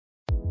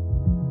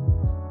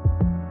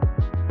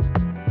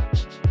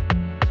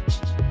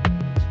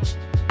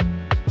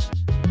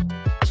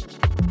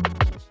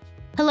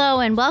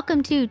Hello and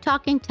welcome to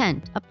Talking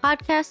Tent, a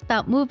podcast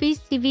about movies,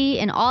 TV,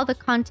 and all the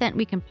content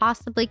we can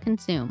possibly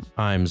consume.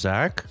 I'm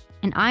Zach.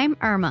 And I'm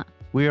Irma.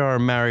 We are a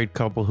married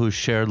couple whose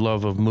shared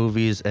love of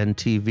movies and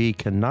TV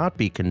cannot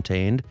be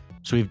contained,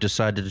 so we've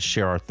decided to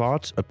share our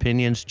thoughts,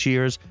 opinions,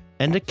 cheers,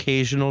 and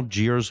occasional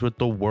jeers with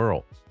the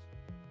world.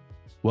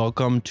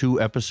 Welcome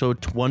to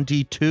episode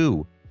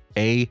 22,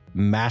 a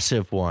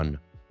massive one.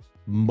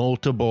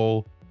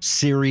 Multiple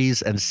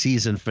series and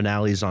season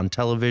finales on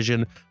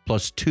television,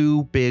 plus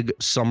two big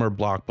summer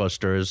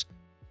blockbusters.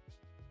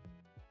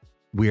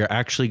 We are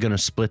actually going to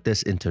split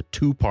this into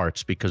two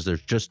parts because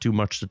there's just too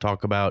much to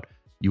talk about.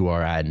 You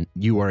are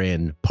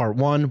in part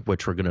one,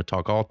 which we're going to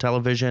talk all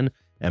television,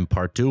 and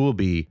part two will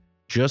be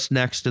just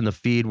next in the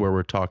feed where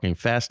we're talking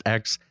Fast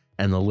X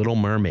and The Little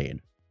Mermaid.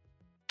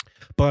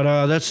 But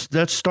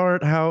let's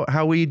start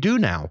how we do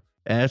now,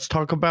 and let's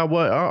talk about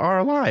what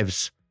our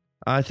lives.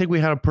 I think we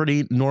had a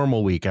pretty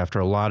normal week after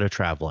a lot of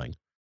traveling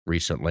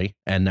recently,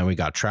 and then we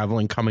got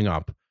traveling coming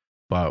up.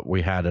 But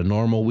we had a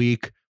normal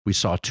week. We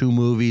saw two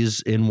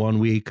movies in 1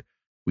 week.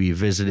 We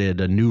visited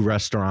a new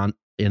restaurant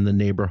in the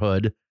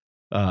neighborhood.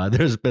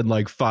 There's been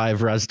like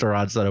 5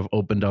 restaurants that have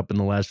opened up in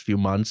the last few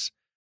months.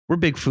 We're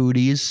big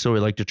foodies, so we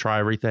like to try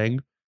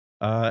everything.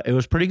 It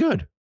was pretty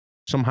good.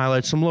 Some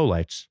highlights, some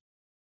lowlights.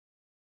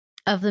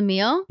 Of the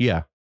meal?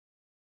 Yeah.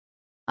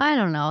 I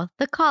don't know.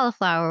 The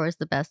cauliflower was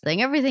the best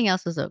thing. Everything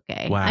else was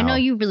okay. Wow. I know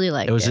you really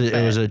liked it.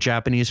 It was a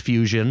Japanese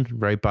fusion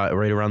right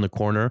around the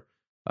corner.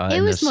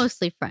 It was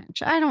mostly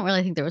French. I don't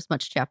really think there was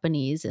much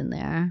Japanese in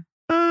there.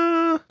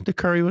 The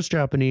curry was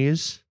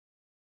Japanese.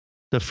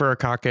 The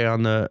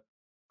furikake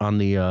on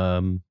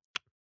the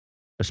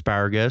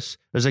asparagus.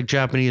 It was like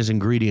Japanese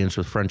ingredients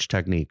with French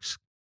techniques.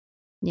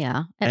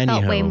 Yeah, it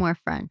felt way more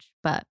French,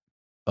 but.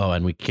 Oh,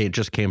 and we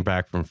just came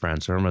back from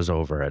France. Irma's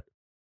over it.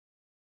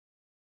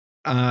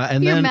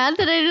 You're mad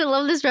that I didn't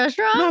love this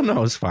restaurant?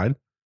 No, it's fine.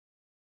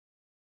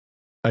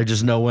 I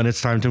just know when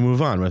it's time to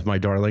move on with my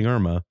darling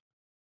Irma.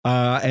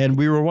 And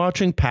we were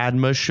watching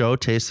Padma's show,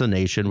 Taste the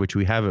Nation, which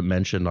we haven't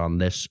mentioned on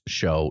this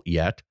show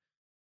yet.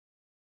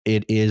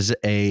 It is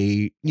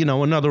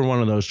another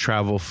one of those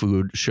travel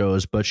food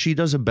shows, but she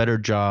does a better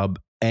job.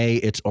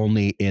 It's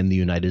only in the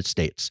United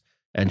States,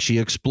 and she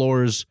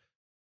explores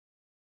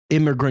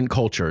immigrant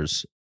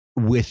cultures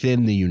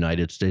within the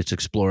United States,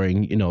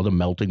 exploring, the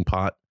melting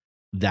pot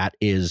that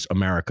is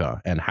America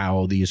and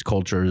how these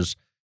cultures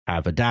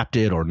have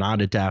adapted or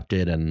not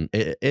adapted. And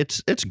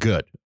it's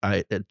good.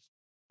 It's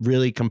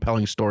really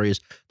compelling stories.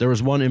 There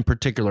was one in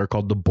particular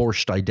called The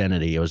Borscht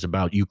Identity. It was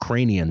about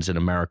Ukrainians in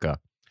America,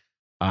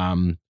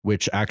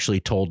 which actually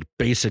told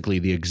basically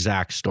the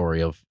exact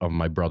story of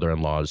my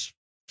brother-in-law's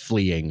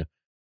fleeing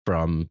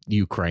from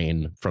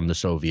Ukraine from the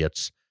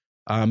Soviets.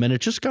 And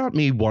it just got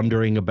me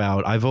wondering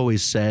about, I've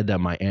always said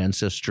that my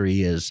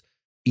ancestry is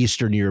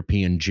Eastern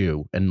European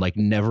Jew and like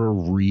never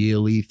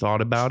really thought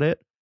about it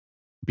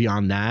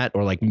beyond that,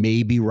 or like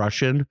maybe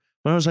Russian.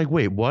 But I was like,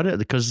 wait, what?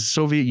 Because the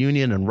Soviet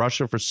Union and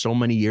Russia for so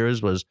many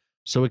years was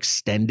so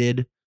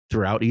extended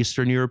throughout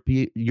Eastern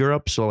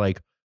Europe. So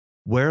like,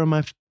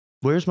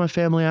 where's my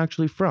family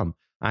actually from?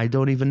 I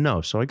don't even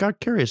know. So I got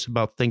curious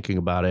about thinking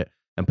about it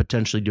and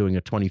potentially doing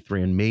a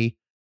 23andMe.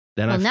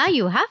 Now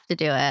you have to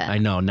do it. I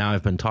know. Now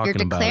I've been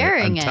talking about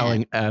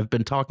it. I've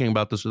been talking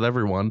about this with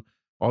everyone.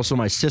 Also,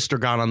 my sister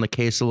got on the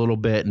case a little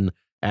bit and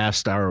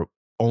asked our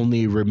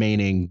only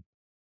remaining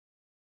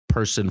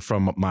person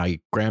from my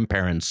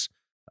grandparents'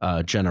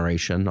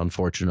 generation,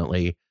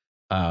 unfortunately,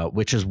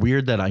 which is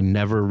weird that I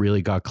never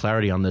really got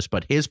clarity on this.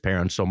 But his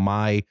parents, so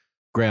my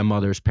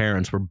grandmother's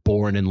parents, were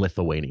born in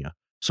Lithuania.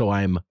 So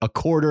I'm a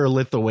quarter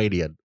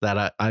Lithuanian.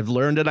 That I've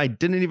learned, and I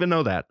didn't even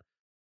know that.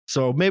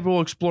 So maybe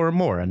we'll explore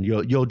more, and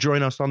you'll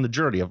join us on the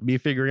journey of me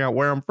figuring out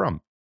where I'm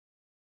from.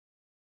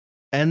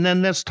 And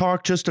then let's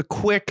talk just a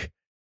quick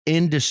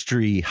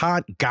industry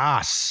hot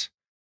goss.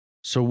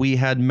 So we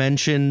had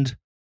mentioned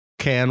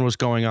Cannes was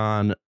going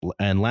on,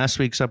 and last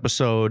week's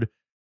episode,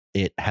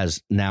 it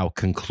has now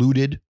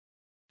concluded.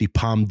 The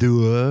Palme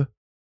d'Or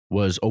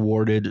was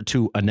awarded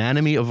to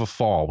Anatomy of a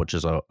Fall, which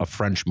is a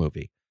French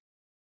movie.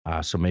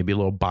 So maybe a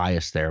little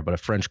biased there, but a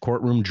French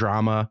courtroom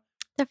drama.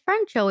 The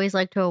French always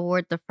like to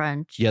award the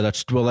French. Yeah,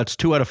 that's 2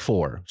 out of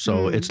 4.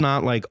 So it's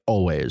not like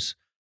always.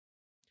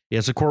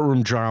 It's a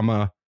courtroom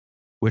drama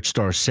which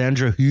stars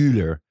Sandra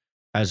Hüller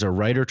as a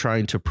writer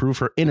trying to prove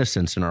her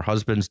innocence in her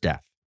husband's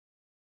death.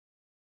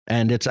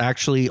 And it's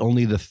actually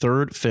only the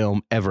 3rd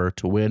film ever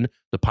to win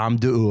the Palme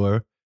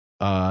d'Or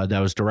that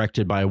was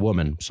directed by a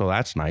woman. So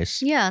that's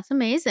nice. Yeah, it's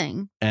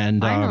amazing. And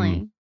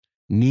finally,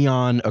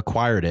 Neon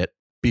acquired it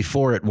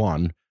before it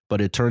won, but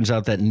it turns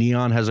out that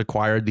Neon has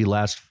acquired the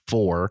last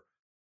 4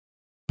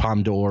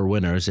 Palme d'Or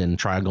winners in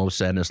Triangle of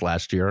Sadness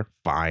last year.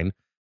 Fine.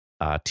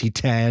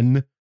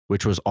 T10,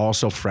 which was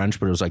also French,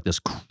 but it was like this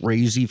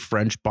crazy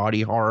French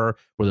body horror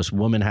where this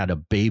woman had a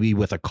baby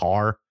with a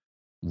car.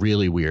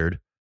 Really weird.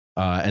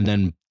 And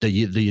then the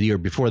year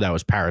before that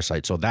was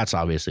Parasite. So that's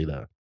obviously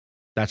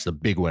that's the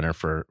big winner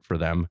for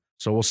them.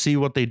 So we'll see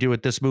what they do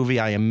with this movie.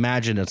 I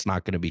imagine it's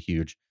not going to be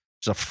huge.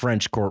 It's a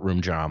French courtroom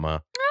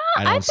drama.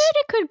 I bet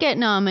it could get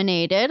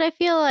nominated. I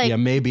feel like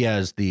maybe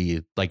as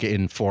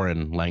in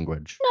foreign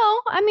language.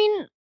 No, I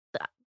mean,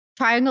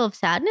 Triangle of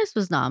Sadness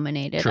was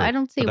nominated. True, I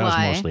don't see but that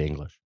why. was mostly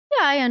English.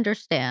 Yeah, I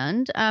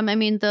understand. I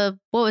mean,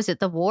 what was it?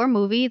 The War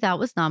movie that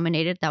was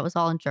nominated. That was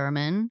all in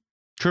German.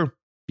 True.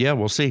 Yeah,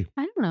 we'll see.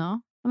 I don't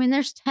know. I mean,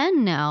 there's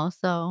 10 now,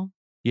 so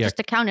just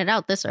to count it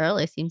out this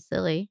early seems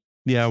silly.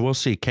 Yeah, we'll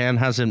see.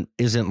 Cannes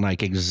isn't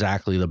like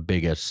exactly the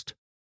biggest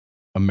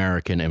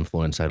American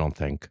influence, I don't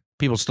think.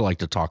 People still like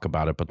to talk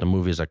about it, but the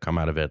movies that come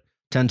out of it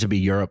tend to be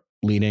Europe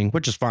leaning,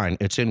 which is fine.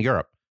 It's in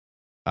Europe.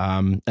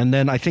 And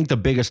then I think the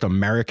biggest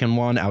American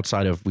one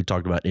outside of, we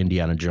talked about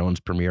Indiana Jones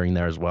premiering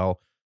there as well,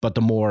 but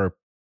the more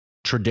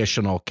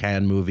traditional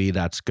Cannes movie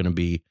that's going to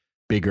be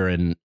bigger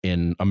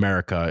in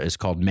America is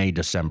called May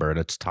December, and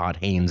it's Todd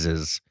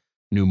Haynes'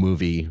 new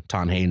movie.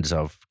 Todd Haynes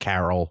of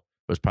Carol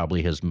was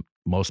probably his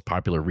most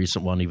popular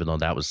recent one, even though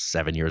that was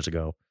 7 years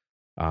ago.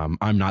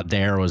 I'm Not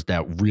There was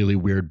that really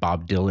weird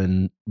Bob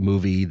Dylan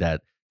movie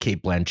that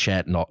Cate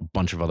Blanchett and a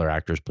bunch of other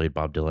actors played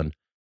Bob Dylan.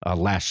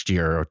 Last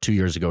year or 2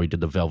 years ago, he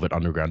did the Velvet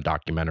Underground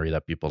documentary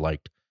that people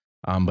liked.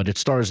 But it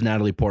stars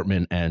Natalie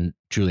Portman and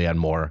Julianne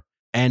Moore,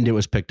 and it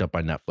was picked up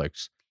by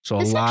Netflix. So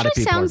a lot of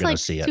people are going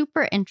to see it.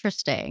 Super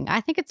interesting.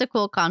 I think it's a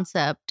cool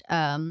concept.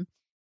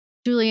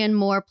 Julianne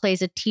Moore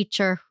plays a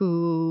teacher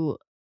who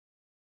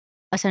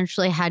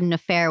essentially had an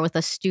affair with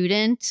a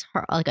student,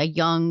 like a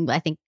young, I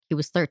think he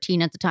was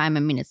 13 at the time. I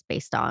mean, it's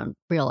based on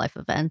real life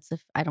events.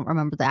 If I don't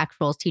remember the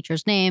actual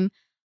teacher's name.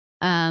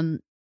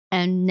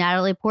 And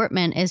Natalie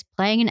Portman is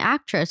playing an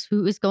actress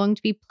who is going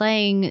to be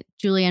playing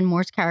Julianne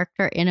Moore's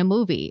character in a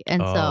movie.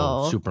 And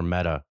so super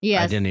meta.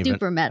 Yeah,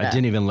 super meta. I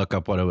didn't even look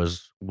up what it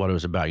was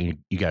about. You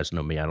guys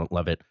know me. I don't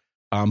love it.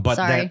 But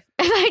sorry.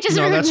 I just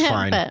that's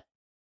fine. But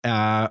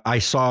I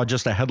saw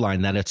just a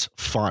headline that it's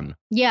fun.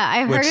 Yeah,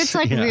 I heard it's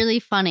really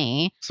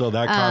funny. So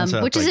that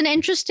concept, which is an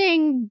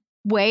interesting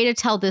way to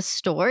tell this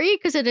story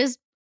because it is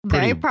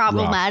very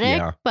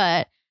problematic. Rough,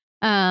 but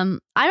I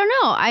don't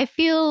know. I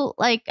feel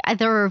like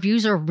the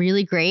reviews are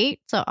really great,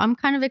 so I'm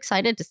kind of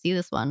excited to see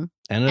this one.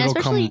 And it'll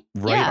come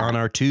on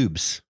our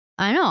tubes.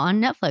 I know,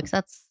 on Netflix.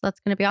 That's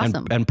going to be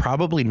awesome. And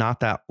probably not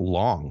that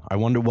long. I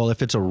wonder. Well,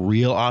 if it's a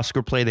real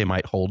Oscar play, they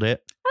might hold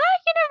it.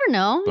 You never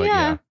know. But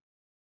yeah,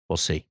 we'll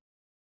see.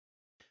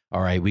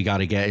 All right, we got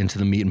to get into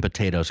the meat and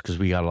potatoes because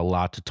we got a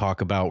lot to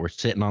talk about. We're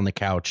sitting on the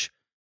couch.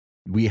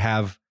 We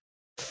have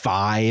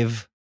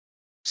 5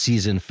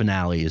 season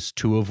finales,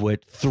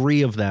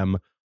 3 of them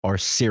are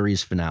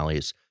series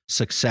finales.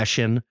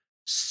 Succession,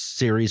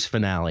 series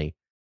finale.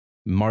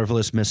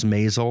 Marvelous Miss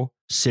Maisel,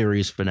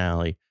 series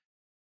finale.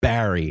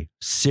 Barry,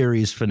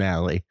 series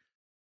finale.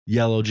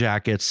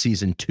 Yellowjackets,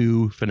 season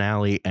 2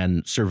 finale.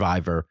 And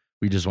Survivor,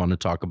 we just want to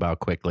talk about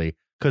quickly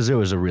because it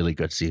was a really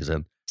good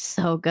season.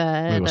 So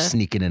good. We were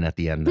sneaking in at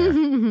the end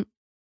there.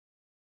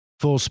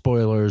 Full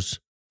spoilers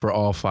for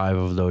all 5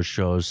 of those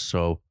shows.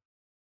 So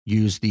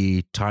use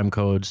the time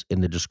codes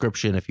in the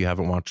description if you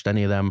haven't watched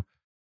any of them.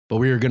 But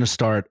we are going to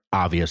start,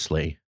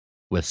 obviously,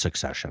 with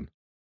Succession.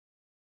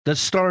 Let's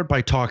start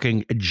by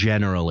talking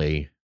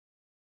generally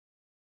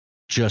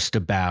just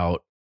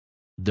about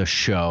the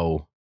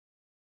show.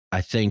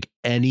 I think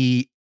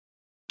any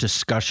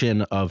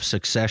discussion of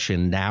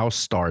Succession now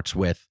starts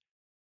with,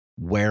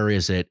 where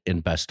is it in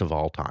best of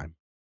all time?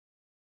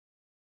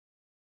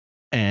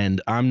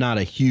 And I'm not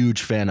a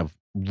huge fan of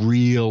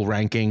real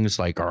rankings.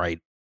 Like, all right,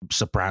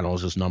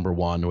 Sopranos is number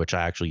 1, which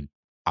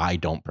I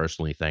don't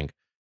personally think.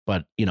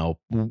 But,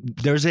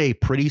 there's a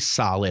pretty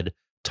solid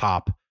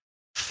top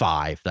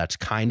 5 that's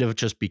kind of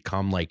just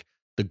become like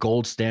the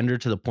gold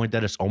standard to the point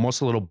that it's almost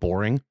a little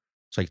boring.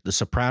 It's like The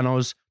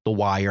Sopranos, The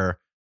Wire,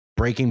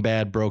 Breaking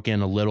Bad broke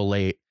in a little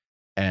late,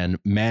 and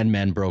Mad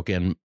Men broke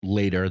in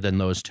later than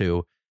those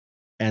 2.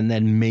 And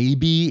then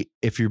maybe,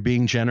 if you're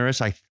being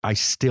generous, I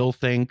still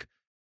think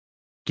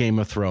Game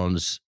of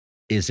Thrones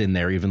is in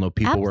there, even though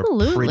people were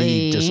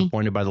pretty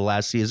disappointed by the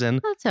last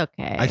season. That's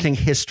okay. I think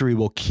history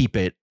will keep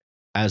it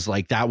as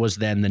like that was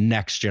then the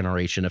next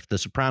generation. If The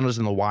Sopranos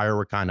and The Wire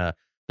were kind of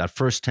that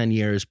first 10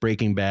 years,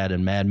 Breaking Bad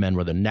and Mad Men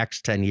were the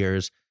next 10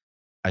 years,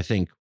 I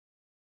think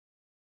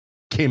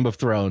Game of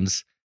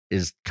Thrones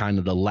is kind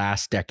of the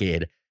last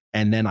decade.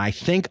 And then I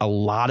think a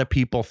lot of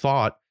people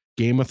thought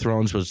Game of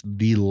Thrones was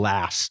the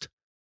last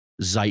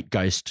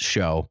zeitgeist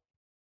show.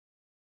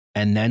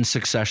 And then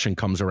Succession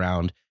comes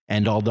around.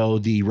 And although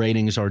the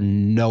ratings are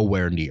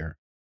nowhere near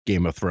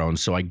Game of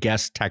Thrones, so I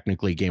guess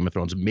technically Game of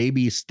Thrones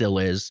maybe still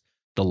is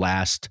the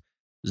last,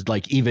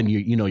 like even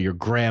your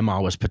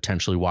grandma was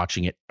potentially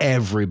watching it.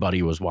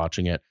 Everybody was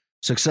watching it.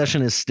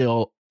 Succession is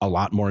still a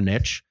lot more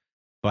niche,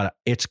 but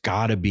it's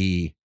going to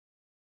be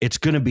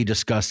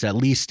discussed at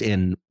least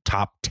in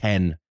top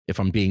 10, if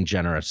I'm being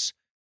generous.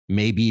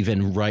 Maybe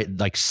even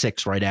like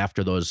 6 right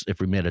after those,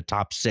 if we made a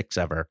top 6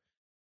 ever.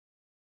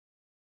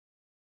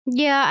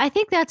 Yeah, I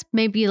think that's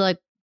maybe like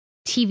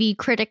TV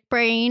critic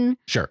brain.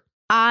 Sure.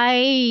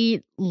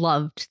 I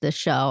loved the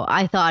show.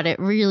 I thought it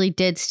really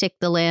did stick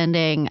the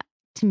landing.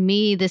 To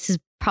me, this is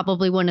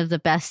probably one of the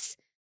best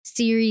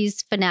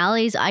series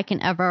finales I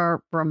can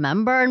ever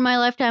remember in my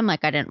lifetime.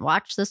 Like, I didn't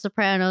watch The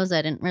Sopranos.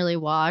 I didn't really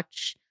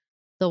watch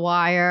The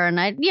Wire. And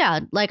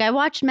I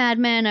watched Mad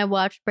Men. I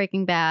watched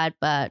Breaking Bad,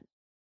 but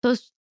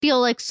those feel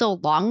like so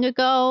long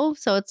ago.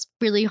 So it's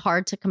really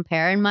hard to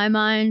compare in my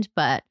mind.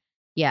 But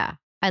yeah,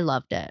 I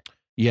loved it.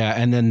 Yeah.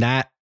 And then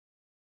that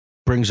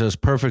brings us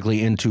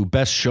perfectly into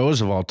best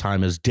shows of all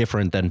time is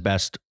different than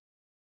best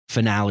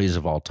finales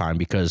of all time,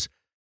 because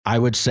I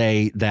would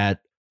say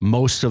that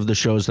most of the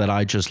shows that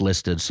I just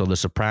listed, so The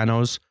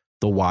Sopranos,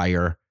 The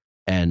Wire,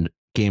 and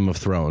Game of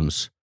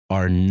Thrones,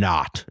 are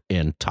not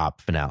in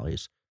top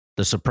finales.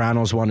 The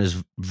Sopranos one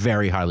is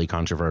very highly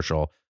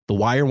controversial. The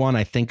Wire one,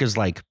 I think, is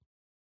like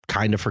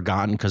kind of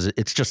forgotten because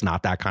it's just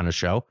not that kind of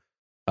show.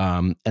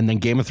 And then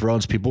Game of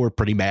Thrones, people were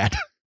pretty mad.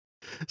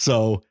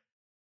 So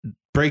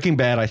Breaking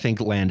Bad, I think,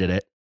 landed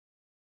it.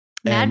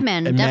 Mad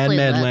Men and definitely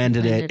Mad Men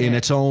landed it in it.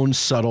 its own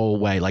subtle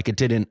way. Like it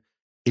didn't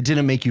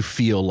make you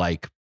feel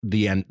like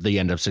the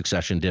end of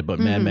Succession did, but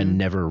Mad Men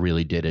never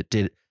really did.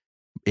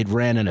 It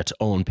ran in its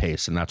own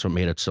pace, and that's what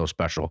made it so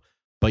special.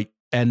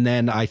 And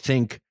then I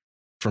think,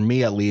 for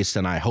me at least,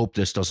 and I hope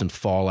this doesn't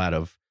fall out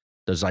of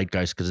the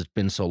zeitgeist because it's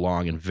been so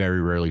long and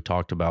very rarely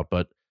talked about,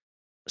 but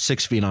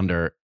 6 Feet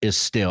Under is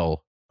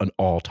still an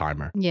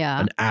all-timer. Yeah.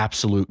 An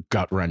absolute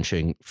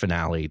gut-wrenching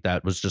finale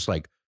that was just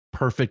like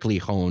perfectly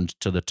honed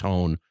to the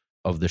tone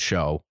of the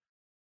show.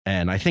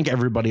 And I think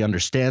everybody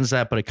understands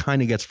that, but it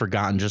kind of gets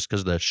forgotten just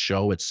because the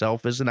show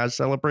itself isn't as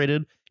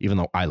celebrated, even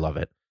though I love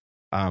it.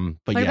 But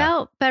what yeah.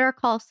 about Better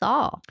Call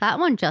Saul? That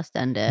one just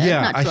ended.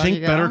 Yeah, I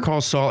think Better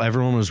Call Saul,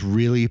 everyone was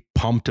really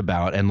pumped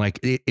about, and like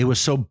it was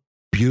so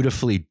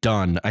beautifully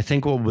done. I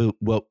think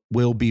what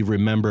will be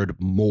remembered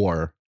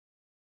more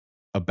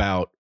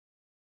about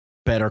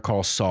Better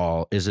Call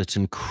Saul is its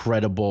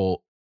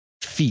incredible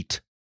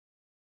feat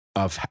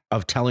of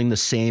telling the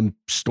same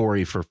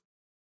story for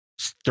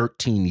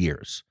 13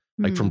 years,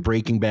 like from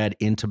Breaking Bad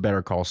into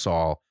Better Call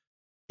Saul.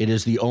 It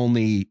is the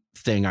only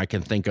thing I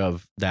can think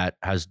of that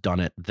has done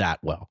it that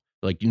well.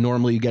 Like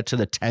normally you get to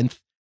the 10th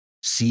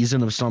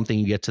season of something,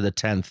 you get to the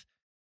 10th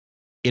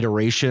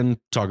iteration,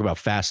 talk about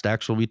Fast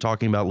X we'll be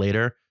talking about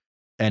later,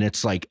 and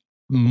it's like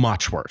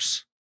much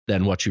worse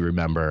than what you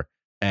remember.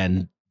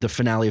 And the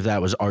finale of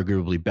that was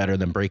arguably better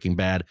than Breaking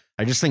Bad.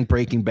 I just think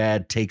Breaking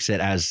Bad takes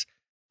it as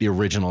the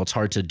original. It's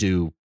hard to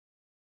do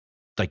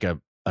like a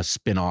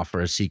spin-off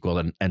or a sequel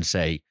and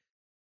say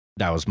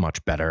that was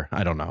much better.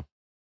 I don't know.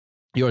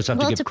 You always have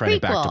to give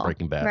credit back to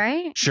Breaking Bad.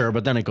 Right? Sure,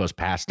 but then it goes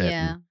past it.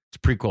 Yeah. It's a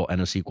prequel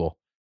and a sequel.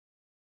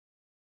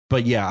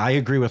 But yeah, I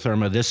agree with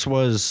Irma. This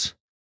was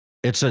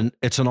it's an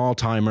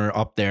all-timer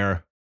up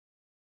there.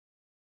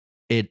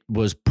 It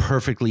was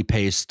perfectly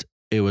paced.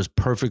 It was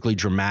perfectly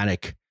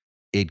dramatic.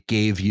 It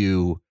gave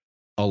you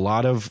a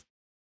lot of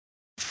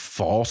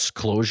false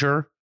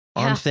closure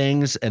on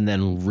things and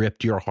then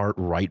ripped your heart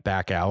right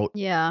back out.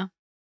 Yeah.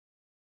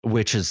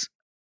 Which is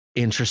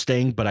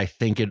interesting, but I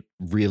think it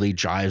really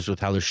jives with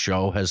how the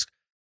show has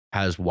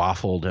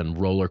waffled and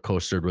roller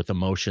coastered with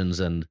emotions.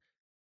 And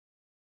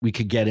we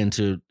could get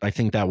into, I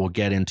think that we'll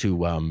get into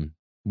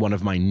one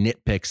of my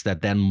nitpicks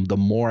that then the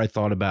more I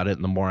thought about it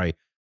and the more I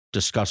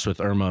discussed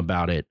with Irma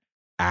about it,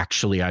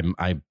 actually I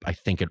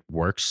think it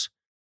works.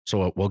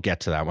 So we'll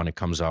get to that when it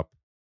comes up.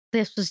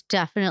 This was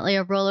definitely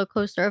a roller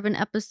coaster of an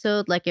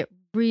episode. Like it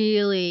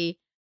really,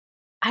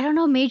 I don't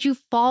know, made you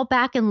fall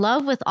back in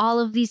love with all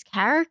of these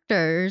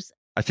characters.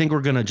 I think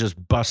we're going to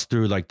just bust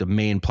through like the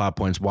main plot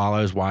points. While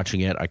I was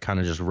watching it, I kind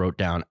of just wrote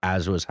down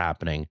as it was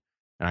happening.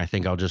 And I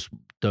think I'll just,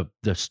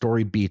 the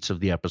story beats of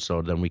the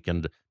episode, then we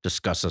can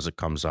discuss as it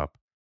comes up.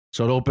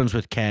 So it opens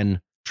with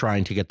Ken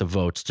trying to get the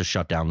votes to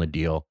shut down the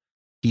deal.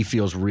 He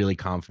feels really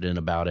confident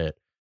about it.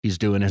 He's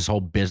doing his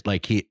whole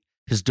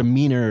his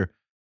demeanor.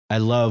 I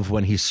love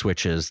when he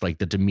switches like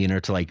the demeanor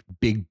to like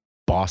big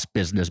boss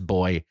business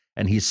boy.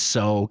 And he's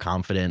so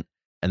confident.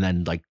 And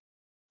then like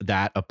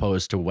that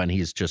opposed to when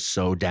he's just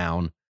so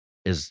down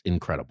is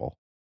incredible.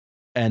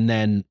 And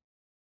then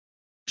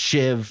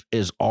Shiv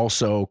is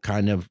also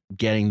kind of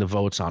getting the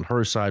votes on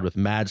her side with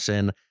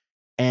Madsen.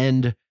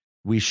 And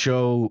they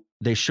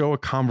show a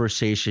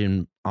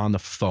conversation on the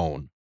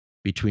phone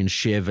between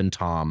Shiv and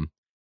Tom.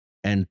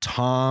 And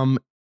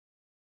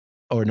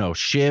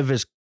Shiv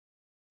is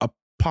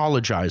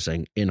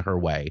apologizing in her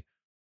way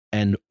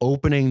and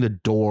opening the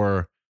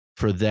door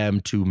for them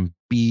to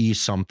be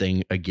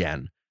something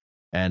again.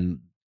 And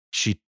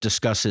she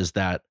discusses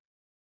that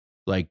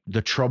like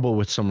the trouble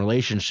with some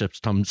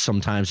relationships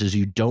sometimes is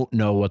you don't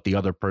know what the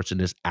other person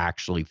is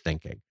actually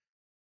thinking.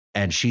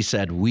 And she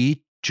said,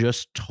 we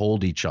just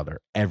told each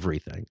other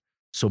everything.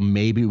 So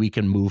maybe we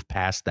can move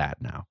past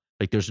that now.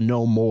 Like there's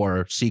no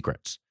more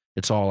secrets.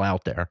 It's all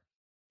out there,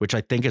 which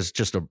I think is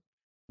just a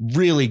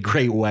really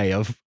great way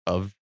of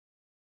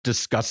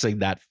discussing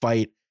that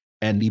fight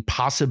and the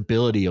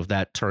possibility of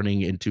that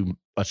turning into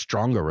a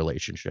stronger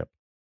relationship.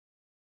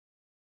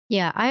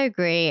 Yeah, I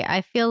agree.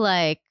 I feel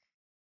like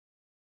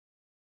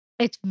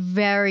it's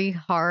very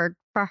hard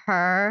for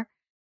her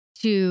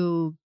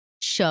to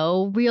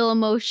show real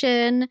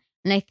emotion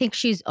And I think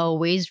she's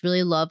always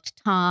really loved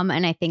Tom.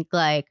 And I think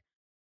like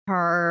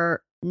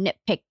her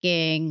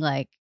nitpicking,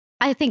 like,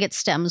 I think it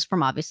stems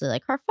from obviously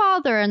like her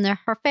father and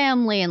her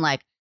family. And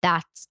like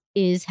that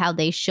is how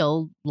they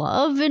show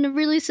love in a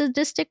really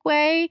sadistic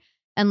way.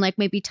 And like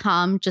maybe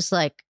Tom just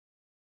like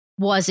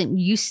wasn't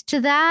used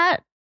to that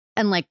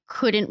and like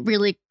couldn't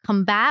really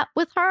combat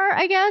with her,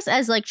 I guess,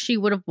 as like she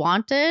would have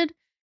wanted.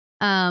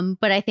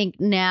 But I think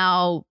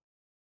now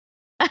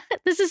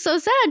this is so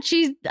sad.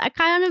 She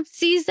kind of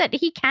sees that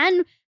he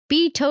can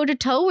be toe to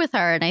toe with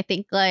her. And I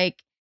think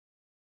like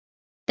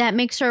that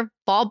makes her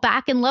fall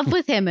back in love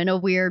with him in a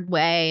weird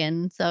way.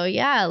 And so,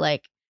 yeah,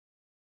 like,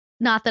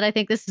 not that I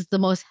think this is the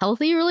most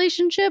healthy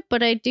relationship,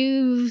 but I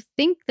do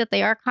think that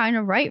they are kind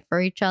of right for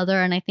each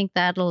other. And I think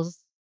that'll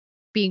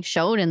being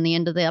shown in the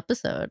end of the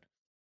episode.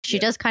 She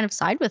does kind of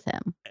side with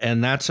him.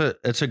 And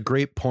it's a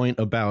great point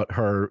about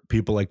her.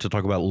 People like to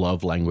talk about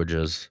love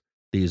languages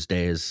these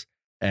days.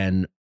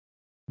 And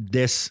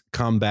this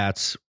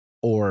combats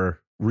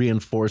or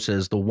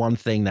reinforces the one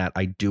thing that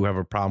I do have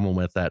a problem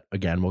with that,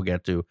 again, we'll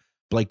get to.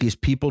 Like, these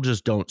people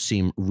just don't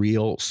seem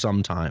real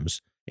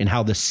sometimes in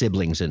how the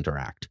siblings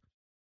interact.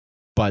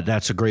 But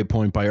that's a great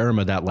point by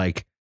Irma that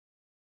like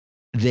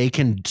they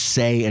can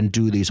say and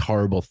do these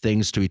horrible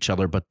things to each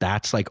other, but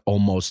that's like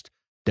almost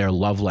their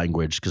love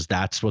language because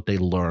that's what they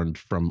learned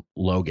from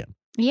Logan.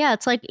 Yeah,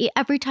 it's like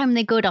every time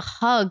they go to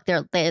hug,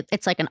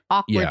 it's like an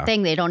awkward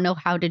thing. They don't know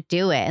how to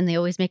do it, and they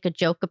always make a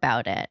joke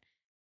about it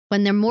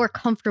when they're more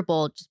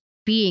comfortable just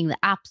being the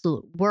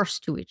absolute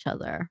worst to each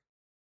other.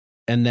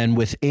 And then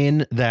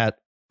within that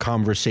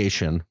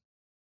conversation,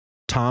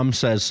 Tom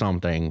says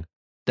something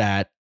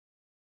that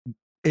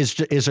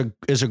is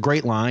a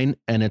great line,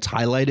 and it's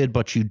highlighted,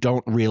 but you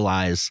don't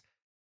realize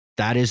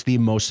that is the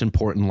most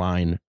important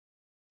line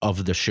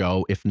of the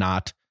show, if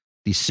not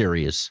the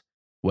series.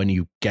 When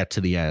you get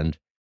to the end,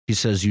 he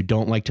says, "You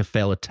don't like to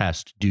fail a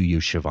test, do you,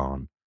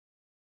 Siobhan?"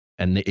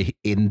 And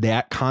in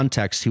that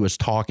context, he was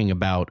talking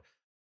about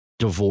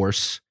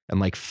divorce and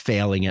like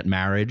failing at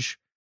marriage,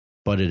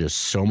 but it is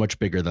so much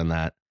bigger than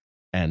that.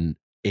 And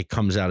it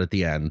comes out at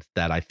the end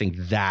that I think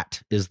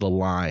that is the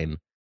line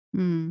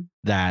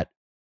that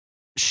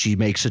she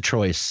makes a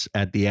choice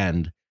at the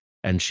end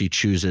and she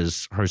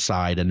chooses her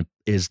side and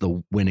is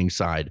the winning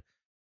side.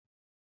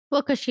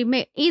 Well, because she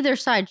made either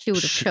side she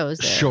would have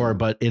chosen. Sure,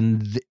 but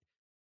we're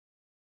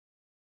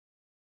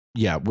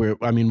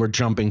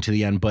jumping to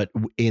the end, but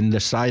in the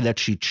side that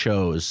she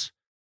chose,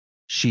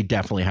 she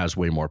definitely has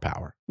way more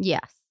power.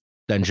 Yes.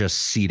 Than just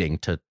ceding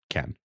to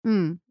Ken.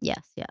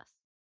 Yes.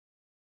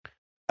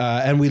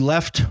 And we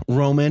left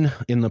Roman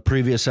in the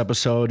previous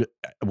episode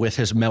with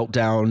his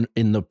meltdown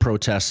in the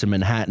protests in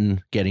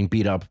Manhattan, getting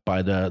beat up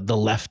by the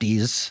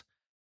lefties.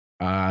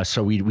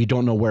 So we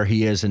don't know where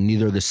he is, and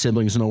neither of the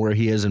siblings know where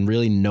he is, and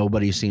really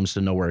nobody seems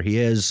to know where he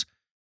is.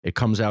 It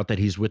comes out that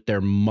he's with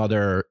their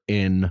mother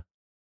in,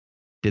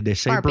 did they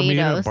say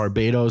Bermuda?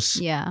 Barbados.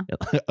 Yeah.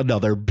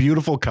 Another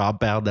beautiful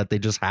compound that they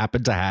just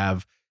happen to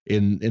have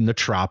in the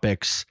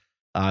tropics.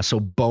 So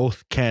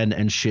both Ken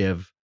and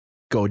Shiv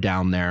go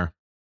down there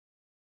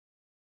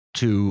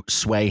to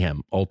sway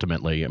him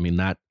ultimately. I mean,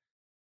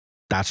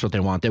 that's what they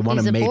want. They want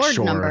to make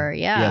sure.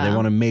 Yeah, they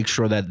want to make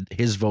sure that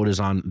his vote is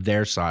on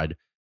their side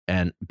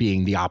and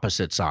being the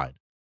opposite side.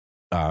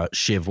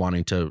 Shiv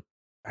wanting to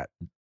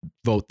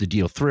vote the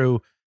deal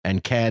through,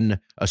 and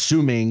Ken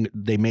assuming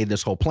they made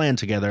this whole plan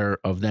together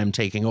of them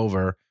taking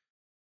over.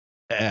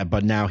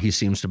 But now he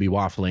seems to be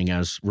waffling,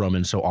 as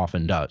Roman so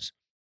often does.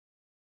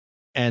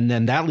 And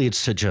then that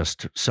leads to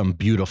just some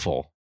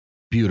beautiful,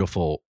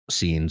 beautiful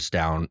scenes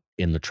down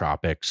in the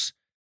tropics.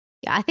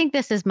 Yeah, I think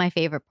this is my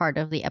favorite part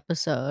of the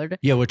episode.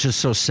 Yeah, which is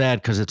so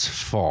sad because it's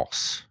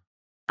false.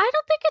 I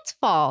don't think it's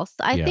false.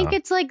 I think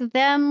it's like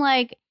them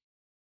like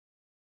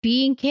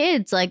being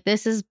kids. Like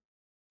this is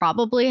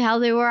probably how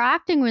they were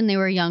acting when they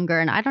were younger.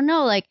 And I don't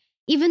know, like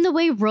even the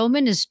way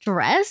Roman is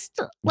dressed,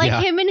 like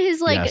him in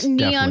his like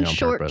neon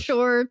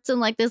shorts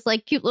and like this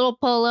like cute little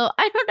polo.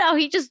 I don't know.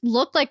 He just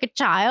looked like a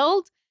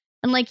child.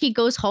 And like he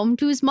goes home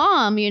to his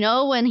mom, you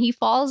know, when he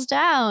falls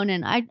down.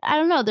 And I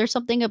don't know. There's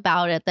something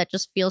about it that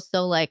just feels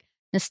so like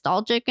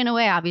nostalgic in a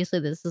way. Obviously,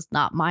 this is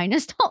not my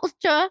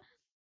nostalgia,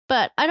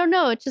 but I don't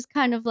know. It's just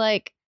kind of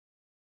like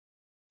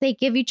they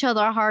give each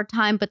other a hard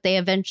time, but they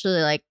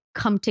eventually like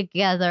come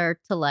together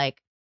to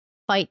like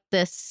fight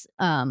this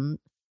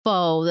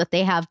foe that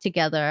they have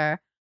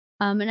together.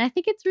 And I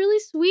think it's really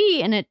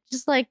sweet. And it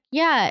just like,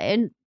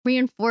 it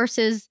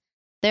reinforces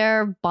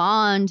their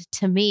bond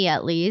to me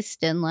at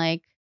least. And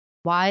like,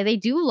 why they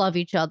do love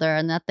each other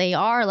and that they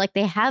are like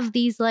they have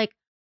these like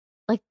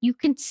you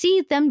can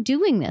see them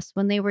doing this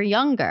when they were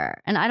younger.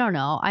 And I don't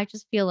know. I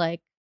just feel like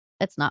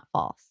it's not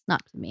false.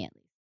 Not to me, at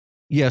least.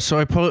 Yeah.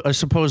 So I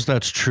suppose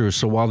that's true.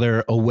 So while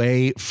they're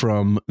away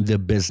from the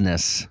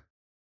business,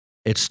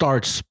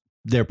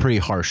 they're pretty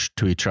harsh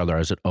to each other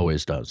as it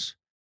always does.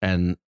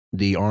 And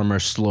the armor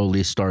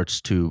slowly starts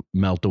to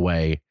melt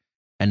away.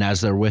 And as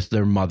they're with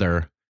their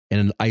mother in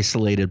an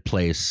isolated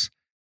place,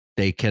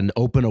 they can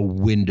open a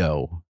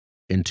window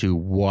into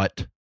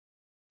what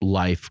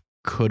life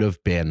could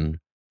have been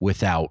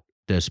without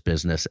this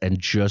business and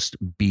just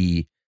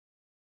be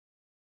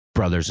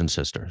brothers and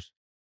sisters.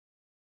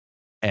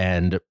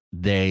 And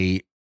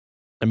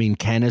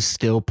Ken is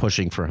still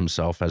pushing for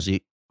himself as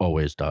he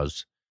always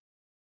does.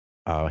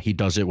 He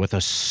does it with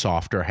a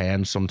softer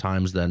hand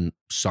sometimes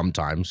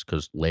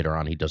because later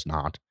on he does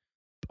not.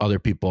 Other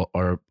people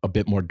are a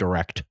bit more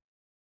direct.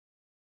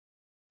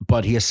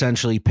 But he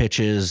essentially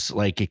pitches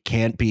like it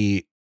can't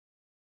be.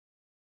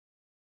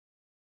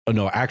 Oh,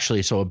 no,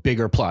 actually, so a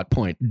bigger plot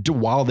point.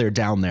 While they're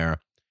down there,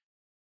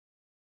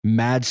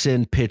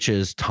 Madsen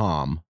pitches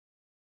Tom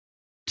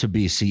to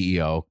be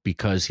CEO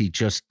because he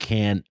just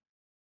can't.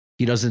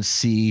 He doesn't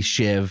see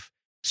Shiv.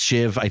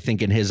 Shiv, I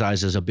think, in his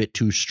eyes, is a bit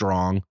too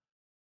strong.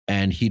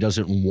 And he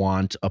doesn't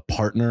want a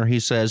partner, he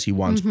says. He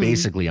wants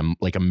basically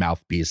a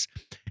mouthpiece.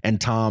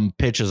 And Tom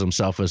pitches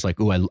himself as like,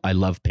 ooh, I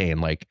love pain.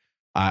 Like,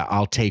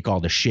 I'll take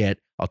all the shit.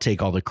 I'll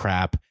take all the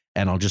crap.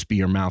 And I'll just be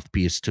your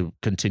mouthpiece to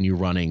continue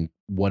running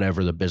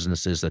whatever the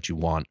business is that you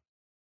want.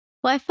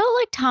 Well, I felt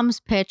like Tom's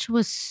pitch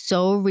was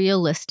so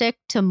realistic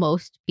to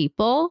most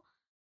people.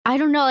 I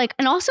don't know. Like,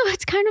 and also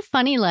it's kind of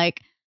funny,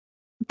 like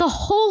the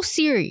whole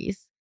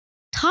series,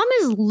 Tom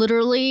is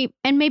literally,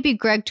 and maybe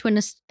Greg to an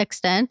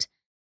extent,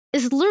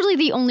 is literally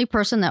the only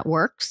person that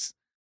works.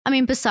 I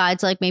mean,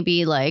 besides like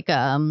maybe like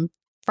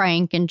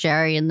Frank and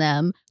Jerry and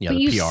them. Yeah, but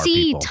the you PR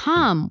see people.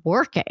 Tom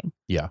working.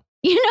 Yeah.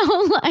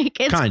 Like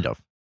it's kind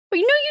of. But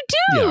you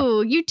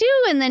do. You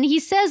do. And then he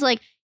says like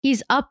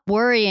he's up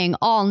worrying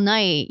all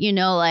night,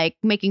 like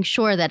making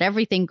sure that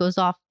everything goes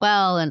off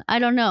well. And I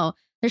don't know.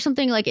 There's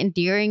something like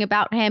endearing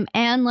about him.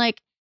 And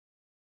like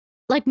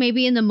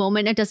maybe in the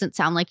moment it doesn't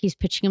sound like he's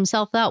pitching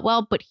himself that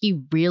well, but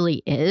he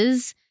really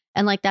is.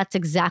 And like that's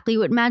exactly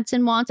what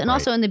Madsen wants. And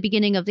also in the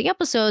beginning of the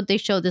episode, they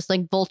show this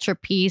like vulture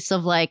piece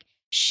of like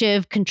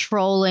Shiv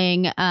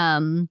controlling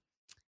Madsen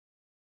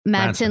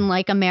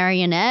like a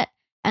marionette.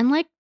 And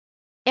like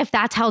if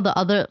that's how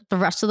the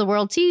rest of the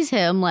world sees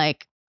him,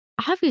 like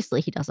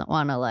obviously he doesn't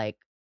want to like,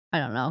 I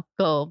don't know,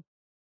 go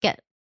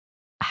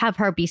have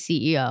her be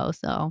CEO.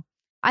 So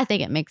I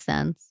think it makes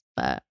sense.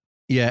 But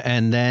yeah,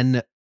 and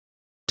then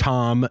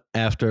Tom,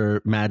 after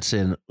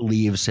Madsen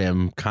leaves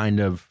him, kind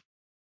of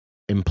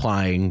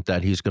implying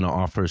that he's going to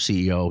offer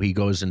CEO, he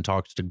goes and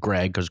talks to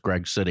Greg because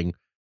Greg's sitting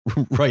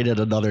right at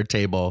another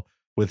table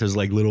with his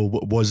like little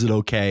 "was it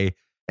okay?"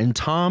 And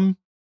Tom,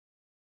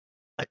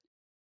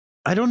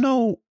 I don't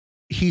know.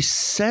 He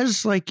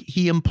says like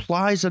he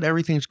implies that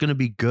everything's going to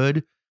be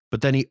good,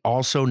 but then he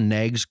also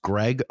nags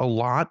Greg a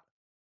lot,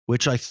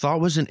 which I thought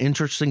was an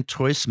interesting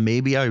choice.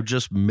 Maybe I was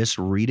just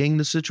misreading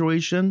the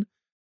situation,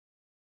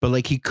 but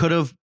like he could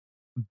have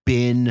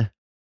been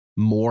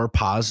more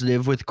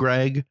positive with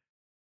Greg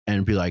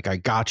and be like, I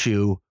got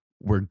you.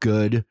 We're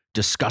good.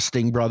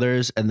 Disgusting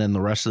brothers. And then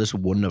the rest of this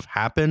wouldn't have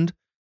happened.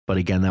 But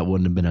again, that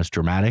wouldn't have been as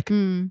dramatic.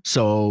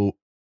 So,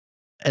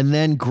 and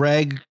then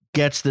Greg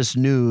gets this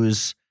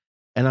news,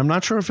 and I'm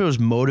not sure if it was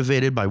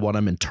motivated by what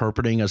I'm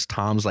interpreting as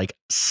Tom's like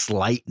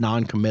slight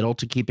non-committal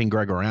to keeping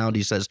Greg around.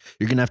 He says,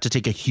 you're going to have to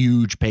take a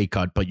huge pay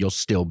cut, but you'll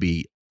still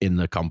be in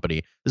the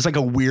company. It's like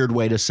a weird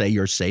way to say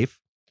you're safe.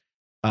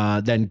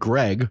 Then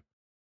Greg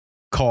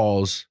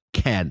calls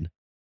Ken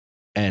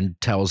and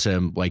tells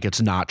him like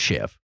it's not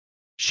Shiv.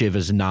 Shiv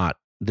is not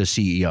the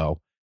CEO.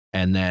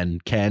 And then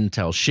Ken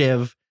tells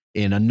Shiv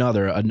in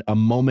a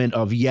moment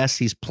of, yes,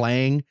 he's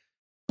playing,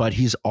 but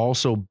he's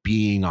also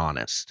being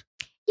honest.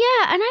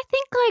 Yeah, and I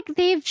think like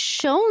they've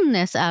shown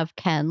this of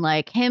Ken,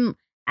 like him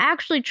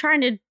actually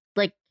trying to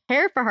like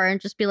care for her and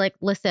just be like,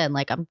 listen,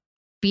 like I'm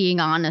being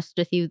honest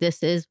with you.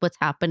 This is what's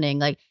happening.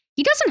 Like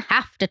he doesn't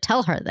have to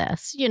tell her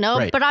this,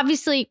 Right. But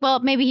obviously, well,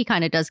 maybe he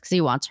kind of does because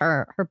he wants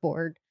her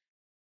board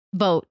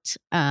vote.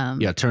 Yeah,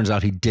 it turns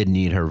out he did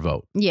need her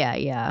vote.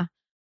 Yeah.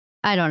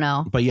 I don't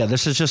know. But yeah,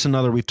 this is just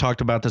another, we've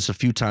talked about this a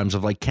few times,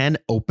 of like Ken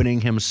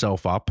opening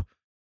himself up.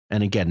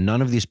 And again,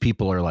 none of these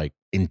people are like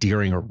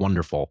endearing or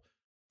wonderful,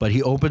 but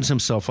he opens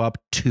himself up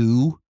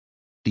to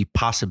the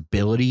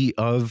possibility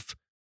of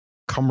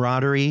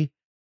camaraderie.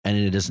 And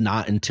it is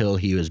not until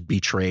he was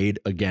betrayed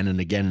again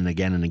and again and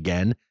again and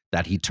again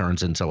that he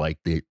turns into like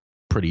the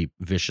pretty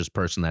vicious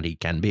person that he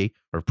can be,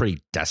 or a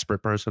pretty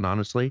desperate person,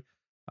 honestly.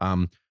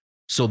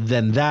 So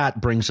then that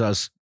brings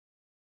us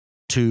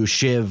to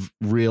Shiv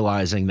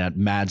realizing that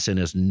Madsen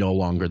is no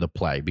longer the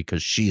play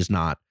because she's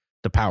not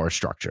the power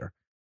structure.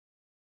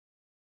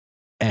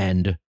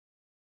 And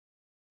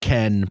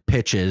Ken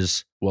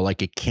pitches, well,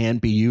 like it can't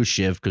be you,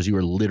 Shiv, because you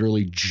were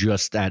literally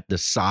just at the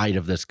side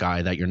of this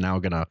guy that you're now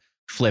going to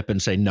flip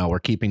and say, no, we're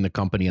keeping the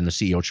company and the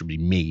CEO should be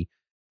me.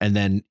 And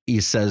then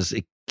he says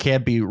it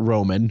can't be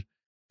Roman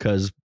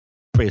because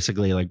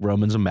basically like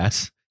Roman's a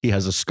mess. He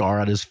has a scar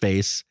on his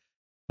face.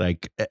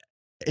 Like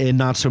in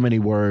not so many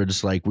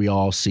words, like we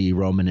all see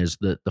Roman is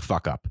the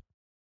fuck up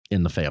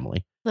in the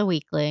family. The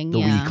weakling. The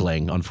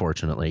weakling,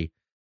 unfortunately.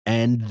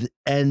 And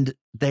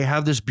they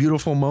have this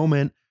beautiful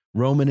moment.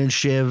 Roman and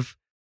Shiv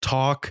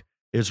talk.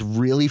 It's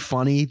really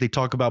funny. They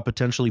talk about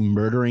potentially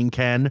murdering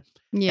Ken.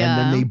 Yeah. And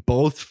then they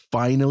both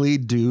finally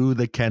do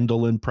the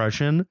Kendall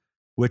impression,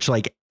 which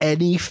like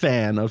any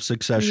fan of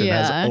Succession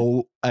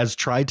has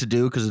tried to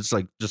do because it's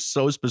like just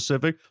so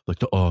specific. Like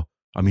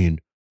I mean,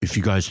 if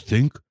you guys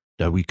think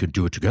that we could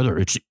do it together,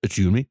 it's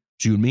you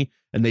and me,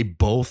 and they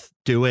both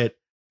do it,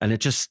 and it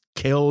just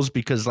kills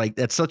because like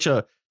that's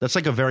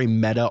like a very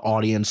meta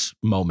audience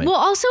moment. Well,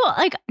 also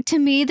like to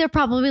me, they're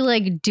probably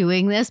like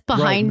doing this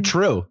behind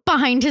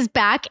his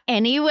back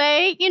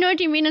anyway. You know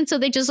what I mean? And so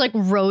they just like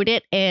wrote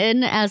it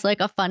in as like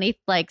a funny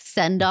like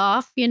send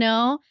off, you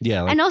know?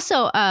 Yeah. And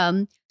also,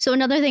 so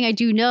another thing I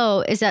do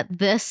know is that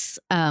this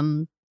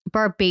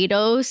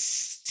Barbados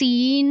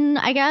scene,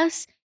 I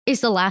guess,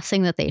 is the last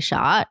thing that they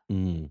shot.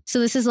 So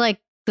this is like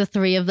the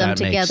three of them That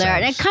makes together,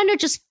 and it sense. kind of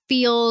just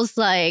feels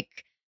like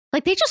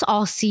they just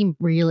all seem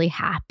really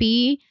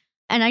happy.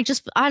 And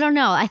I don't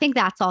know. I think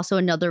that's also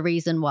another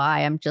reason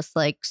why I'm just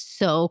like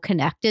so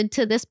connected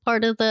to this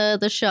part of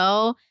the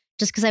show,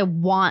 just because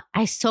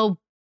I so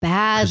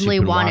badly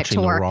want it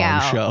to work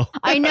out. Show.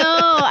 I know.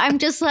 I'm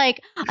just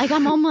like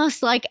I'm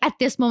almost like at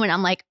this moment,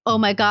 I'm like, oh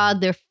my God,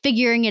 they're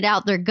figuring it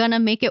out. They're going to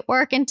make it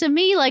work. And to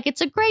me, like,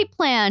 it's a great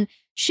plan.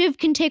 Shiv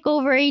can take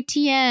over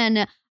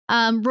ATN.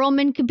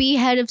 Roman could be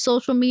head of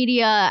social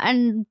media,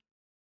 and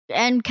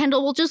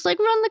Kendall will just like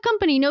run the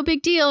company. No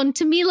big deal. And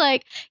to me,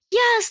 like,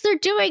 yes, they're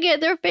doing it.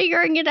 They're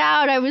figuring it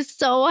out. I was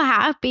so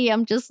happy.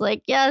 I'm just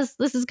like, yes,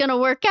 this is going to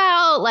work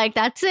out. Like,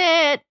 that's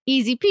it.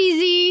 Easy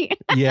peasy.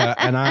 Yeah.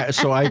 And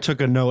I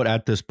took a note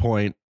at this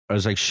point. I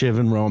was like, Shiv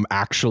and Rome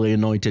actually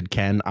anointed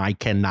Ken. I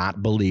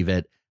cannot believe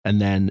it. And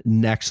then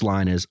next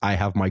line is, I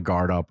have my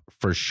guard up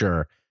for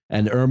sure.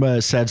 And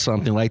Irma said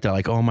something like that,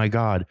 like, oh my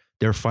God,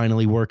 they're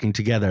finally working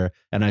together.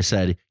 And I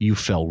said, you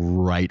fell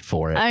right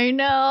for it. I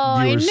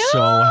know. You were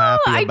so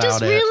happy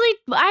about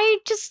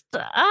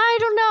I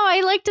don't know.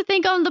 I like to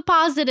think on the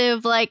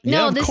positive. Like, Yeah,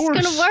 no, this is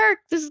going to work.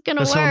 This is going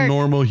to work. That's how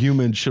normal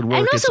humans should work.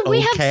 And also it's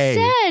we okay.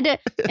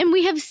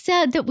 have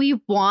said that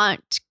we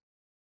want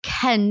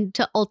Ken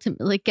to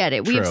ultimately get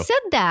it. We have True.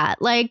 said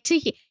that. Like,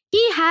 he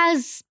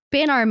has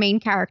been our main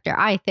character,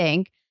 I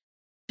think,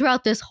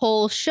 throughout this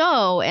whole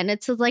show. And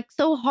it's like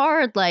so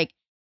hard. Like,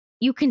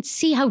 you can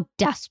see how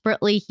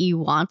desperately he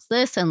wants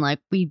this. And like,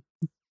 we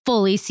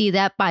fully see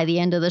that by the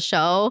end of the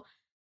show.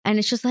 And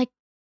it's just like,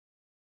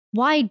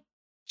 why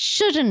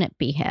shouldn't it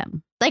be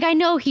him? Like, I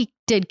know he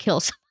did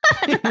kill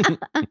someone,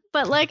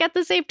 but like at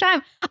the same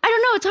time, I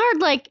don't know. It's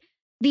hard. Like,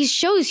 these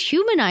shows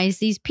humanize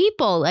these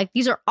people. Like,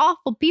 these are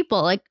awful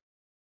people. Like,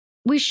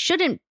 we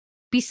shouldn't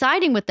be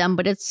siding with them,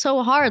 but it's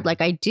so hard.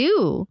 Like, I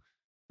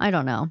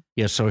don't know.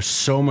 Yeah. So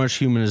much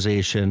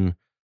humanization,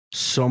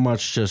 so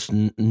much just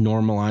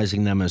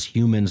normalizing them as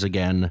humans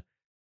again.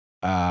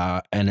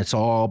 And it's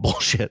all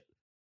bullshit.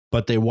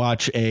 But they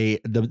watch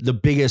the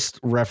biggest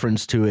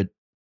reference to it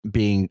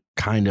being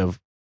kind of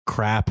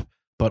crap,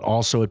 but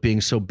also it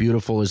being so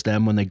beautiful is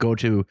them when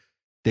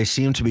they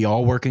seem to be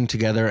all working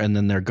together, and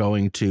then they're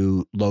going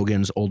to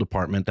Logan's old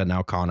apartment that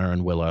now Connor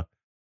and Willa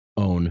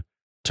own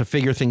to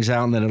figure things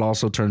out. And then it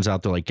also turns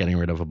out they're like getting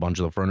rid of a bunch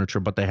of the furniture,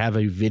 but they have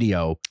a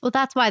video. Well,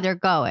 that's why they're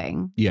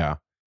going. Yeah.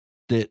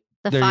 The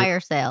fire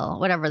sale,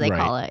 whatever they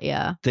call it.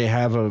 Yeah. They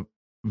have a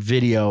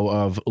video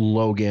of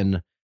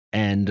Logan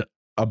and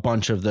a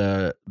bunch of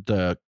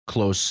the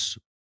close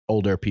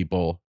older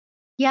people.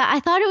 Yeah, I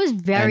thought it was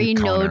very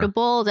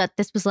notable that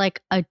this was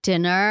like a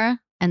dinner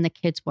and the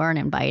kids weren't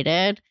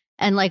invited.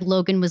 And like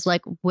Logan was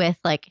like with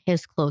like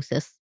his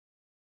closest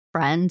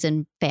friends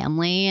and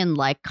family, and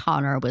like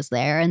Connor was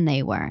there and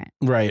they weren't.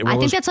 Right. Well, I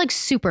think that's like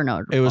super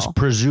notable. It was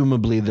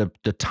presumably the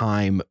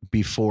time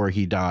before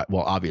he died.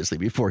 Well, obviously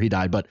before he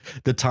died, but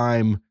the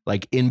time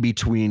like in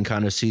between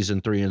kind of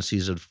season 3 and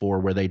season 4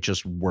 where they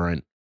just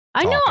weren't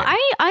talking. I know.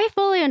 I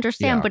fully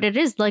understand, but it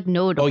is like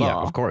notable. Oh yeah,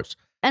 of course.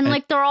 And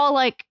like they're all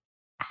like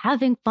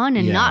having fun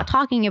and not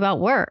talking about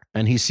work.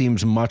 And he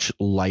seems much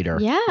lighter.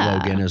 Yeah.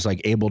 Logan is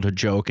like able to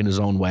joke in his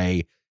own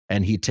way.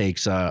 And he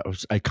takes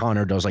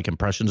Connor does like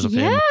impressions of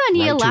him and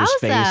he right allows to his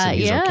face, that. and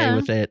he's okay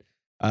with it.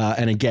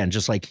 And again,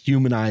 just like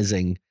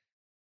humanizing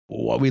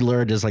what we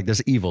learned is like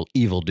this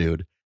evil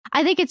dude.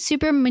 I think it's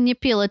super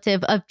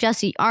manipulative of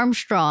Jesse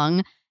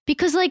Armstrong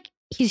because like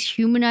he's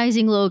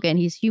humanizing Logan,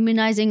 he's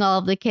humanizing all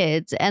of the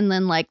kids, and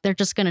then like they're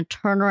just gonna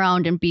turn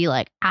around and be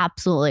like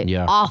absolutely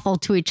awful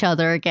to each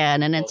other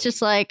again. And it's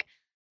just like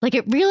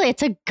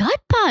it's a gut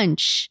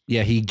punch.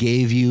 Yeah, he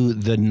gave you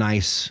the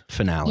nice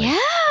finale. Yeah.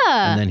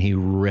 And then he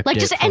ripped it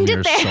just from end your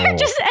it there. soul.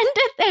 Just end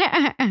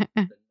it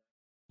there.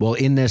 Well,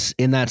 in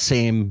that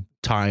same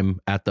time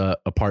at the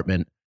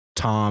apartment,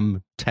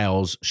 Tom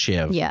tells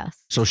Shiv.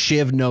 Yes. So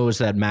Shiv knows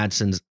that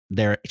Madsen's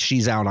there.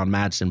 She's out on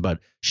Madsen, but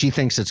she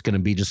thinks it's going to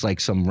be just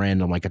like some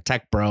random, like a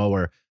tech bro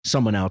or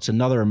someone else,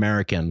 another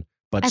American,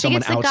 but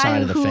someone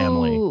outside of the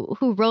family.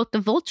 Who wrote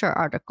the Vulture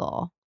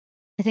article.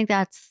 I think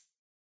that's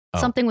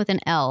something with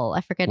an L.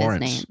 I forget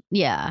Lawrence. his name.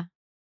 Yeah.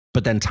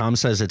 But then Tom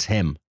says it's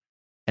him.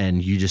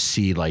 And you just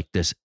see like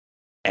this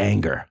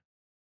anger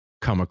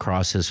come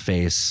across his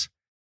face.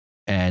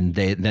 And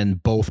then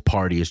both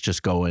parties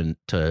just go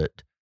into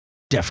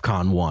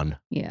DEFCON 1.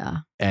 Yeah.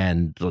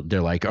 And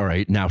they're like, all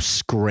right, now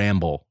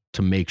scramble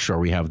to make sure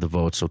we have the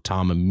votes. So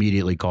Tom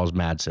immediately calls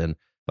Madsen,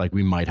 like,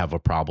 we might have a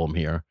problem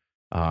here.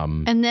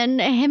 And then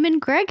him and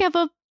Greg have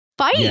a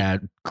fight. Yeah,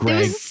 Greg. It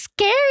was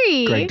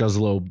scary. Greg does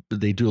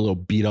they do a little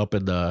beat up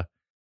in the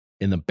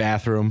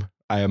bathroom.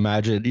 I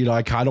imagine,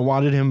 I kind of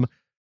wanted him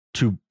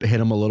to hit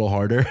him a little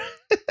harder.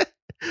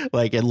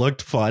 Like, it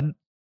looked fun,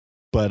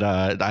 but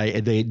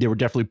they were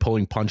definitely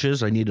pulling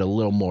punches. I needed a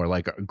little more,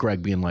 like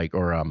Greg being like,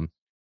 or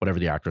whatever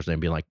the actor's name,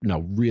 being like, no,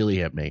 really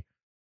hit me.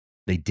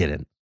 They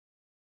didn't.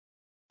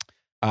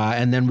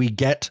 And then we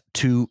get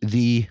to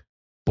the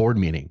board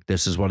meeting.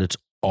 This is what it's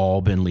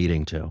all been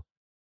leading to.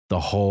 The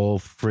whole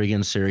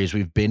friggin' series.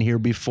 We've been here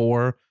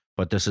before,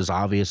 but this is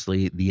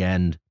obviously the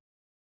end.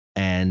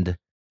 And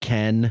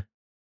Ken,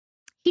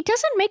 he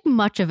doesn't make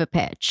much of a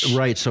pitch.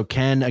 Right. So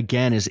Ken,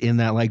 again, is in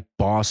that like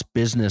boss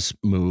business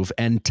move.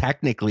 And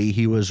technically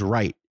he was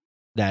right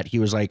that he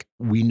was like,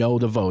 we know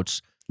the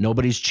votes.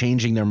 Nobody's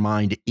changing their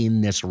mind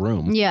in this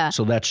room. Yeah.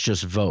 So let's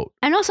just vote.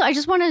 And also, I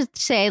just want to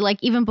say, like,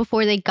 even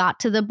before they got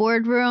to the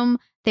boardroom,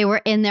 they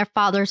were in their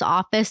father's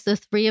office, the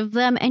three of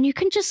them. And you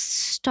can just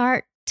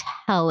start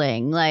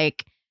telling,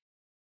 like,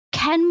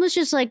 Ken was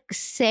just like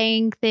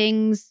saying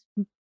things,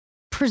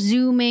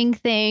 presuming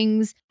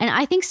things. And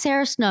I think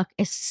Sarah Snook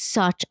is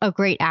such a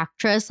great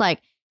actress. Like,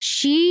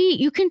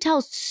 you can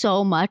tell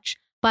so much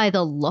by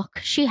the look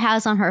she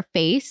has on her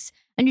face.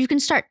 And you can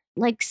start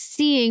like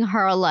seeing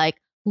her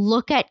like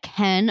look at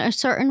Ken a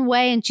certain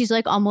way. And she's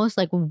like almost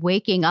like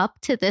waking up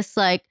to this,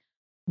 like,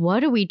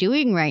 what are we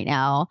doing right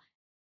now?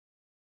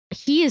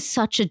 He is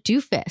such a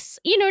doofus.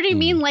 You know what I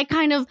mean? Like,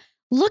 kind of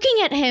looking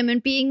at him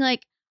and being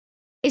like,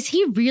 is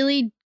he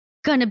really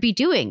gonna be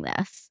doing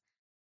this?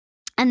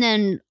 And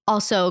then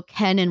also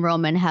Ken and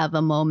Roman have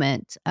a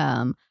moment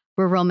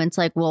where Roman's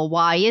like, well,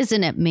 why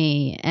isn't it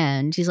me?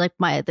 And he's like,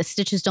 the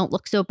stitches don't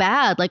look so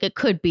bad. Like, it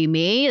could be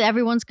me.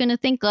 Everyone's going to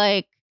think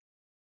like,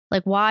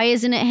 why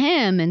isn't it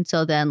him? And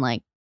so then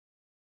like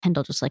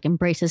Kendall just like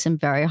embraces him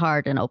very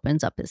hard and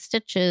opens up his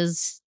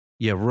stitches.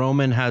 Yeah.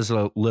 Roman has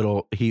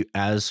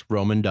as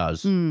Roman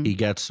does, he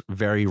gets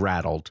very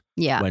rattled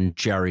when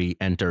Jerry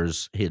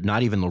enters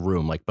not even the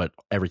room, like, but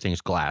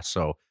everything's glass.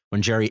 So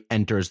when Jerry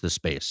enters the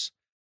space,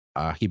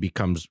 he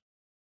becomes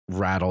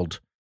rattled,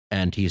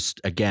 and he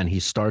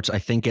starts, I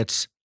think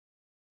it's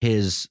he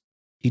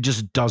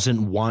just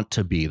doesn't want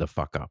to be the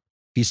fuck up.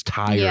 He's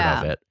tired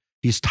of it.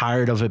 He's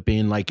tired of it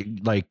being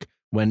like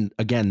when,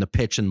 again, the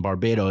pitch in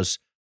Barbados,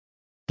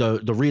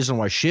 the reason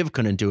why Shiv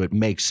couldn't do it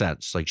makes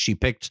sense. Like, she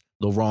picked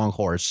the wrong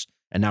horse,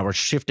 and now we're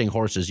shifting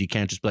horses. You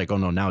can't just be like, oh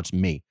no, now it's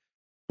me.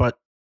 But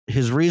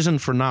his reason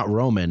for not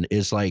Roman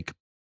is like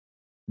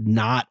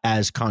not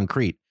as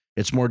concrete.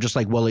 It's more just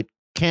like, well, it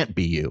can't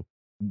be you.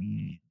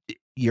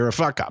 You're a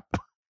fuck up.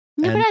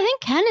 Yeah, but I think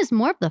Ken is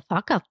more of the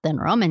fuck up than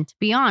Roman, to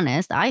be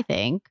honest, I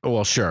think.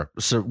 Well, sure.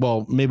 So,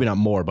 well, maybe not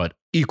more, but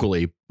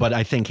equally. But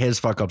I think his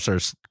fuck ups are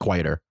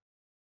quieter.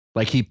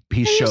 Like, he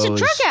shows. He's a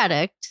drug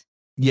addict.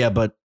 Yeah,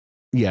 but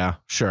yeah,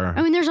 sure.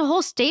 I mean, there's a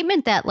whole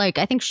statement that, like,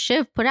 I think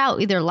Shiv put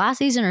out either last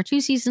season or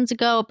 2 seasons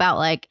ago about,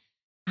 like,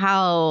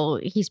 how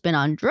he's been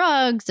on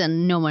drugs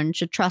and no one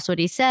should trust what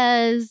he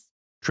says.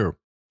 True.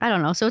 I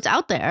don't know. So it's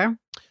out there.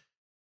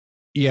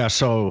 Yeah.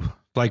 So,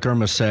 like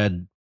Irma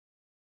said,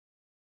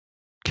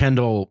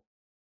 Kendall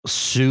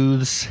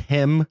soothes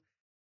him,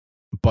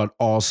 but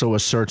also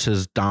asserts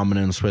his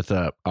dominance with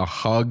a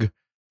hug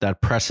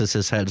that presses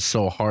his head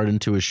so hard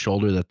into his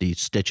shoulder that the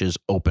stitches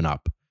open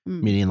up.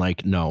 Meaning,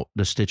 like, no,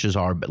 the stitches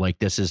are, but like,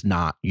 this is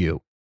not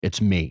you. It's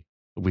me.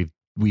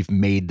 We've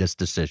made this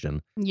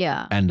decision.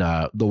 Yeah. And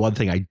the one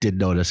thing I did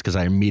notice, because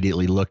I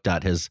immediately looked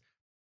at his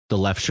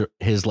left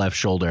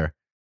shoulder,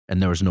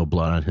 and there was no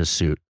blood on his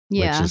suit.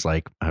 Yeah. Which is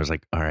like, I was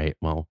like, all right,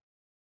 well,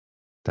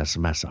 that's a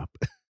mess up.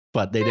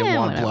 But they didn't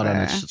want blood on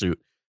his suit.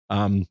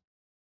 And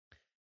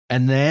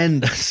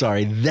then,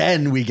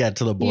 then we get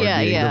to the board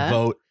meeting, the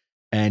vote.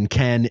 And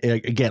Ken,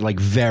 again, like,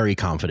 very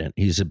confident.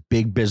 He's a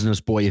big business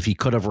boy. If he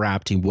could have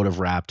rapped, he would have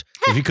rapped.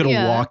 If he could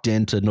have walked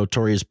into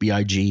Notorious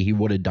B.I.G., he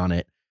would have done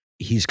it.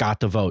 He's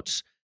got the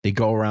votes. They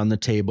go around the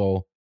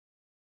table.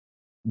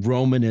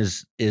 Roman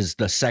is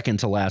the second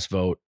to last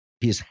vote.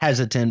 He's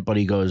hesitant, but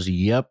he goes,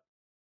 yep.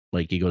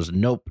 Like, he goes,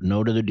 nope,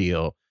 no to the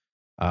deal.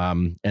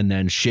 And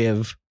then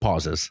Shiv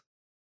pauses.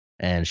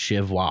 And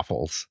Shiv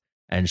waffles.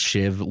 And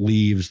Shiv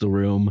leaves the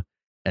room.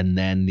 And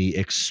then the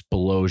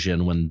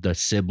explosion when the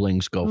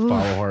siblings go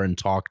follow her and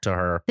talk to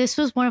her. This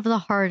was one of the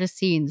hardest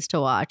scenes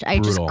to watch. I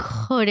just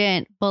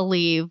couldn't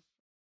believe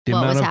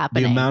what was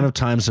happening. The amount of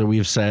times that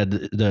we've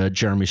said the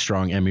Jeremy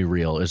Strong Emmy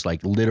reel is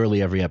like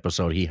literally every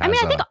episode he has. I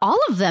mean, I think all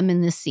of them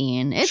in this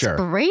scene. It's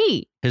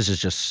great. His is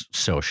just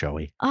so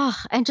showy.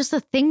 And just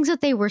the things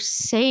that they were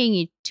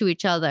saying to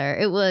each other.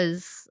 It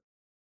was,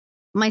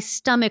 my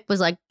stomach was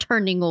like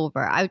turning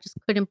over. I just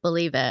couldn't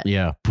believe it.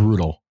 Yeah,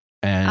 brutal.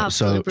 And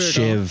absolutely brutal.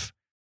 Shiv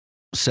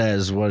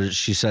says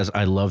she says,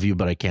 I love you,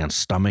 but I can't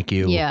stomach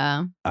you.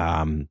 Yeah.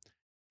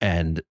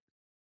 And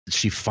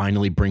she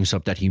finally brings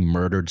up that he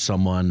murdered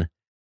someone.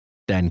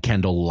 Then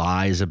Kendall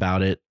lies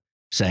about it,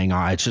 saying,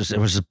 it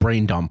was a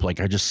brain dump. Like,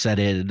 I just said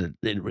it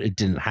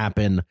didn't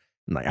happen.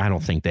 Like, I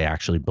don't think they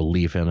actually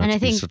believe him. And I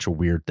That'd be think such a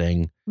weird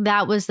thing.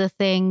 that was the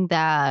thing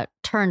that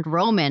turned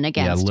Roman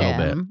against little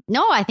him.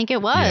 No, I think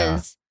it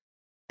was.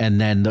 And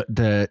then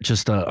the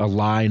just a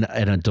line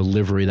and a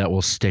delivery that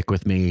will stick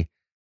with me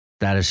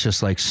that is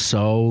just like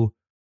so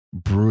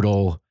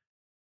brutal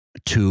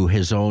to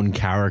his own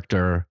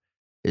character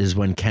is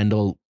when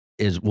Kendall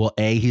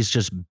he's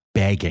just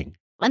begging.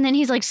 And then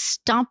he's like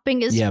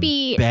stomping his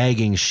feet.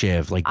 Begging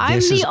Shiv. Like, I'm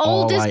this is the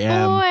all oldest I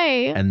am.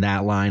 boy. And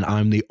that line,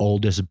 I'm the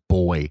oldest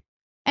boy.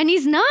 And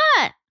he's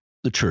not.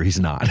 True, he's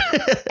not.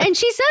 And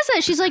she says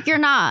that. She's like, you're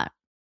not.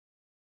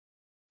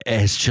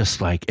 It's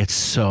just like, it's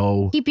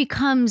so he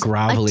becomes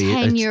grovelly.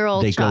 a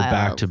 10-year-old They child. go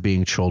back to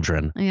being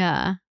children.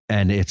 Yeah.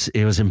 And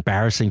it was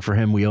embarrassing for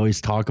him. We always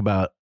talk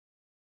about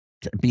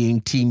being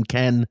Team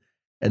Ken.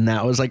 And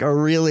that was like a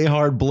really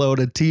hard blow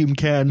to Team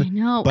Ken. I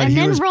know. But and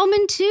then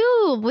Roman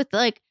too, with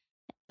like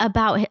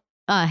about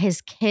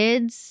his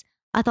kids.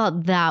 I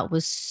thought that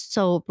was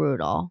so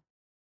brutal.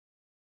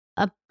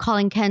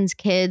 Calling Ken's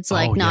kids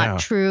like not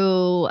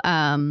true.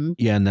 And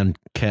then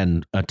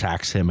Ken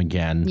attacks him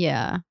again.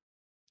 Yeah.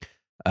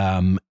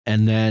 And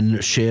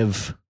then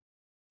Shiv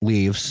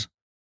leaves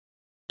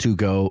to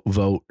go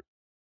vote.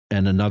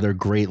 And another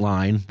great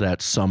line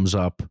that sums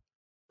up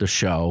the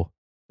show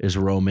is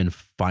Roman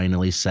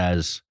finally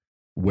says,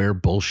 we're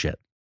bullshit.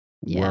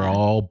 Yeah. We're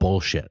all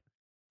bullshit.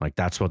 Like,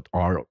 that's what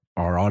our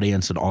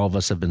audience and all of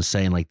us have been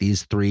saying. Like,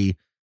 these three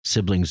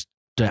siblings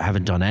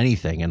haven't done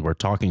anything. And we're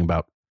talking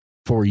about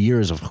 4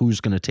 years of who's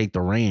going to take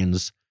the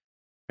reins.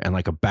 And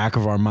like a back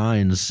of our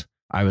minds,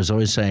 I was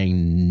always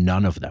saying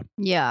none of them.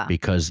 Yeah.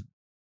 Because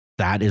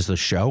that is the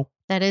show.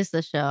 That is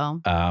the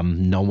show.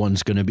 No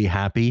one's going to be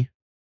happy.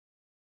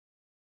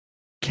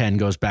 Ken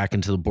goes back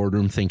into the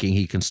boardroom thinking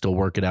he can still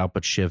work it out,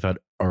 but Shiv had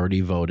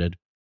already voted.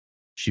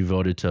 She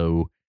voted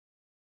to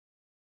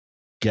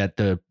get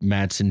the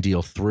Madsen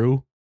deal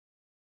through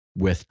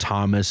with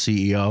Tom as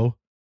CEO.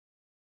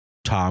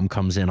 Tom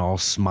comes in all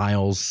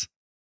smiles,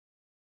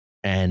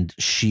 and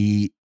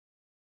she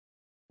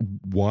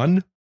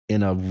won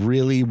in a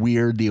really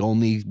weird, the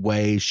only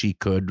way she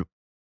could.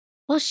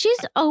 Well, she's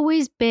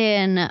always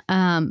been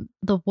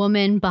the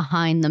woman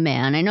behind the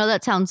man. I know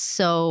that sounds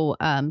so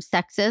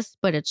sexist,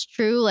 but it's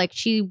true. Like,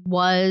 she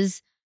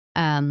was,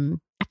 I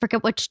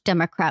forget which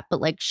Democrat, but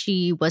like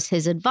she was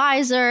his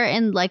advisor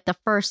in like the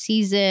first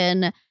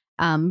season.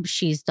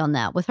 She's done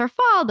that with her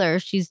father.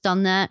 She's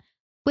done that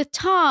with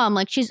Tom.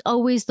 Like, she's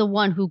always the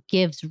one who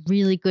gives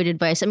really good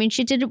advice. I mean,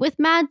 she did it with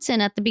Madsen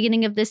at the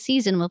beginning of this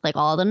season with like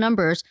all the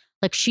numbers.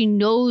 Like, she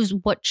knows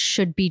what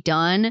should be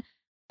done,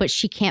 but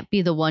she can't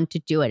be the one to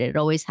do it. It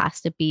always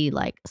has to be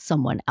like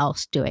someone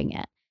else doing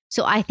it.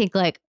 So I think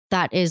like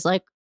that is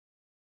like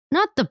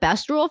not the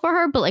best rule for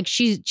her, but like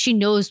she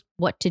knows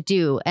what to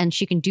do, and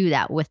she can do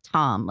that with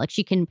Tom. Like,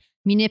 she can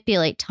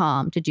manipulate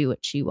Tom to do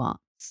what she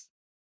wants.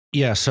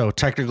 Yeah, so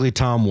technically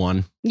Tom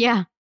won.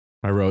 Yeah.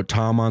 I wrote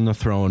Tom on the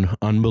throne.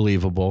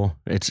 Unbelievable.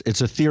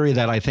 It's a theory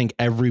that I think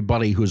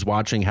everybody who's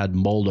watching had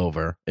mulled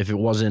over. If it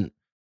wasn't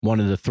one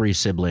of the three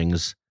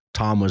siblings,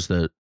 Tom was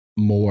the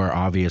more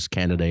obvious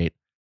candidate.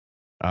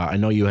 I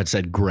know you had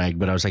said Greg,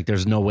 but I was like,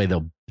 there's no way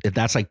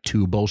that's like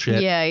too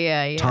bullshit.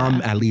 Yeah.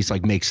 Tom at least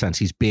like makes sense.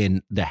 He's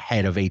been the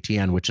head of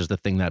ATN, which is the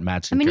thing that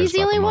Madsen. I mean, he's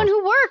the only one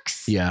who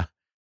works. Yeah.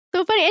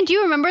 So funny. And do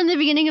you remember in the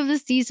beginning of the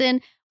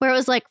season where it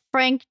was like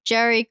Frank,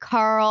 Jerry,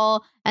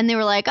 Carl, and they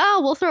were like,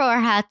 oh, we'll throw our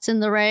hats in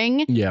the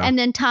ring. Yeah. And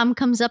then Tom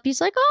comes up. He's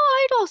like,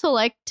 oh, I'd also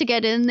like to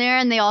get in there.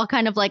 And they all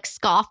kind of like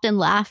scoffed and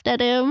laughed at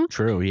him.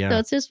 True. Yeah. So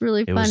it's just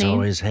really funny. It was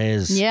always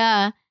his.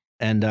 Yeah.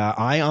 And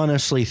I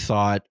honestly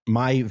thought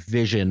my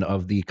vision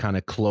of the kind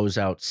of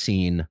closeout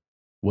scene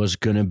was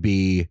going to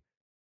be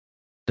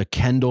the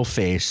Kendall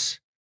face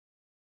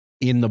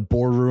in the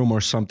boardroom or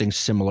something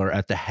similar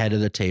at the head of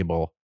the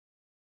table.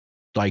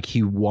 Like,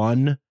 he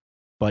won,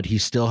 but he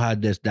still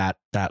had that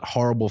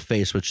horrible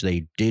face, which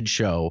they did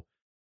show,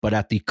 but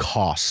at the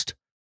cost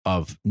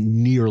of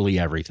nearly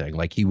everything.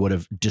 Like, he would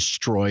have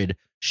destroyed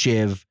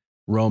Shiv,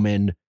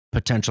 Roman,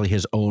 potentially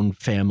his own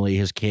family,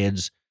 his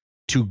kids,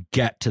 to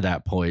get to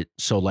that point.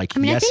 So like, I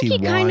mean, yes, I think he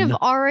won. kind of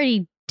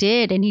already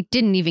did, and he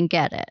didn't even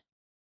get it.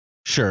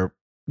 Sure.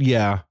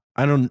 Yeah.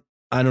 I don't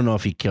know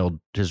if he killed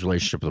his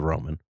relationship with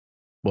Roman.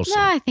 We'll see.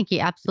 Yeah, I think he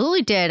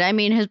absolutely did. I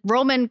mean,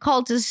 Roman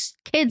called his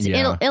kids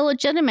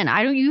illegitimate.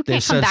 You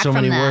can't come back from that. They said so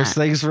many worse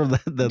things from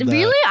the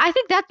Really? I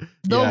think that's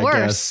the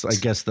worst. I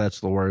guess that's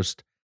the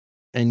worst.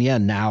 And yeah,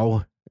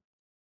 now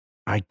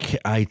I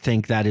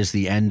think that is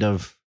the end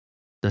of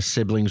the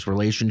siblings'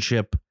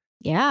 relationship.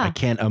 Yeah. I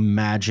can't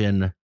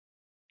imagine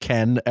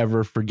Ken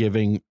ever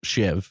forgiving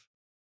Shiv.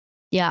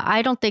 Yeah,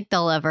 I don't think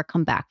they'll ever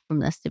come back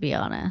from this, to be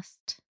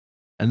honest.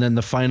 And then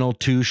the final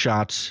two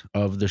shots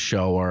of the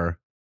show are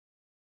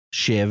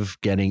Shiv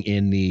getting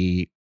in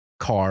the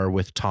car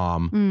with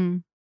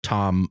Tom,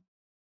 Tom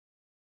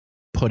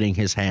putting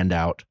his hand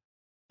out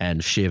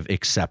and Shiv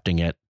accepting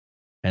it,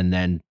 and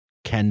then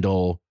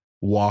Kendall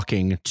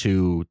walking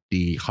to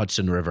the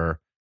Hudson River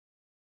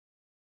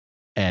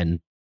and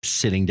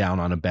sitting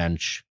down on a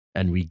bench,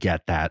 and we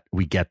get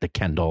the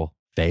Kendall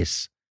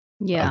face.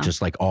 Yeah. Of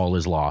just like all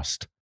is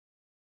lost.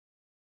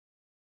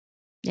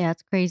 Yeah,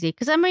 it's crazy.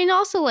 Because I mean,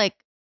 also like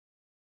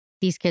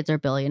these kids are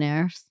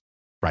billionaires.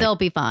 Right. They'll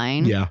be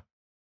fine. Yeah.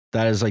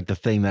 That is like the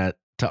thing that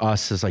to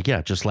us is like,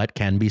 yeah, just let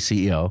Ken be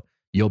CEO.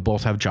 You'll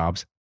both have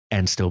jobs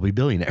and still be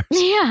billionaires.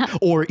 Yeah.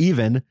 Or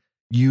even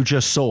you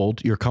just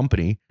sold your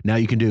company. Now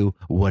you can do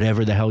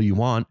whatever the hell you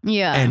want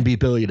and be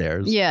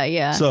billionaires. Yeah,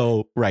 yeah.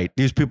 So, right.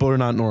 These people are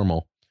not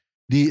normal.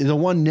 The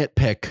one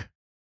nitpick,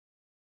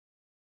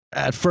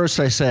 at first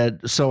I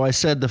said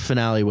the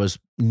finale was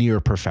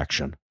near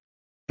perfection.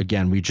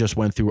 Again, we just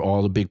went through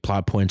all the big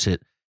plot points.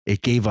 It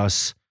gave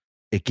us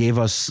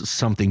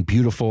something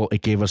beautiful.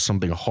 It gave us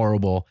something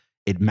horrible.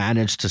 It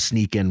managed to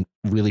sneak in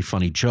really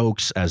funny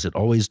jokes, as it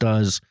always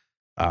does.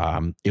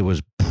 It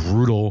was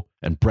brutal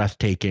and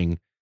breathtaking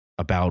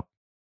about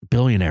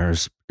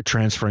billionaires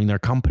transferring their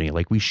company.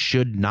 Like, we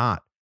should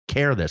not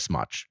care this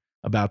much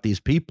about these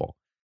people,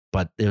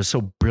 but it was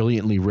so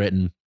brilliantly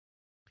written.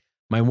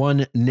 My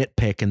one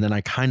nitpick, and then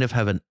I kind of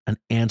have an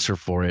answer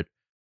for it,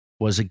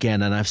 was,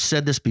 again, and I've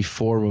said this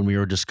before when we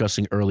were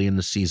discussing early in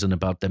the season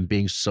about them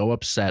being so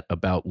upset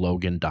about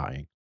Logan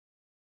dying,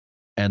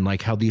 and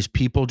like how these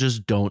people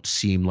just don't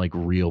seem like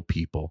real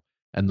people.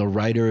 And the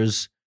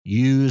writers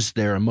use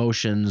their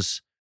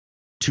emotions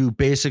to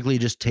basically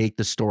just take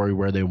the story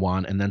where they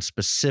want. And then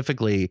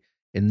specifically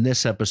in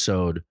this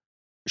episode,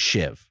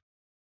 Shiv,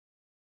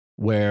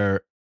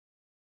 where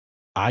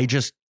I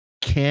just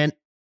can't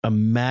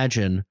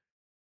imagine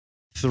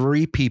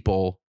three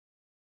people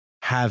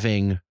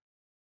having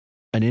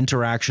an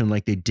interaction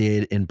like they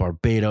did in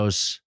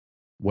Barbados,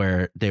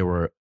 where they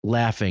were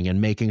laughing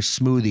and making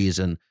smoothies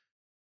and,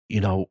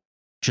 you know,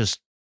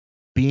 just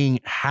being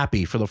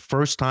happy for the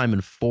first time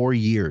in 4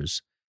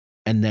 years.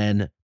 And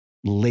then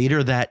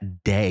later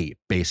that day,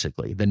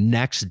 basically the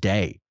next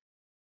day,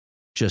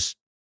 just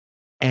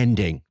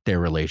ending their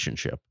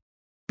relationship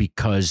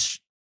because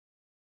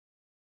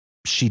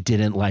she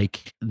didn't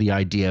like the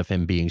idea of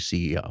him being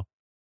CEO.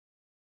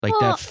 Like,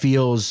 that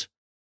feels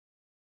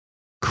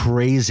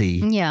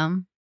crazy. Yeah.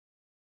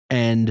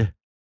 And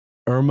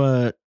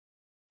Irma,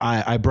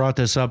 I brought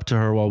this up to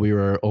her while we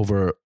were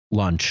over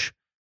lunch,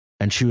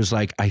 and she was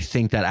like, I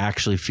think that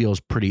actually feels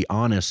pretty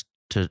honest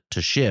to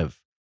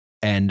Shiv.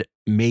 And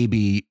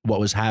maybe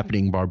what was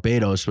happening in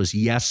Barbados was,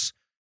 yes,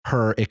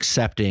 her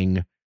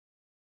accepting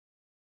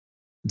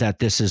that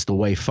this is the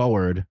way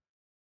forward,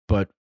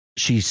 but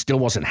she still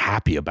wasn't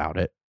happy about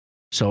it.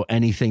 So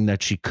anything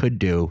that she could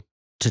do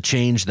to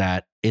change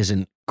that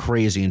isn't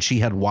crazy. And she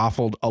had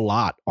waffled a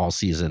lot all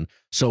season.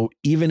 So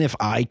even if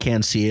I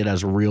can't see it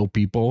as real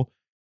people,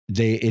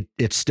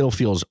 it still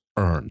feels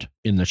earned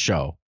in the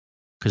show,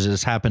 because it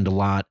has happened a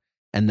lot.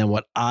 And then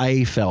what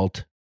I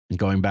felt,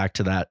 going back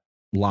to that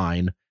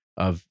line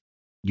of,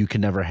 you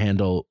can never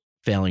handle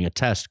failing a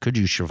test, could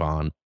you,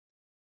 Siobhan?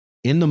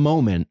 In the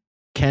moment,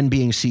 Ken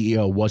being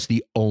CEO was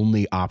the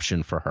only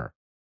option for her.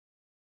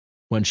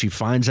 When she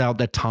finds out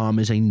that Tom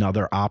is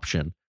another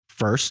option,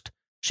 first,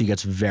 she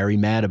gets very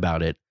mad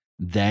about it.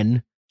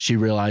 Then she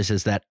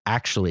realizes that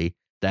actually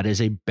that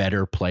is a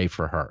better play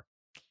for her.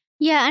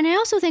 Yeah. And I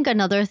also think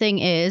another thing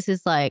is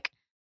like,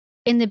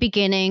 in the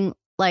beginning,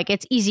 like,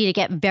 it's easy to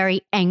get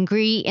very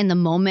angry in the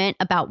moment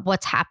about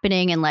what's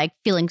happening and like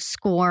feeling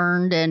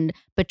scorned and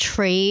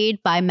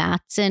betrayed by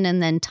Matsson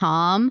and then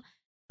Tom.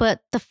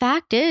 But the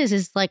fact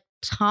is like,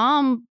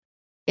 Tom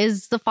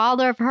is the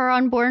father of her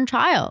unborn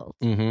child,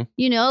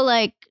 you know,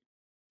 like,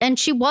 and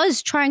she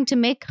was trying to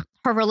make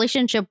her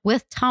relationship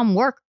with Tom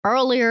work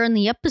earlier in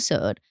the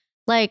episode.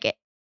 Like,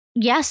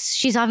 yes,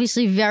 she's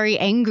obviously very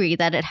angry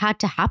that it had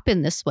to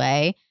happen this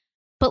way.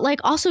 But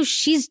like, also,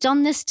 she's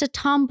done this to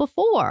Tom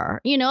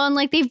before, you know, and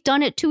like, they've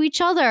done it to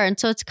each other. And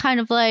so it's kind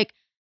of like,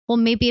 well,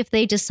 maybe if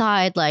they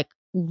decide like,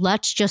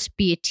 let's just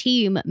be a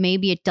team,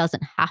 maybe it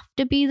doesn't have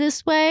to be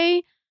this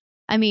way.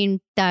 I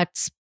mean,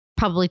 that's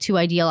probably too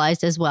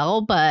idealized as well.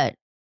 But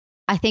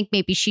I think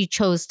maybe she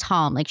chose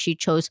Tom, like she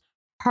chose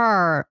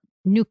her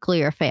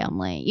nuclear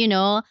family, you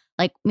know,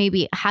 like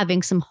maybe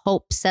having some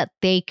hopes that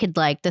they could,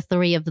 like, the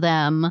three of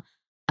them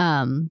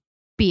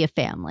be a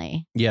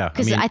family. Yeah.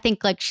 Because I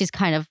think like she's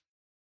kind of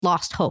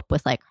lost hope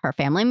with like her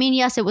family. I mean,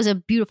 yes, it was a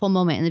beautiful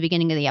moment in the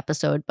beginning of the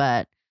episode,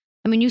 but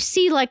I mean, you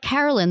see like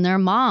Carolyn, their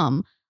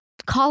mom,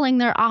 calling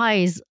their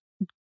eyes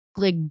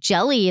like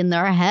jelly in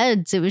their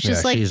heads. It was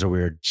just like, she's a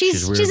weird,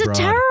 she's a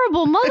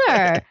terrible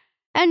mother.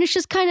 And it's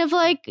just kind of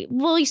like,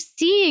 well,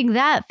 seeing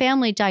that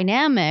family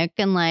dynamic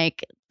and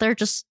like, they're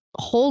just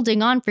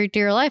holding on for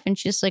dear life. And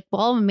she's like,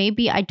 well,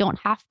 maybe I don't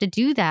have to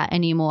do that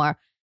anymore.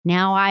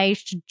 Now I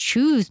should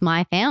choose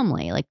my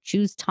family, like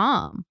choose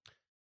Tom.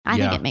 I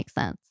think it makes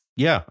sense.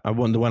 Yeah.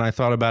 When I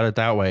thought about it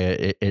that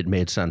way, it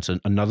made sense.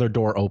 Another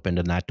door opened,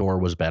 and that door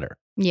was better.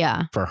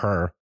 Yeah. For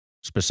her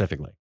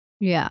specifically.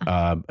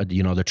 Yeah.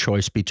 You know, the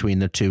choice between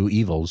the two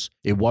evils,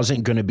 it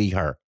wasn't going to be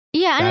her.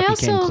 Yeah. That and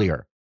became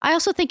clear. I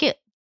also think it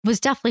was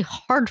definitely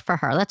hard for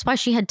her. That's why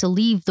she had to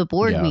leave the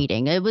board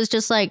meeting. It was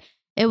just like,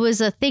 it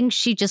was a thing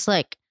she just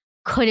like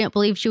couldn't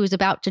believe she was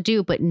about to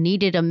do, but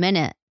needed a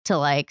minute to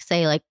like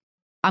say like,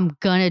 I'm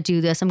going to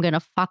do this. I'm going to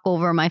fuck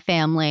over my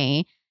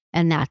family.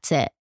 And that's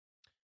it.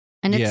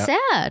 And it's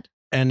sad.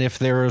 And if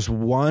there's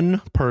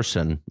one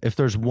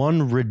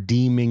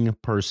redeeming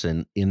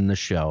person in the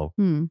show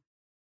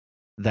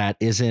that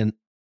isn't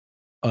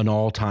an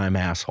all-time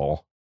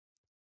asshole,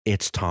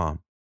 it's Tom.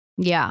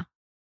 Yeah.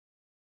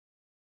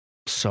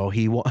 So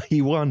he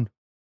won.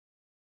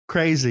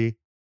 Crazy.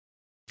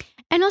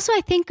 And also,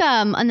 I think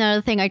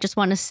another thing I just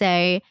want to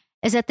say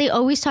is that they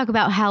always talk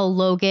about how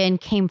Logan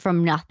came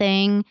from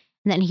nothing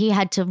and that he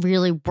had to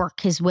really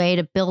work his way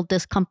to build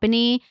this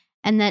company.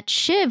 And that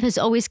Shiv has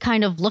always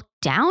kind of looked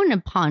down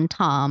upon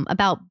Tom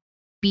about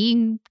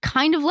being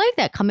kind of like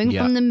that, coming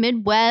from the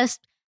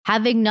Midwest,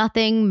 having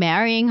nothing,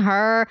 marrying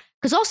her.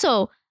 Because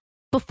also,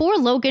 before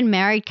Logan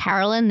married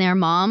Carolyn, their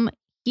mom,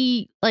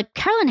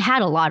 Carolyn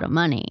had a lot of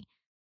money.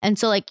 And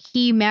so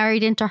he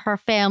married into her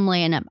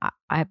family and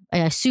I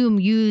assume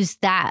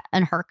used that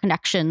and her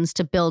connections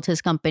to build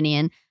his company.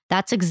 And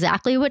that's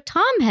exactly what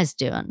Tom has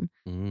done.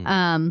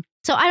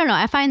 So I don't know.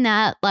 I find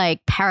that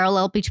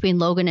parallel between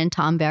Logan and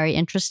Tom very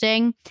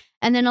interesting.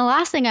 And then the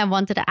last thing I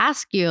wanted to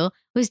ask you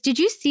was, did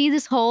you see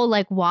this whole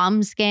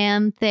WOM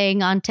scam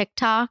thing on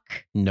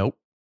TikTok? Nope.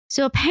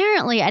 So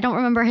apparently, I don't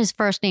remember his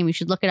first name. You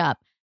should look it up.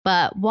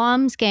 But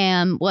Wom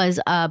Scam was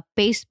a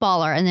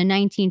baseballer in the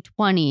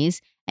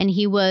 1920s. And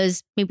he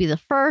was maybe the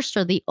first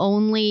or the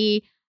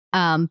only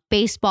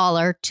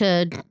baseballer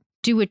to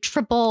do a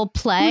triple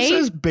play. Who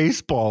says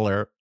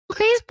baseballer?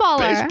 Baseballer.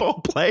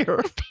 Baseball player.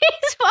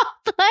 Baseball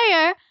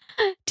player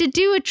to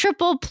do a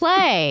triple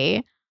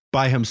play.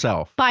 By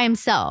himself. And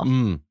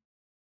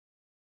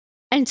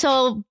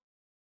so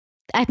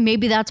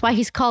maybe that's why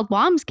he's called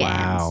Wom Scams.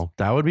 Wow.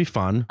 That would be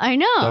fun. I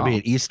know. That'd be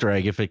an Easter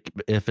egg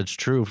if it's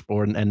true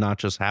and not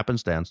just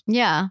happenstance.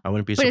 Yeah. I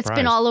wouldn't be surprised. But it's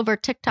been all over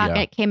TikTok and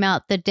it came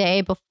out the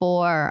day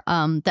before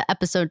the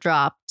episode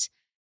dropped.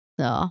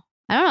 So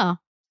I don't know.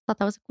 Thought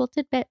that was a cool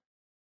tidbit.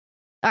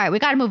 All right, we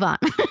got to move on.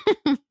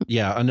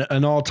 Yeah,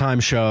 an all-time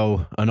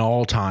show, an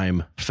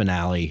all-time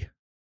finale.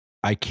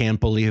 I can't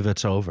believe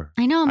it's over.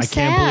 I know, I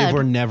can't believe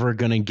we're never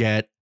going to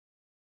get...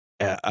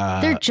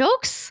 their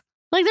jokes.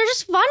 They're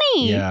just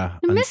funny. Yeah.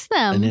 I miss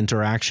them. An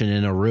interaction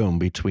in a room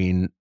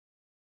between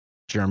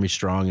Jeremy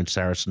Strong and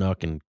Sarah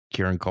Snook and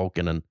Kieran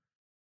Culkin. And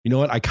you know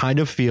what? I kind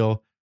of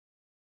feel...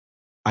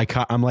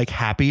 I'm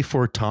happy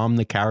for Tom,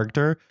 the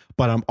character,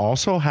 but I'm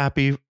also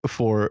happy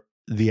for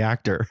the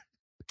actor.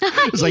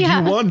 It's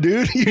you won,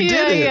 dude. You did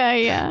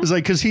it. Yeah. It's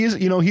because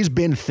he's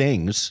been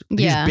things.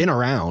 He's been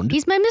around.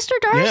 He's my Mr.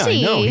 Darcy.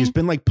 Yeah, I know. He's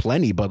been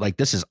plenty, but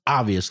this is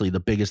obviously the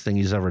biggest thing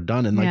he's ever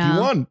done. And he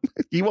won.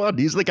 He won.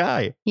 He's the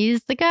guy.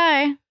 He's the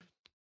guy.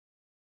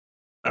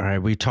 All right.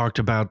 We talked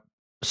about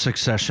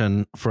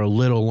Succession for a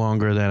little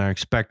longer than I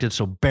expected.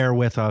 So bear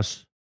with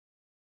us.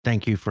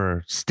 Thank you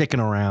for sticking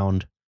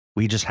around.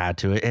 We just had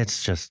to.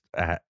 It's just,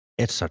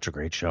 it's such a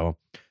great show.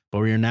 But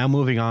we are now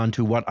moving on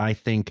to what I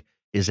think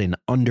is an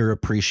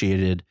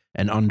underappreciated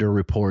and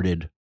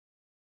underreported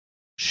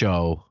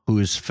show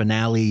whose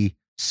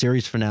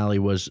series finale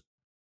was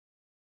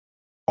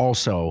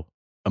also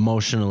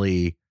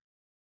emotionally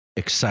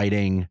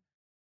exciting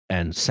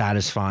and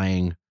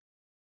satisfying.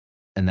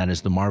 And that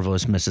is The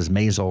Marvelous Mrs.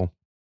 Maisel.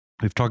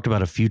 We've talked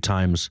about a few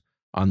times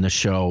on the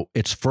show.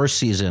 Its first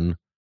season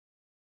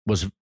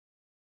was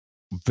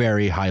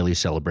very highly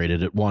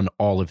celebrated. It won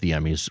all of the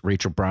Emmys.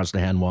 Rachel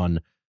Brosnahan won.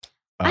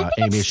 I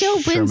think Amy it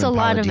still wins a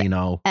lot of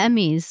Palladino.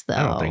 Emmys, though.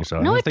 I don't think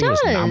so. No, I think it does.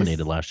 It was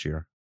nominated last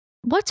year.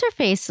 What's her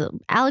face?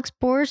 Alex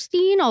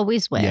Borstein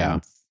always wins. Yeah.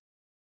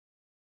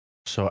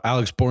 So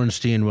Alex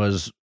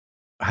Borstein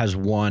has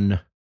won,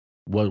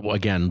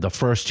 again, the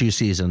first two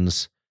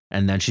seasons,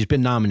 and then she's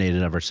been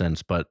nominated ever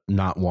since, but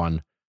not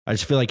won. I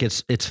just feel like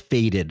it's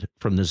faded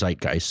from the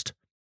zeitgeist.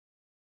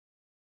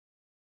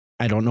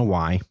 I don't know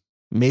why.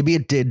 Maybe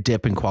it did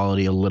dip in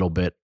quality a little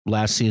bit.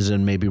 Last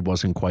season maybe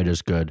wasn't quite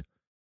as good.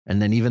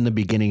 And then even the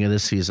beginning of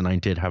this season, I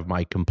did have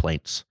my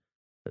complaints,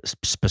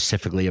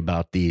 specifically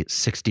about the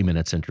 60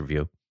 Minutes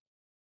interview,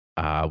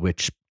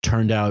 which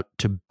turned out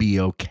to be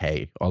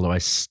okay, although I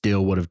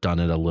still would have done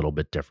it a little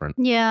bit different.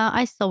 Yeah,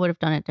 I still would have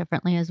done it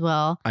differently as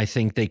well. I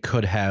think they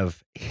could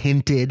have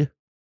hinted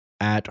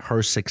at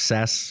her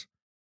success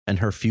and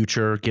her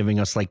future, giving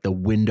us the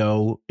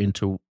window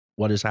into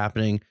what is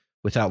happening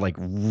without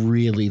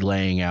really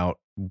laying out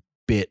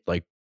bit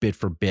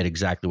for bit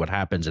exactly what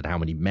happens and how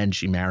many men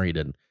she married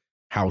and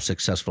how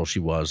successful she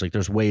was.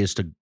 There's ways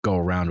to go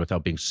around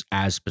without being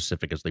as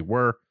specific as they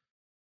were.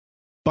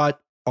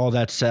 But all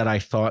that said, I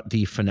thought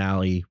the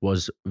finale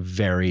was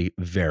very,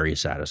 very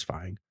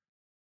satisfying.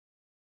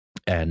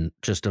 And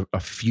just a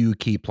few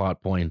key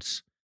plot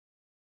points.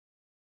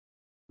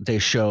 They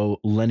show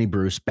Lenny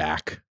Bruce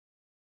back.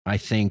 I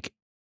think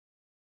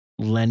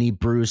Lenny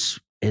Bruce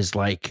is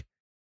her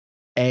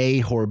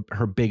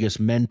biggest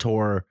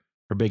mentor,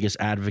 her biggest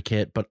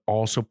advocate, but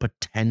also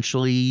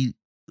potentially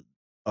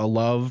a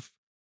love,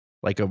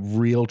 a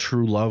real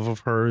true love of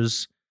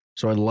hers.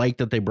 So I like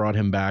that they brought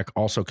him back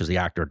also because the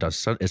actor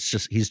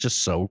he's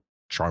just so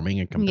charming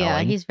and compelling.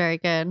 Yeah, he's very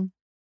good.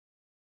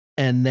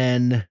 And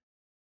then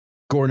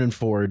Gordon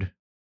Ford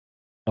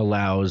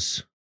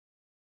allows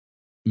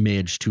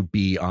Midge to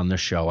be on the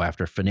show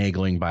after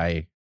finagling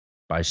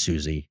by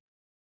Susie,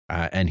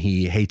 and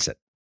he hates it.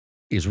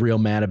 He's real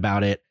mad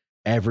about it.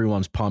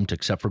 Everyone's pumped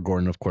except for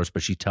Gordon, of course,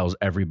 but she tells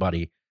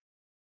everybody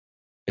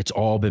it's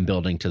all been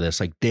building to this.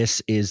 Like,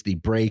 this is the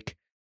break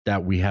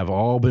that we have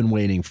all been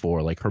waiting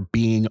for, like her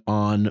being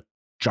on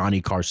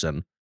Johnny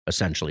Carson,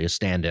 essentially a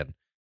stand-in,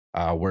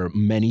 where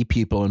many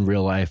people in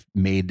real life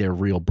made their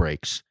real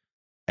breaks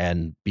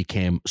and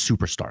became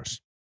superstars.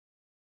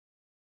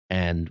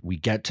 And we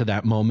get to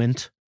that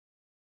moment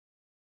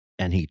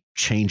and he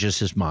changes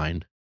his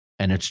mind,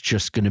 and it's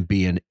just going to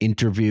be an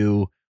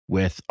interview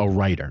with a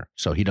writer.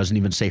 So he doesn't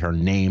even say her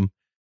name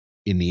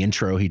in the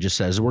intro. He just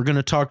says, we're going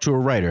to talk to a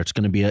writer. It's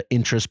going to be an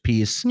interest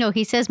piece. No,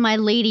 he says my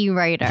lady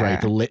writer. Right.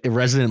 The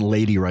resident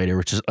lady writer,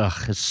 which is,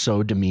 is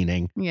so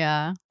demeaning.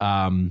 Yeah.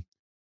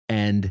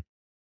 And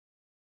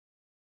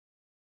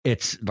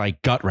it's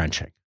like gut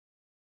wrenching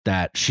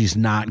that she's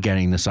not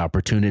getting this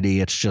opportunity.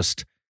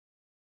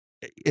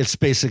 It's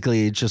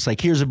basically just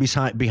like, here's a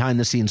behind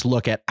the scenes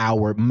look at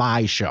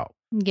my show.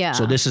 Yeah.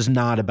 So this is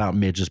not about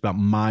Midge. It's about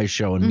my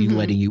show and me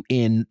letting you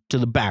in to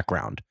the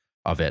background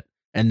of it.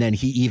 And then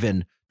he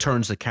even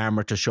turns the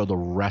camera to show the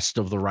rest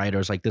of the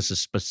writers. Like, this is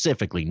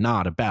specifically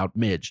not about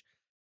Midge.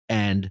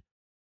 And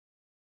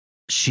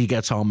she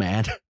gets all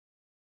mad.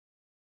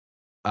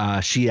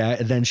 She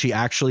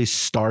actually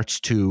starts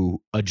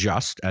to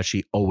adjust, as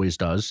she always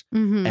does,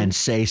 and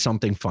say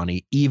something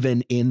funny,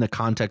 even in the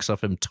context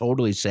of him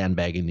totally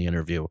sandbagging the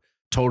interview,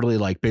 totally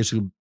like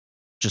basically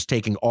just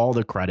taking all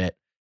the credit.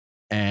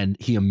 And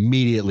he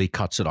immediately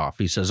cuts it off.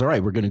 He says, all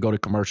right, we're going to go to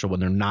commercial when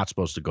they're not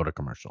supposed to go to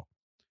commercial.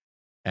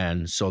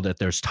 And so that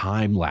there's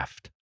time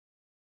left.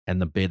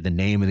 And the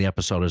name of the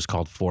episode is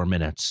called 4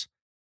 Minutes.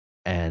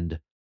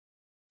 And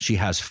she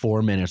has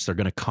 4 minutes. They're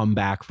going to come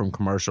back from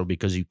commercial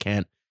because you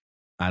can't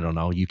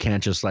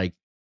just like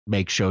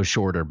make shows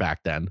shorter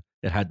back then.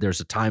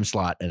 There's a time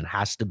slot and it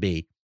has to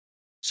be.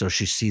 So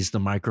she sees the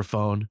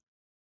microphone,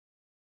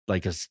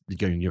 like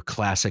your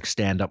classic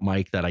stand-up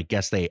mic that I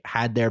guess they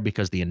had there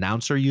because the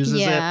announcer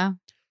uses it. Yeah,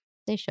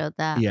 they showed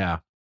that. Yeah.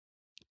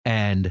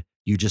 And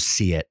you just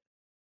see it.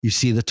 You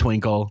see the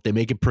twinkle. They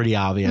make it pretty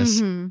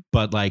obvious.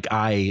 But like,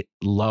 I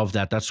love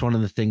that. That's one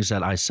of the things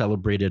that I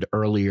celebrated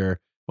earlier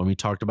when we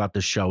talked about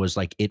this show, is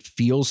like, it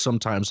feels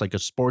sometimes like a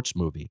sports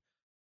movie.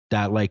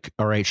 That like,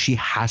 all right, she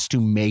has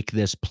to make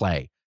this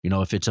play. You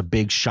know, if it's a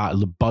big shot,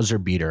 the buzzer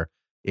beater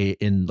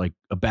in like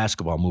a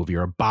basketball movie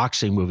or a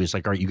boxing movie, it's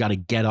like, all right, you got to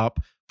get up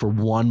for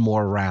one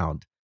more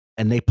round.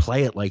 And they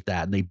play it like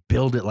that and they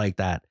build it like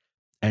that.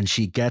 And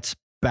she gets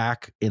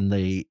back in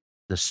the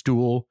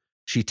stool.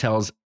 She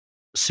tells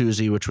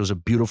Susie, which was a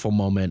beautiful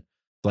moment,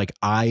 like,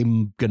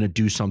 I'm going to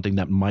do something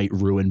that might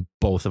ruin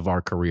both of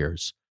our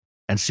careers.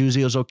 And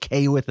Susie is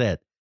okay with it.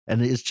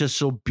 And it's just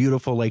so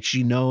beautiful. Like,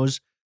 she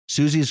knows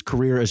Susie's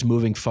career is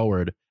moving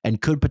forward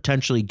and could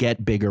potentially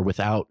get bigger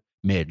without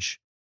Midge.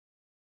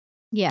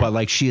 Yeah. But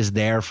like, she is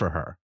there for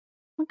her.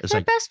 It's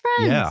like best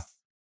friends. Yeah.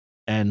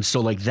 And so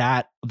like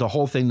that, the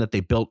whole thing that they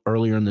built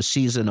earlier in the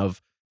season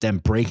of them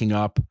breaking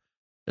up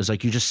is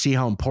like, you just see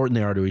how important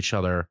they are to each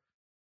other.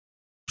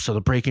 So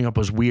the breaking up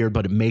was weird,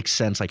 but it makes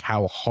sense, like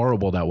how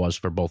horrible that was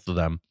for both of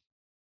them.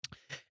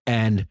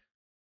 And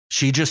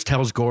she just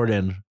tells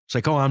Gordon, it's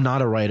like, oh, I'm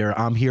not a writer.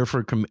 I'm here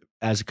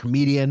as a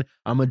comedian.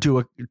 I'm going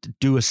to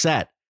do a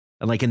set.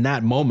 And like, in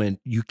that moment,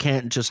 you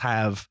can't just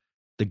have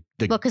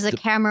because the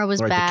camera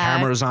was right, back. The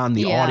camera's on.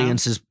 The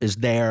audience is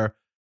there.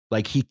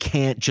 Like, he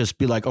can't just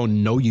be like, oh,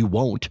 no, you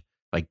won't.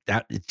 Like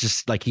that. It's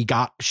just like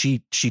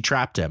she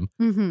trapped him.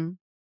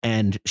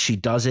 And she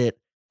does it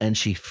and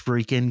she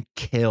freaking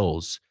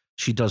kills.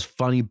 She does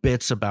funny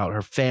bits about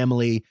her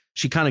family.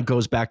 She kind of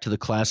goes back to the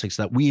classics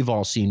that we've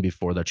all seen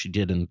before that she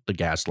did in The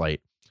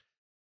Gaslight.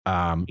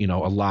 You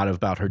know, a lot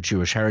about her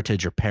Jewish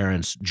heritage, her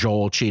parents,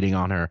 Joel cheating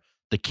on her,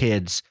 the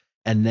kids.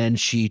 And then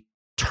she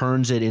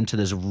turns it into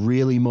this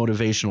really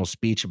motivational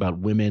speech about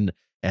women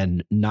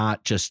and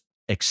not just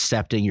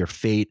accepting your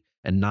fate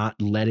and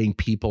not letting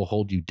people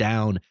hold you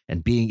down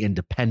and being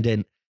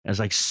independent. And it's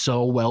like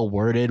so well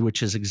worded,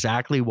 which is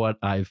exactly what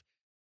I've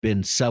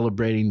been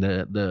celebrating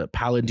the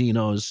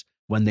Paladinos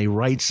when they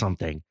write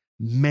something.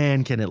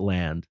 Man, can it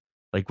land.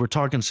 Like, we're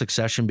talking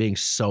Succession being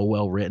so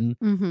well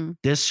written.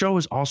 This show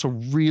is also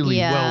really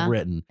well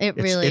written.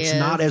 It's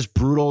not as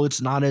brutal.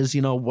 It's not as,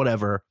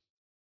 whatever.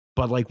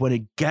 But like, when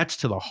it gets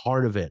to the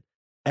heart of it,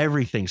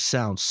 everything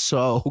sounds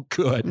so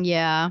good.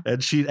 Yeah.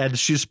 And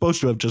she's supposed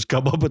to have just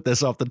come up with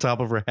this off the top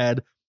of her head.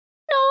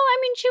 No, I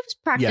mean, she was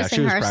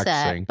practicing her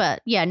practicing. set,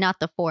 but yeah, not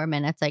the 4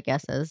 minutes, I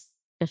guess, because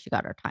she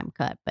got her time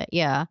cut. But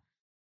yeah.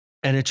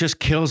 And it just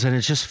kills, and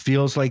it just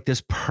feels like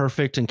this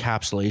perfect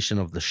encapsulation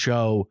of the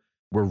show.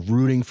 We're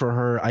rooting for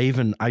her.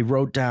 I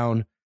wrote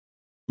down,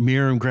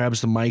 Miriam grabs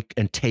the mic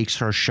and takes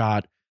her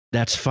shot.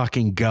 That's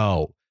fucking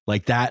go.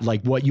 Like that,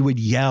 like what you would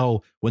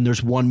yell when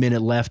there's 1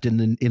 minute left in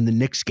the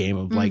Knicks game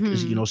of like,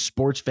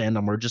 sports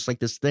fandom, or just like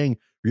this thing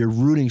where you're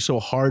rooting so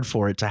hard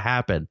for it to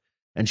happen.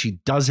 And she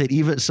does it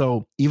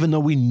even though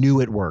we knew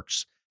it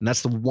works. And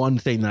that's the one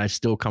thing that I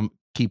still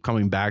keep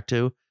coming back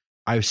to,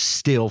 I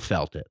still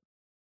felt it.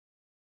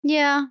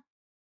 Yeah.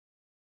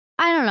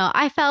 I don't know.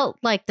 I felt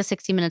like the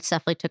 60 minutes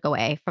definitely took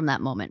away from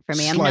that moment for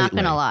me. I'm not Slightly.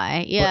 going to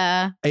lie.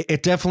 Yeah.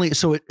 It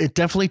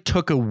definitely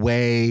took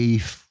away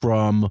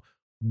from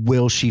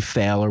will she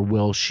fail or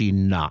will she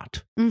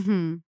not?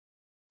 Mm-hmm.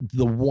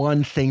 The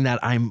one thing that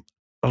I'm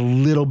a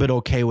little bit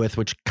okay with,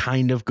 which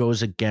kind of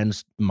goes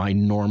against my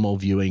normal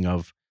viewing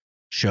of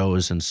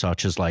shows and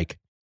such, is like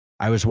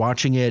I was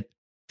watching it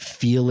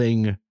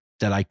feeling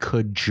that I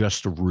could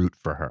just root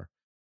for her,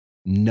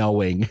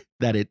 knowing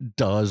that it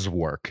does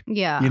work.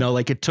 Yeah. You know,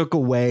 like it took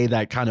away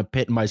that kind of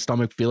pit in my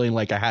stomach feeling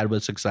like I had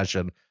with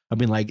Succession. I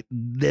mean, like,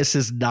 this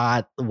is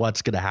not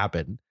what's going to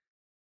happen.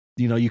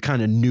 You know, you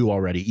kind of knew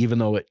already, even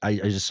though I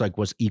just like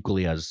was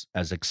equally as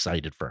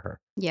excited for her.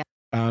 Yeah.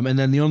 And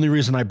then the only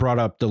reason I brought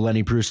up the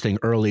Lenny Bruce thing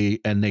early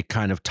and they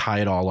kind of tie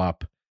it all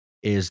up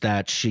is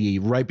that she,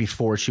 right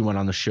before she went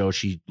on the show,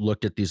 she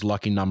looked at these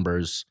lucky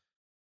numbers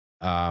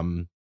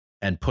and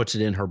puts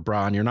it in her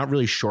bra. And you're not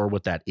really sure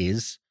what that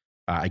is.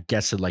 I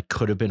guess it like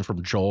could have been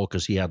from Joel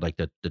because he had like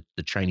the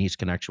Chinese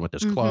connection with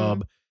this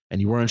club and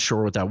you weren't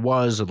sure what that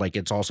was. And like,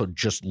 it's also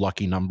just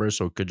lucky numbers.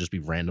 So it could just be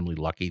randomly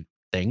lucky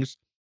things.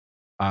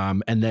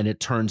 And then it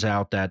turns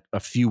out that a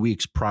few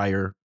weeks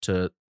prior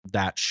to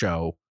that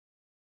show,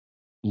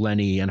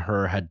 Lenny and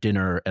her had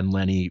dinner and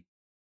Lenny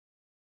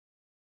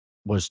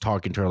was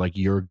talking to her like,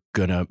 you're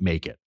gonna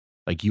make it.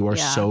 Like, you are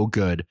so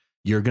good.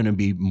 You're gonna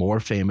be more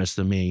famous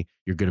than me.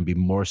 You're gonna be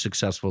more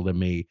successful than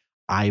me.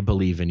 I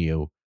believe in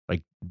you.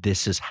 Like,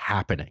 this is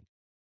happening.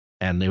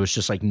 And it was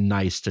just like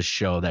nice to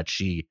show that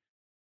she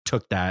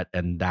took that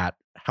and that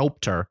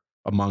helped her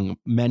among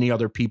many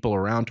other people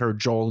around her.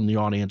 Joel in the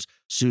audience,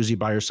 Susie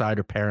by her side,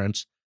 her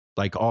parents,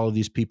 like all of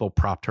these people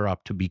propped her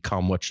up to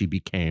become what she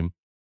became.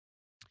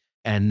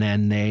 And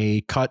then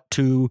they cut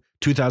to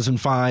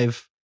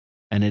 2005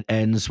 and it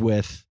ends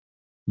with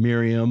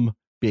Miriam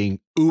being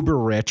uber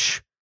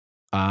rich.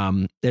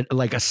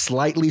 Like a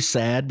slightly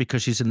sad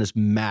because she's in this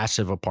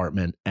massive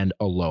apartment and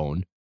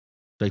alone.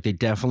 Like they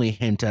definitely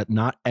hint at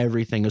not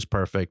everything is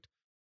perfect,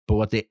 but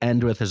what they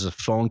end with is a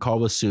phone call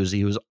with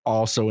Susie, who's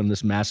also in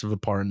this massive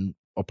apartment.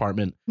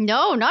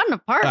 No, not an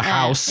apartment. A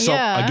house.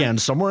 Again,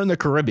 somewhere in the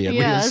Caribbean,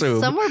 we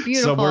assume. Somewhere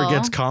beautiful. Somewhere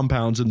gets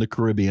compounds in the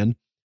Caribbean.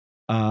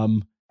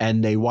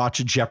 And they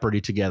watch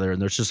Jeopardy together,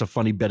 and there's just a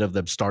funny bit of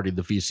them starting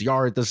the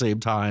VCR at the same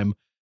time.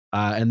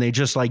 And they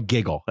just like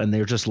giggle and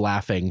they're just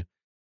laughing.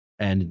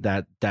 And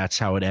that's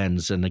how it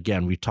ends. And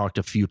again, we talked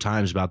a few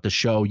times about the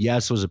show.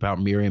 Yes, it was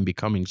about Miriam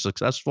becoming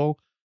successful,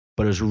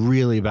 but it was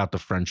really about the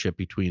friendship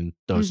between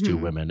those two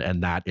women.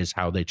 And that is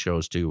how they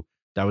chose to.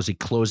 That was a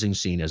closing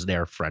scene as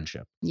their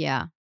friendship.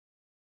 Yeah.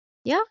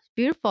 Yeah, it's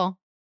beautiful.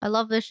 I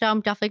love this show.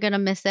 I'm definitely going to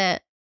miss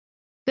it.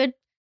 Good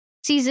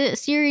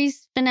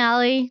series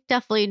finale.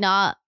 Definitely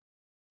not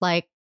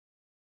like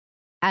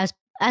as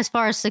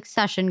far as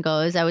Succession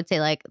goes. I would say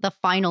like the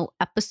final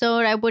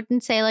episode, I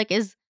wouldn't say like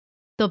is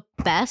the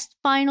best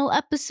final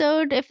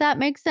episode, if that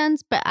makes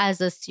sense. But as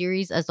a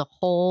series as a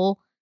whole,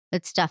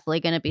 it's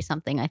definitely going to be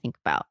something I think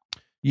about.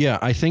 Yeah,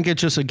 I think it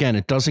just, again,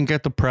 it doesn't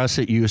get the press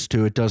it used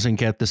to. It doesn't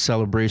get the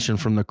celebration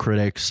from the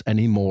critics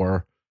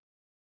anymore.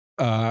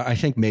 I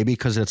think maybe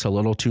because it's a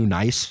little too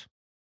nice.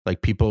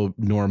 Like people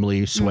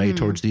normally sway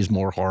towards these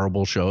more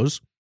horrible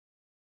shows.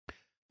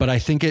 But I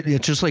think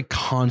it just like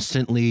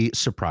constantly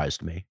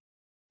surprised me,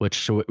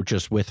 which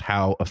just with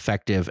how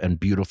effective and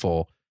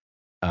beautiful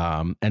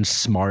and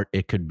smart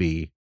it could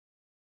be.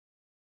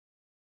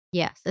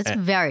 Yes, it's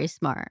very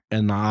smart.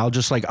 And I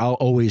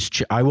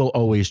will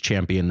always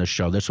champion this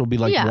show. This will be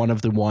like one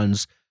of the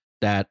ones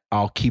that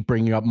I'll keep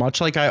bringing up,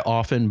 much like I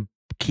often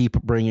keep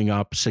bringing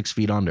up 6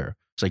 Feet Under.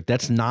 It's like,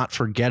 let's not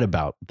forget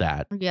about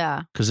that.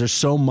 Yeah. Because there's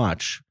so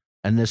much.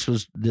 And this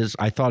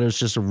I thought it was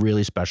just a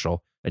really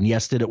special. And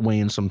yes, did it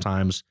wane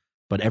sometimes,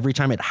 but every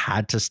time it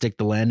had to stick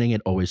the landing,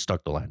 it always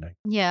stuck the landing.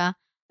 Yeah.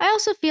 I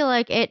also feel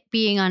like it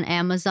being on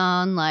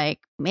Amazon, like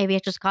maybe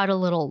it just got a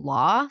little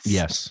lost.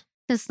 Yes.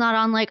 It's not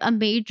on like a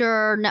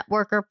major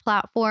network or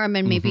platform,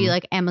 and maybe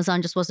like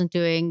Amazon just wasn't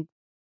doing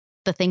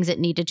the things it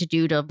needed to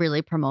do to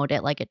really promote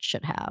it like it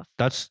should have.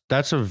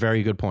 That's a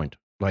very good point.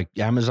 Like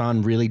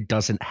Amazon really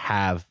doesn't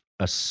have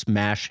a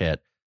smash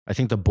hit. I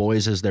think The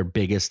Boys is their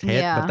biggest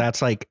hit, but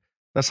that's like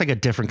a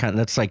different kind.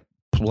 That's like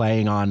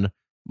playing on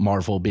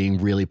Marvel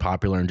being really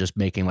popular and just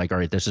making like, all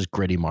right, this is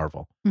gritty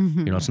Marvel.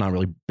 You know, it's not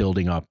really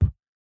building up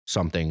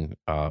something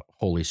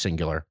wholly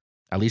singular,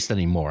 at least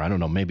anymore. I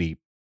don't know, maybe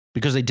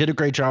because they did a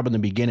great job in the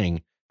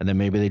beginning and then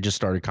maybe they just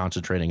started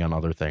concentrating on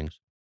other things.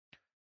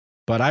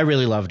 But I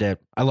really loved it.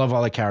 I love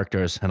all the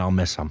characters and I'll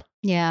miss them.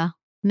 Yeah.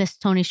 Miss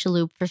Tony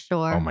Shalhoub for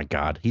sure. Oh my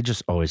God. He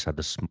just always had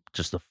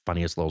just the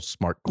funniest little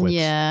smart quips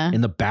in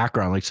the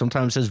background. Like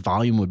sometimes his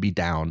volume would be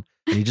down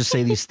and he'd just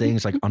say these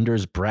things like under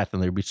his breath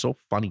and they'd be so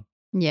funny.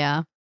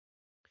 Yeah.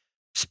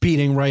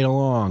 Speeding right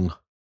along.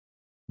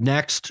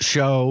 Next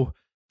show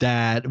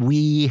that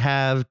we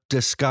have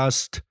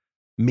discussed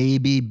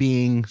maybe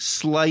being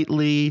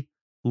slightly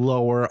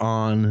lower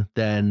on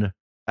than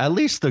at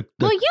least the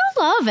well, you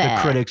love the it.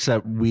 critics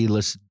that we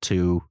listened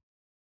to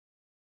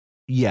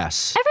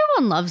Yes.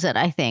 Everyone loves it,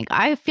 I think.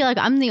 I feel like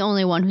I'm the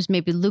only one who's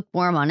maybe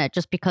lukewarm on it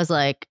just because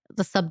like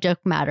the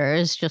subject matter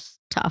is just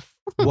tough.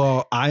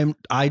 Well,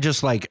 I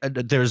just like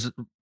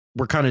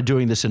we're kind of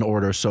doing this in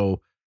order.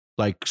 So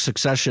like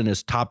Succession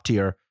is top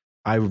tier.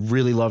 I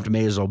really loved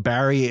Maisel.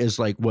 Barry is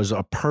like was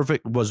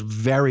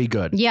very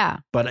good. Yeah.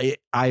 But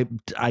I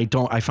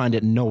find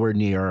it nowhere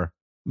near,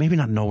 maybe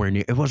not nowhere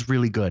near. It was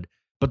really good.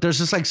 But there's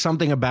just like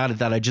something about it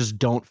that I just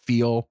don't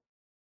feel.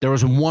 There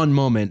was one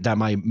moment that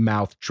my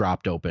mouth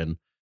dropped open,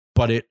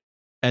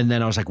 and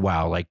then I was like,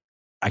 wow, like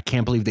I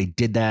can't believe they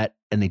did that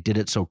and they did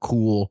it so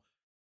cool.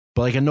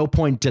 But like at no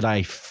point did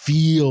I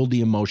feel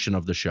the emotion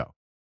of the show.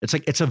 It's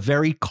like it's a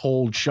very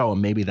cold show,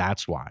 and maybe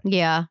that's why.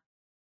 Yeah.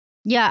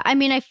 Yeah. I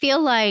mean, I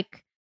feel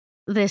like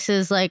this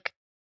is like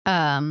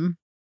not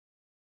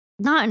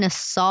an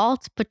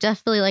assault, but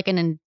definitely like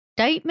an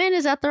indictment.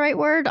 Is that the right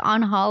word?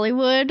 On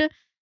Hollywood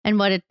and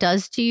what it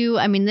does to you.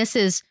 I mean, this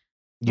is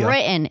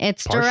written,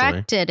 it's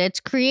directed, it's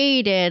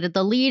created,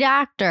 the lead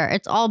actor,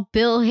 it's all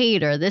Bill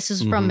Hader. This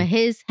is from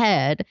his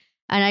head.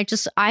 And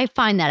I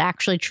find that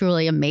actually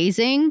truly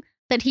amazing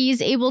that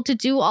he's able to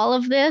do all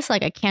of this.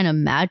 Like, I can't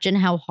imagine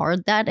how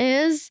hard that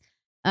is.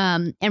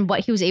 And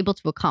what he was able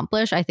to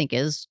accomplish, I think,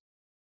 is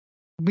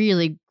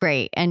really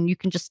great. And you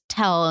can just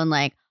tell, and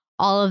like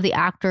all of the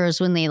actors,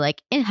 when they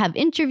like have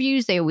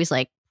interviews, they always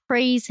like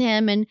praise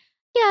him. And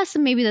yes,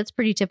 and maybe that's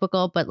pretty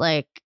typical, but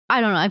like, I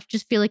don't know. I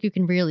just feel like you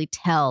can really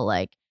tell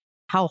like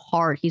how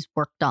hard he's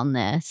worked on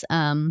this.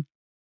 And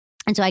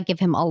so I give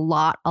him a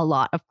lot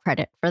of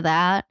credit for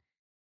that.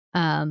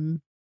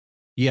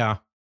 Yeah,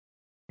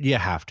 you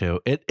have to.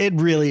 It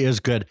really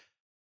is good.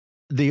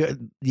 The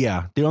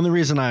only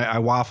reason I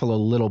waffle a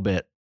little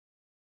bit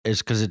is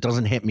because it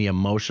doesn't hit me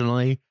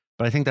emotionally,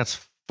 but I think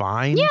that's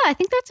fine. Yeah, I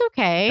think that's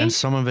okay. And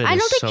some of it I is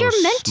don't think so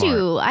you're meant smart.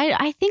 to.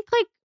 I think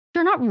like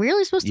you're not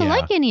really supposed to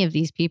like any of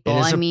these people.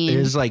 It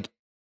is like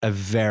a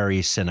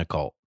very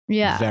cynical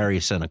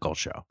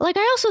show. Like,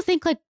 I also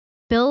think like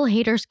Bill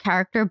Hader's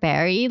character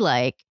Barry,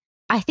 like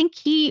I think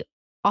he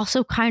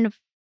also kind of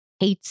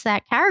hates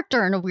that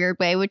character in a weird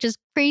way, which is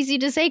crazy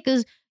to say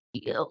because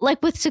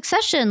like with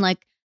Succession,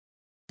 like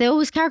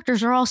those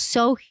characters are all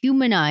so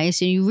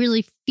humanized and you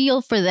really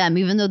feel for them,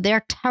 even though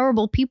they're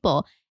terrible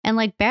people. And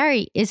like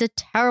Barry is a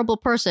terrible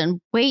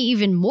person, way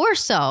even more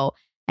so.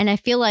 And I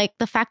feel like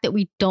the fact that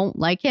we don't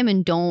like him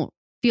and don't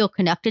feel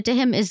connected to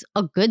him is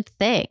a good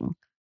thing.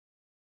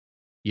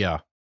 Yeah.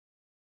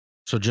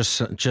 So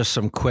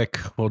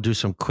we'll do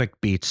some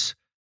quick beats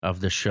of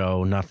the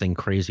show. Nothing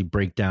crazy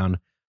breakdown.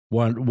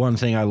 One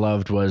thing I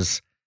loved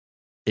was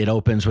it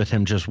opens with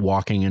him just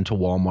walking into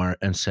Walmart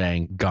and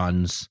saying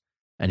guns.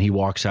 And he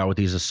walks out with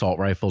these assault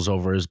rifles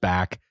over his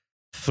back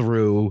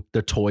through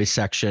the toy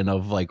section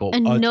of like,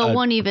 and no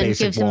one even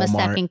gives him Walmart. A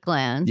second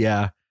glance.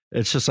 Yeah.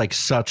 It's just like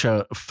such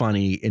a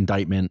funny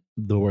indictment,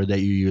 the word that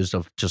you used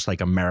of just like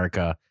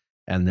America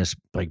and this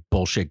like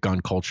bullshit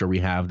gun culture we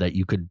have, that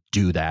you could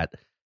do that.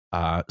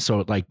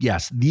 So like,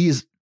 yes,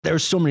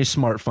 there's so many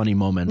smart, funny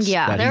moments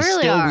that he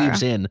really still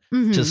weaves in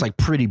to this like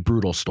pretty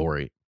brutal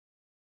story.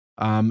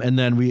 And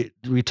then we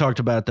talked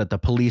about that the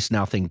police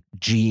now think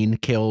Jean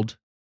killed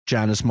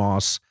Janice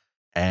Moss,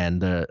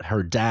 and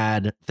her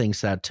dad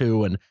thinks that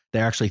too. And they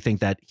actually think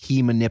that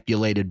he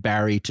manipulated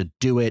Barry to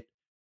do it.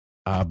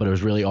 But it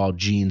was really all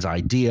Jean's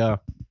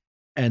idea.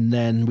 And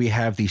then we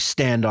have the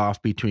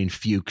standoff between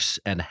Fuchs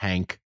and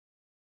Hank,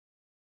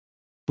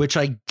 which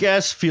I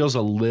guess feels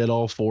a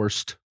little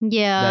forced.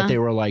 Yeah. That they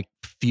were like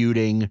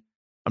feuding.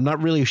 I'm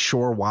not really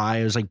sure why.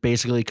 It was like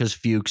basically because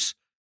Fuchs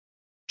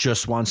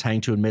just wants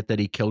Hank to admit that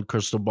he killed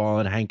Crystal Ball,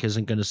 and Hank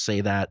isn't going to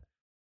say that.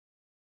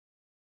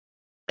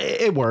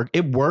 It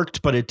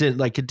worked, but it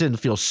didn't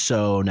feel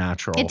so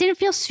natural. It didn't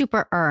feel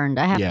super earned,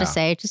 I have to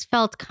say. It just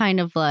felt kind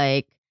of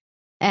like,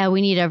 we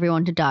need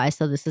everyone to die,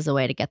 so this is a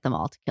way to get them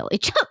all to kill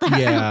each other.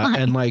 Yeah,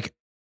 and like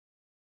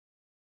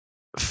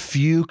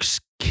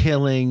Fuchs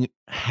killing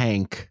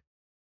Hank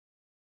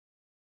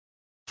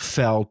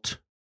felt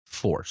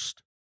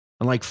forced.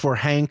 And like for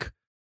Hank,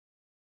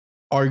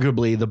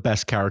 arguably the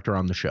best character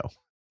on the show.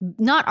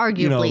 Not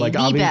arguably, like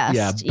the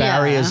best.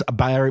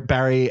 Yeah,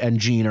 Barry and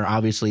Jean are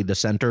obviously the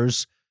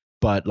centers,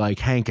 but like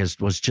Hank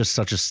was just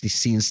such a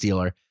scene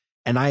stealer.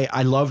 And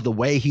I love the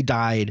way he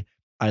died.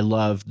 I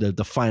love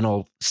the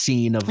final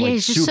scene of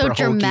like super so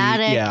hokey,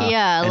 dramatic.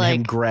 Yeah, and like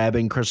him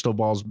grabbing Crystal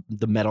Ball's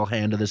the metal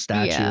hand of the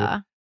statue.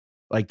 Yeah.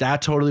 Like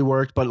that totally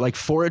worked. But like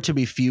for it to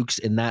be Fuchs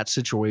in that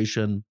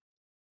situation,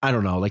 I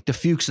don't know. Like the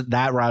Fuchs,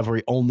 that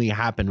rivalry only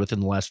happened within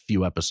the last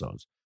few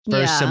episodes.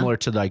 Very similar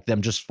to like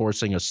them just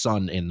forcing a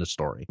son in the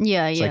story.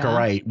 Yeah, it's like, all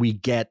right, we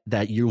get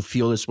that you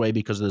feel this way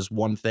because of this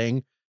one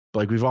thing, but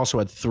like we've also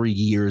had 3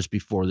 years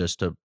before this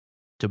to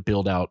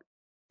build out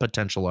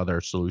potential other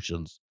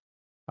solutions.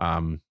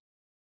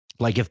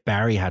 Like if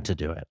Barry had to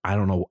do it, I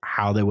don't know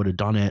how they would have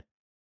done it.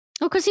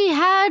 Well, because he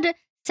had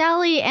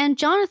Sally and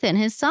Jonathan,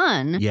 his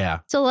son. Yeah.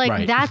 So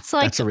like that's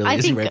like that's a really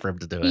easy way for him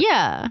to do it.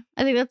 Yeah,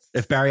 I think that's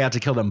if Barry had to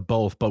kill them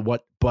both. But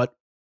what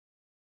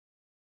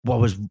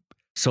was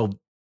so.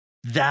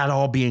 That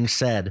all being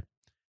said,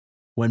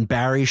 when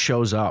Barry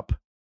shows up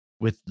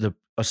with the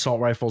assault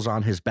rifles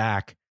on his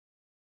back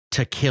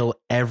to kill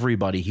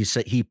everybody. He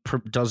said he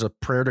does a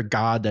prayer to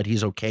God that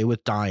he's okay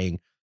with dying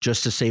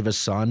just to save his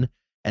son.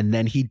 And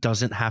then he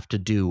doesn't have to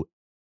do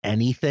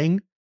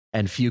anything.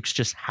 And Fuchs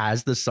just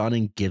has the son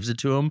and gives it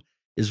to him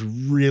is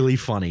really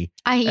funny.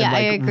 I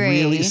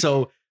agree. Really,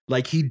 so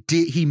like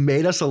he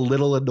made us a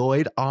little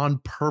annoyed on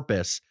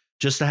purpose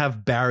just to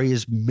have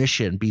Barry's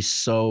mission be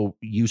so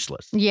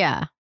useless.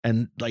 Yeah.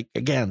 And like,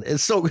 again,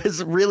 it's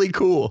really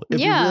cool if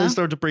you really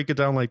start to break it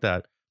down like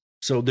that.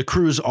 So the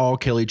crews all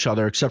kill each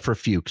other except for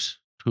Fuchs,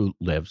 who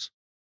lives.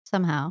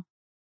 Somehow.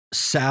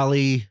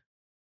 Sally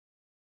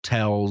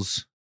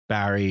tells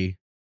Barry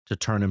to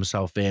turn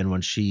himself in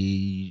when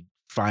she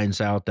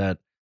finds out that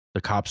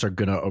the cops are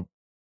going to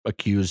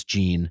accuse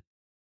Gene.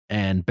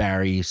 And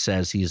Barry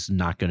says he's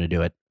not going to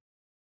do it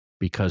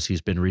because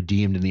he's been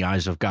redeemed in the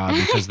eyes of God,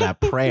 because that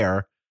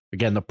prayer,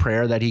 again, the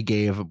prayer that he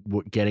gave,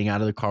 getting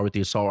out of the car with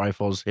the assault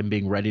rifles, him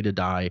being ready to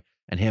die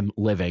and him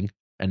living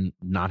and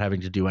not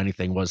having to do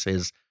anything, was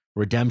his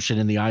redemption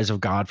in the eyes of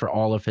God for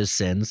all of his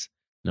sins.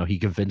 You know, he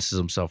convinces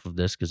himself of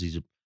this because he's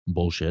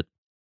bullshit.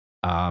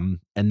 And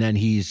then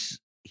he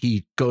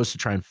goes to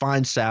try and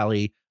find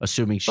Sally,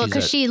 assuming she's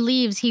because she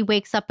leaves. He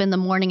wakes up in the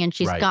morning and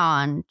she's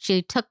gone.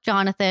 She took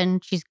Jonathan.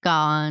 She's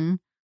gone.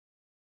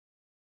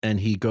 And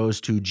he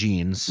goes to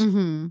Gene's,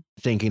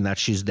 thinking that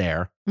she's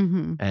there,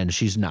 and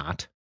she's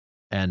not.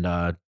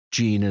 And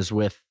Gene is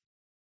with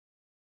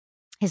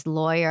his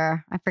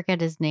lawyer. I forget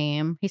his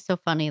name. He's so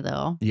funny,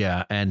 though.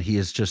 Yeah, and he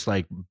is just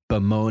like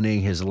bemoaning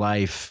his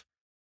life.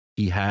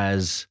 He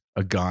has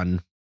a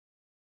gun,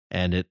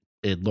 and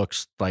it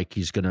looks like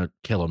he's gonna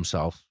kill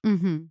himself.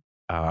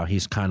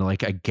 He's kind of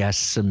like, I guess,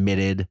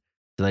 submitted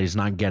that he's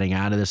not getting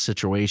out of this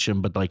situation,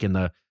 but like in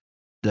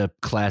the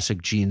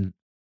classic Gene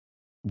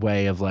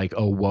way of like,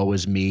 oh, woe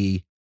is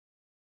me,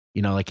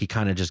 you know, like he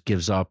kind of just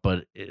gives up,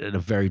 but in a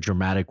very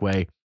dramatic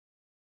way.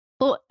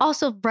 But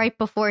also right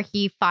before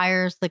he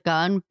fires the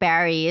gun,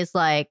 Barry is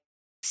like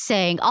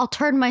saying, I'll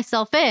turn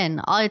myself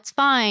in. It's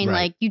fine. Right.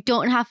 Like, you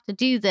don't have to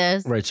do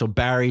this. Right. So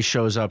Barry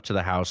shows up to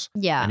the house.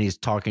 Yeah. And he's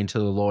talking to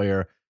the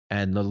lawyer,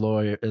 and the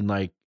lawyer, and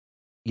like,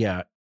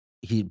 yeah,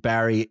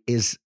 Barry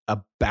is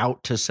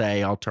about to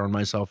say, I'll turn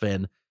myself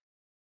in,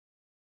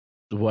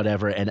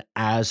 whatever. And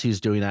as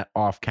he's doing that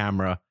off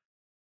camera,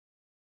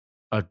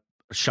 a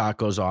shot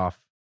goes off,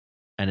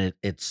 and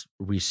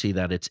we see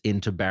that it's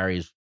into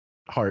Barry's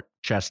heart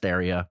chest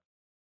area,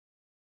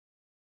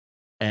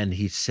 and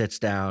he sits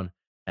down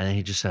and then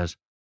he just says,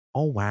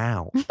 oh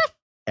wow.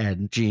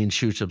 And Gene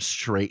shoots him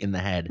straight in the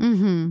head.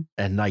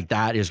 And like,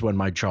 that is when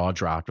my jaw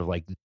dropped, of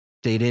like,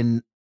 they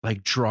didn't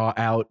like draw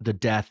out the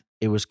death.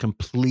 It was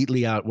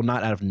completely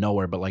not out of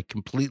nowhere, but like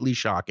completely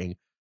shocking,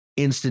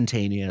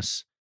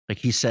 instantaneous. Like,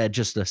 he said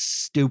just the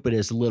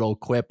stupidest little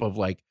quip of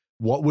like,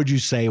 what would you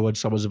say when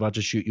someone's about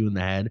to shoot you in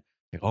the head?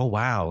 Like, oh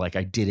wow, like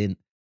I didn't.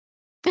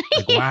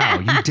 Like, wow,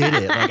 you did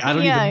it. Like, I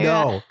don't even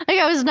know. Like,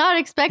 I was not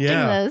expecting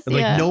this.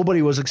 Like,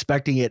 nobody was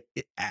expecting it,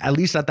 at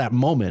least at that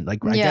moment.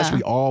 Like, I guess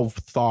we all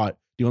thought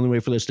the only way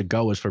for this to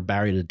go was for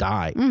Barry to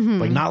die.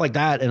 Like, not like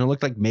that. And it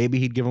looked like maybe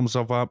he'd give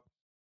himself up.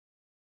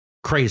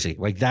 Crazy.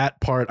 Like, that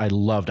part I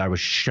loved. I was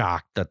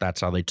shocked that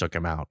that's how they took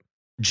him out.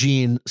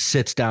 Gene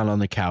sits down on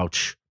the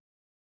couch,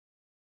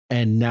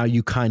 and now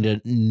you kind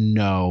of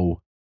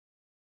know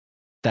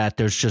that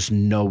there's just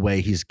no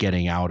way he's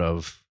getting out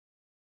of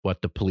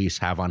what the police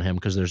have on him,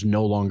 because there's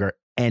no longer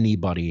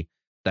anybody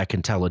that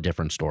can tell a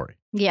different story.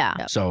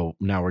 Yeah. So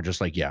now we're just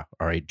like, yeah,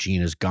 all right,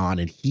 Gene is gone,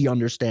 and he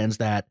understands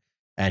that,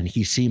 and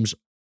he seems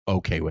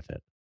okay with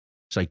it.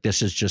 It's like,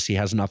 this is just, he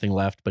has nothing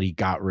left, but he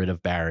got rid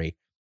of Barry.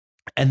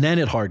 And then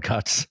it hard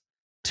cuts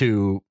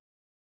to,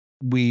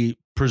 we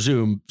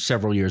presume,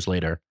 several years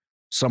later,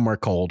 somewhere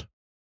cold.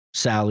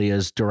 Sally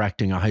is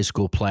directing a high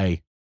school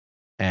play,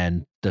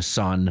 and the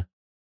son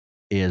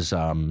is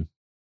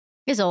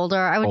older.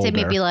 I would say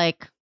maybe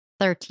like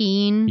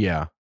 13.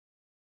 Yeah.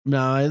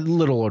 No, a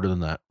little older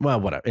than that.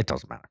 Well, whatever. It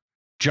doesn't matter.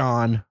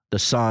 John, the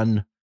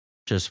son,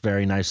 just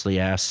very nicely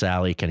asked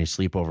Sally, can he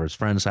sleep over his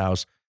friend's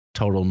house?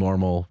 Total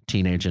normal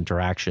teenage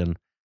interaction.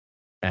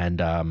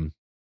 And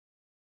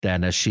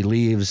then as she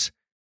leaves,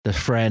 the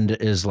friend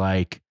is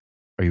like,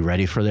 are you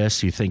ready for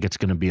this? You think it's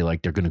going to be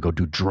like they're going to go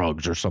do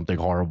drugs or something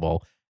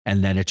horrible.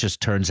 And then it just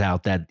turns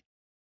out that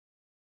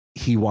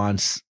he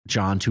wants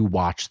John to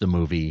watch the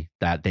movie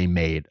that they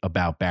made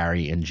about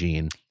Barry and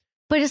Gene.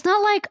 But it's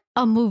not like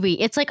a movie.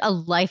 It's like a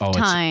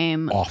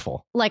lifetime,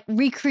 awful, like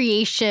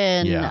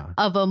recreation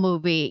of a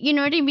movie. You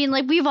know what I mean?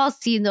 Like, we've all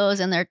seen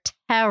those and they're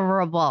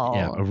terrible.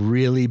 Yeah, a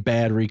really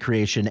bad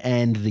recreation.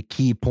 And the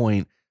key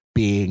point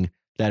being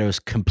that it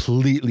was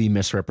completely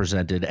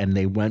misrepresented. And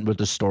they went with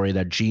the story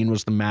that Gene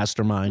was the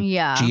mastermind.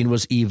 Yeah. Gene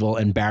was evil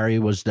and Barry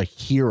was the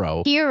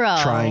hero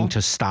trying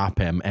to stop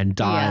him, and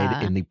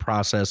died in the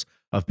process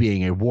of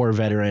being a war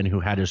veteran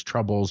who had his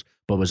troubles,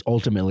 but was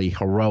ultimately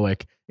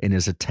heroic in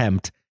his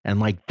attempt. And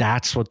like,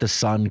 that's what the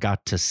son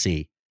got to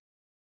see.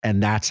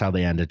 And that's how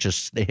they ended.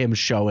 Just him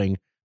showing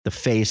the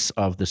face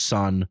of the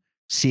son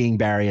seeing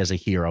Barry as a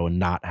hero and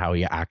not how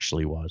he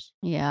actually was,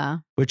 Yeah.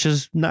 which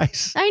is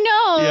nice. I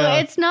know. Yeah.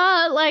 It's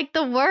not like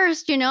the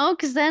worst,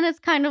 because then it's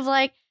kind of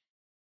like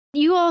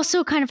you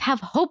also kind of have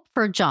hope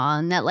for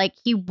John that like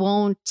he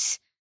won't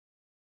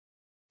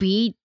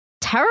be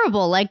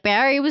terrible. Like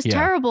Barry was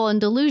terrible and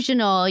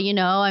delusional,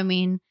 I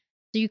mean,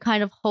 so you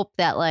kind of hope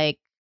that like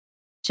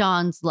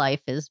John's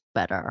life is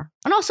better.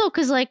 And also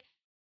because like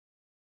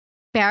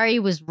Barry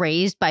was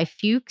raised by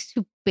Fuchs,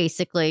 who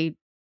basically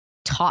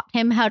taught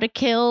him how to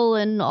kill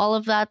and all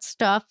of that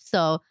stuff.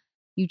 So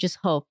you just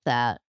hope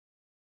that,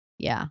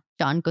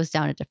 John goes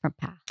down a different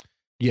path.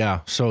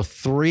 Yeah. So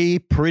 3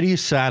 pretty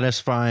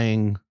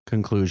satisfying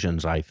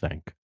conclusions, I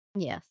think.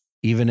 Yes.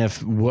 Even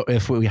if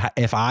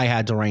I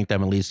had to rank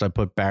them, at least I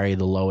put Barry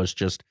the lowest.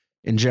 Just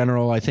in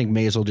general, I think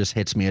Maisel just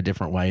hits me a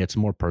different way. It's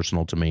more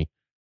personal to me.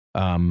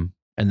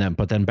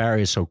 But then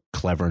Barry is so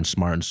clever and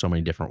smart in so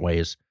many different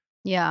ways.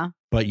 Yeah.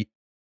 But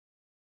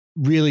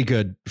really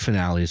good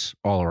finales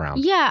all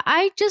around. Yeah,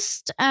 I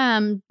just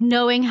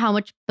knowing how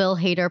much Bill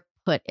Hader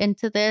put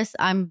into this,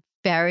 I'm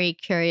very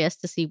curious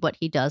to see what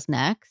he does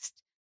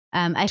next.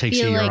 I Takes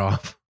feel a year like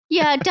off.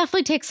 yeah, it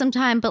definitely takes some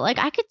time, but like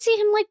I could see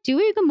him like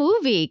doing a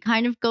movie,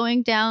 kind of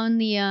going down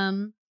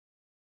the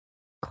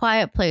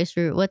Quiet Place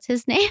route. What's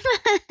his name?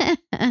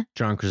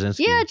 John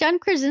Krasinski. Yeah, John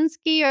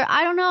Krasinski, or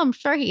I don't know. I'm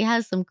sure he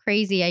has some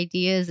crazy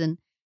ideas. And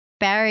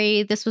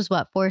Barry, this was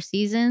what, 4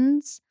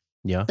 seasons?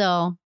 Yeah.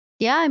 So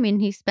yeah, I mean,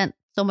 he spent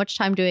so much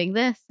time doing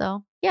this.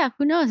 So yeah,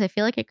 who knows? I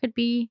feel like it could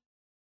be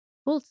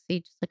cool to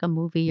see just like a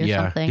movie or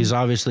something. He's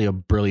obviously a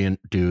brilliant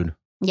dude.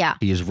 Yeah.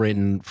 He's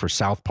written for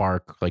South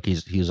Park. Like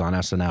he's on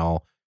SNL.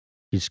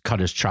 He's cut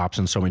his chops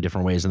in so many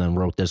different ways and then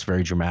wrote this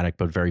very dramatic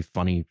but very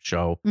funny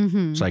show.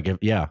 Mm-hmm. It's like, a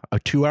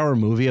 2-hour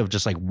movie of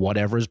just like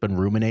whatever's been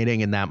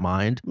ruminating in that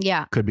mind.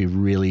 Yeah. Could be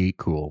really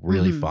cool,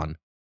 really fun.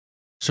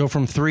 So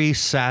from 3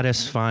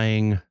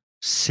 satisfying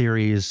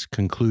series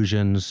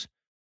conclusions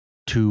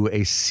to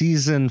a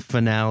season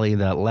finale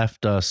that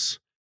left us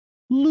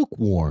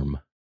lukewarm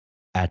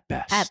at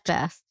best. At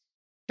best.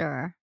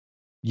 Sure.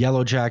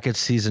 Yellowjackets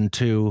season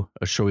 2,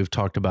 a show we've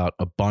talked about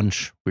a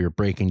bunch. We were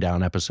breaking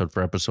down episode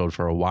for episode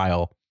for a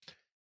while.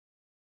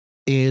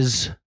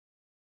 Is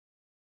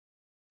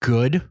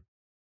good,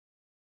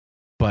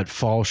 but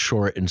falls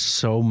short in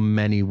so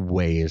many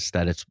ways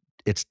that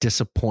it's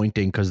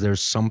disappointing because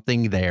there's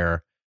something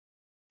there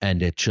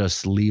and it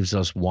just leaves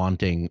us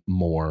wanting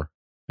more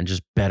and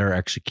just better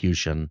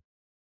execution.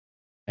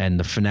 And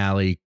the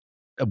finale,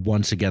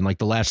 once again, like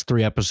the last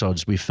 3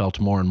 episodes, we felt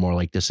more and more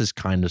like this is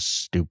kind of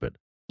stupid.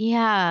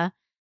 Yeah.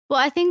 Well,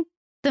 I think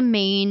the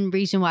main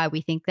reason why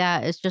we think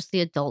that is just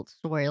the adult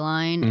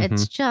storyline. Mm-hmm.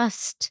 It's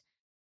just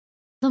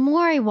the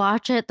more I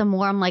watch it, the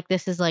more I'm like,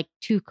 this is like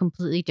 2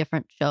 completely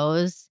different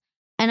shows.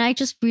 And I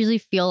just really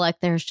feel like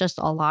there's just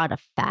a lot of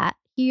fat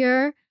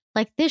here.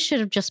 Like this should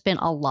have just been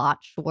a lot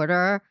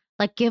shorter.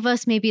 Like give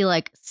us maybe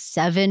like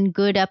 7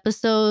 good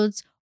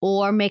episodes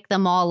or make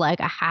them all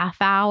like a half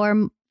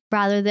hour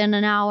rather than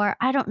an hour.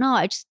 I don't know.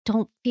 I just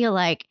don't feel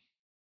like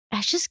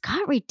it just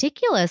got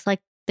ridiculous. Like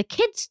the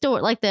kids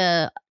story, like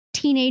the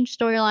teenage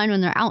storyline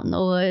when they're out in the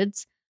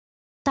woods,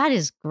 that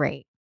is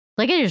great.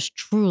 Like it is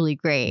truly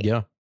great.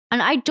 Yeah.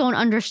 And I don't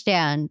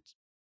understand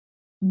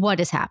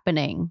what is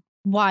happening,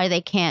 why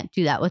they can't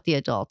do that with the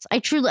adults. I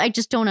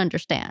just don't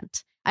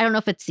understand. I don't know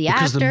if it's the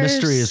actors. Because the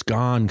mystery is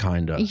gone,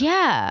 kind of.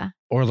 Yeah.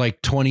 Or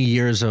like 20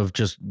 years of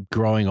just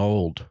growing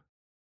old.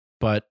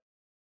 But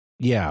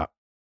yeah.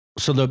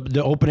 So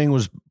the opening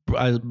was,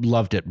 I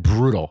loved it,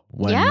 brutal.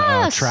 When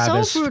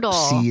Travis so brutal.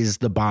 sees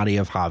the body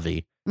of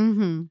Javi.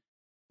 Mm-hmm.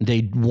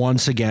 They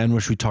once again,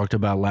 which we talked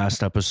about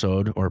last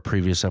episode or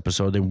previous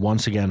episode, they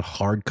once again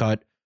hard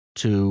cut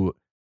to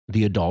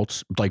the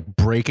adults, like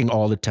breaking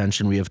all the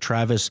tension. We have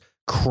Travis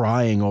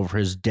crying over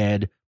his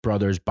dead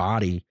brother's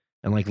body,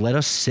 and like, let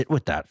us sit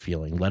with that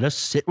feeling. Let us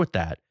sit with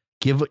that.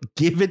 Give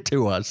it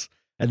to us.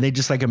 And they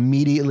just like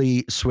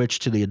immediately switch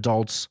to the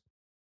adults.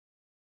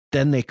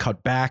 Then they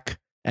cut back,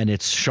 and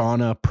it's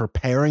Shauna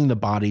preparing the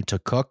body to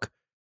cook,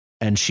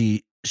 and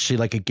she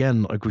like,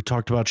 again, like we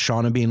talked about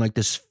Shauna being like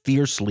this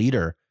fierce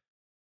leader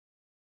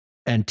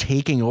and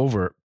taking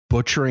over,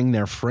 butchering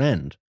their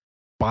friend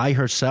by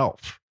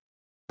herself,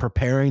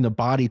 preparing the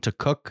body to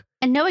cook.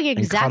 And knowing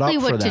exactly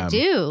what to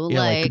do. Yeah,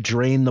 like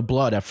drain the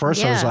blood. At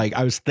first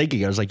I was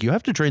thinking, you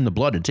have to drain the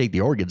blood and take the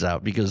organs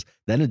out because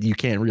then you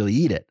can't really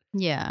eat it.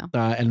 Yeah.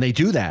 And they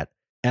do that.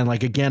 And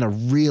like, again, a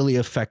really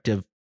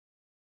effective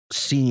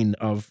scene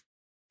of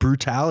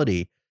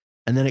brutality.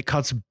 And then it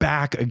cuts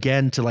back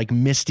again to like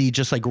Misty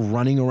just like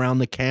running around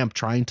the camp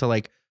trying to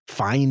like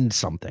find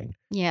something.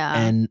 Yeah.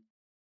 And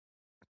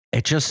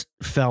it just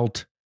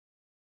felt,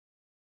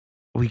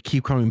 we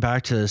keep coming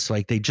back to this,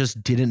 like they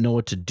just didn't know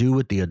what to do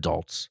with the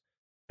adults.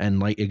 And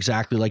like,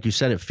 exactly like you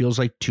said, it feels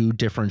like 2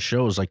 different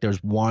shows. Like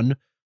there's one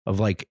of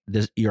like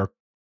this, you're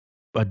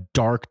a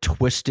dark,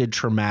 twisted,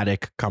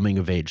 traumatic coming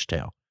of age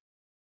tale,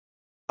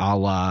 a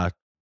la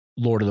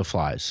Lord of the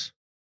Flies.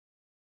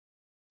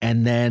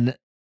 And then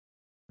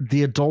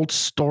the adult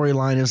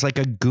storyline is like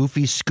a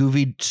goofy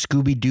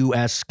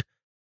Scooby-Doo-esque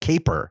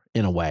caper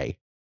in a way.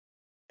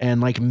 And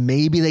like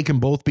maybe they can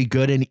both be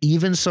good, and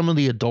even some of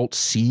the adult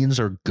scenes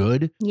are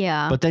good.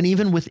 Yeah. But then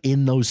even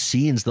within those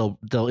scenes,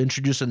 they'll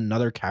introduce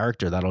another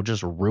character that'll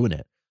just ruin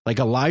it. Like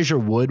Elijah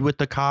Wood with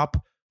the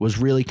cop was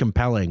really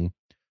compelling,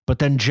 but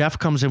then Jeff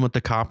comes in with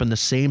the cop in the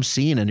same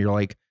scene, and you're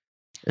like,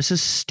 this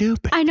is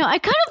stupid. I know. I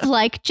kind of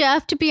like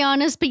Jeff, to be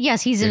honest, but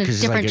yes, he's in a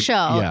different show.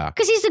 Yeah.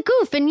 Because he's a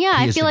goof, and yeah,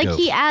 I feel like goof.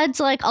 he adds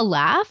like a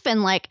laugh,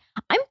 and like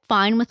I'm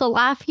fine with a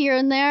laugh here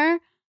and there.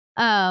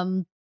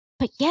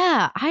 But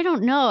yeah, I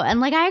don't know.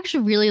 And like I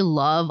actually really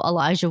love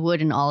Elijah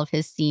Wood in all of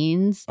his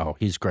scenes. Oh,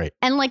 he's great.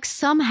 And like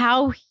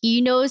somehow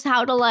he knows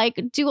how to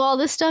like do all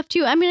this stuff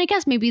too. I mean, I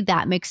guess maybe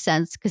that makes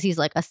sense because he's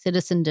like a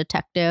citizen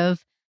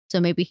detective. So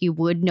maybe he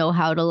would know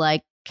how to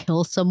like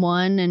kill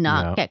someone and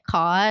not get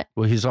caught.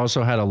 Well, he's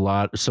also had a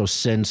lot. So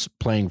since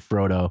playing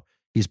Frodo,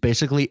 he's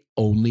basically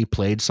only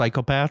played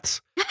psychopaths.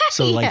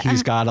 So like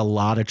he's got a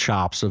lot of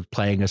chops of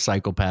playing a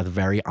psychopath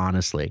very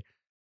honestly.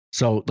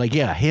 So like,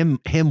 yeah, him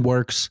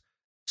works.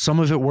 Some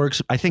of it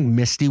works. I think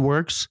Misty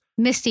works.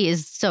 Misty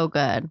is so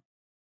good.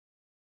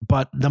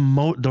 But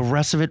the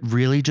rest of it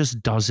really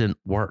just doesn't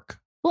work.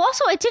 Well,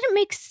 also, it didn't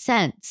make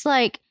sense.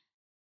 Like,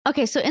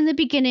 okay, so in the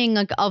beginning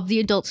of the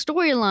adult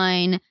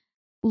storyline,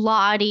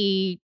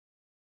 Lottie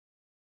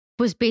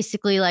was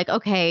basically like,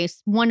 okay,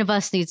 one of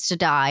us needs to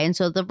die. And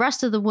so the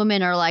rest of the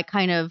women are like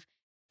kind of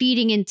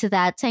feeding into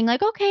that, saying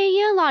like, okay,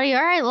 yeah, Lottie,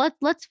 all right,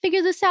 let's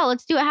figure this out.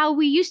 Let's do it how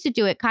we used to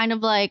do it. Kind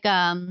of like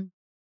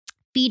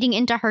feeding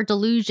into her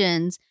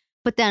delusions.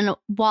 But then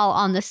while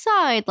on the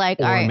side,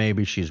 like, or all right,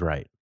 maybe she's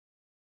right.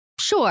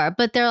 Sure.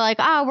 But they're like,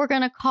 we're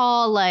going to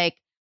call like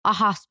a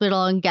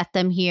hospital and get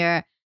them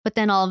here. But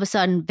then all of a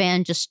sudden,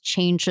 Van just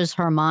changes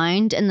her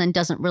mind and then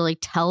doesn't really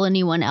tell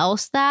anyone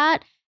else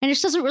that. And it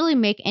just doesn't really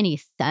make any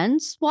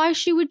sense why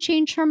she would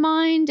change her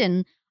mind.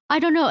 And I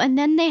don't know. And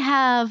then they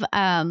have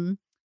the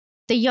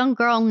young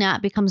girl Nat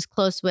becomes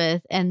close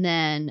with, and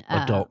then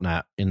adult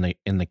Nat in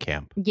the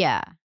camp.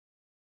 Yeah.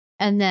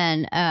 And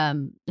then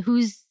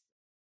who's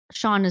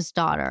Shauna's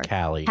daughter?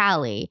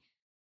 Callie.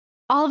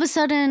 All of a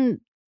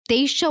sudden,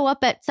 they show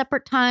up at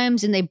separate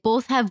times and they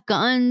both have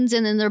guns,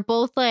 and then they're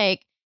both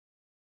like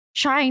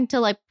trying to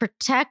like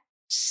protect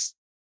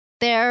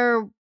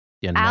their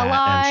ally.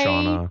 Nat and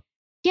Shauna.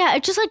 Yeah,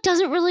 it just like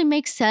doesn't really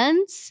make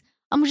sense.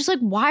 I'm just like,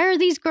 why are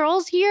these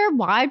girls here?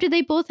 Why do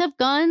they both have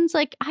guns?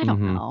 Like, I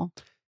don't know.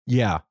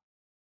 Yeah.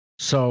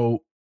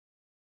 So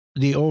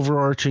the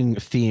overarching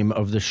theme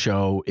of the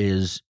show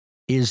is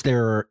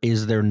there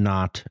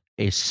not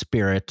a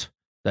spirit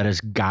that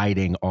is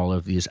guiding all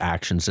of these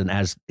actions? And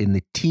as in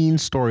the teen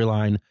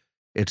storyline,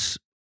 it's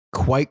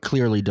quite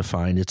clearly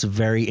defined. It's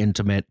very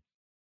intimate.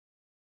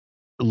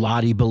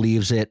 Lottie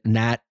believes it.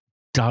 Nat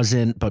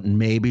doesn't, but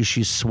maybe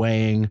she's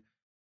swaying.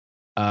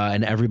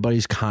 And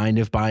everybody's kind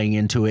of buying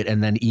into it.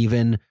 And then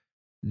even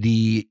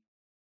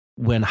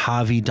when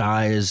Javi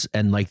dies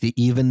and like the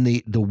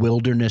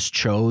wilderness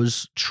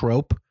chose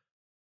trope,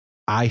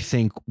 I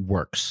think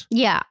works.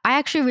 Yeah, I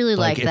actually really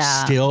like that.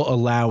 It's still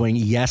allowing,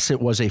 yes,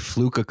 it was a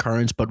fluke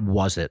occurrence, but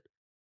was it?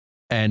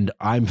 And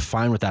I'm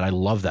fine with that. I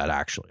love that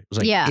actually. It's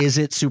like, is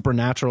it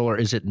supernatural or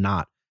is it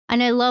not?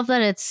 And I love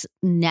that it's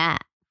Nat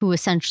who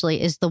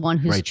essentially is the one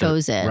who's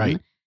chosen. Right.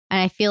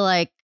 And I feel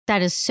like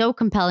that is so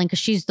compelling because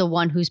she's the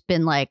one who's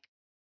been like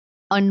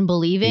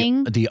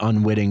unbelieving. The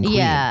unwitting queen.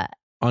 Yeah.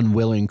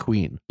 Unwilling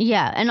queen.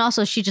 Yeah. And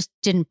also she just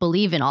didn't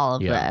believe in all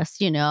of this,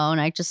 you know, and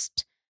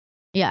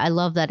I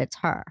love that it's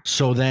her.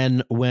 So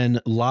then when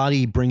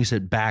Lottie brings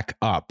it back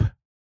up,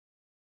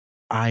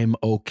 I'm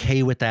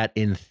okay with that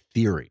in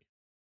theory.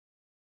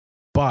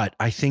 But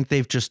I think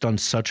they've just done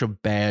such a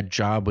bad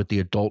job with the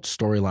adult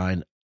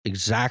storyline.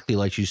 Exactly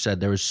like you said,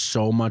 there was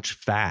so much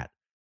fat.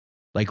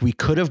 Like we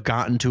could have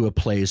gotten to a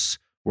place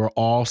where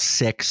all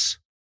 6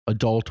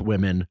 adult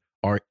women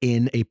are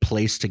in a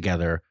place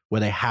together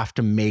where they have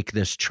to make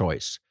this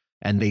choice.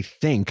 And they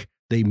think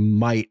they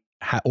might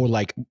or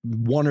like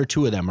 1 or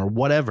 2 of them or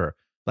whatever,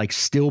 like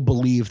still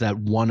believe that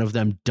one of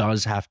them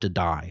does have to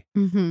die.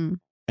 Mm-hmm.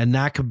 And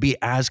that could be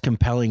as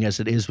compelling as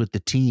it is with the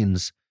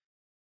teens,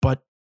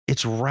 but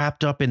it's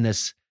wrapped up in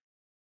this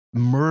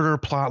murder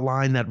plot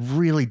line that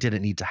really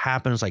didn't need to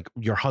happen. It's like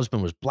your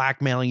husband was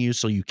blackmailing you,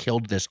 so you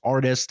killed this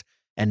artist,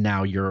 and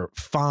now you're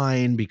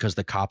fine because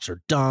the cops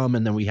are dumb.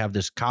 And then we have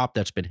this cop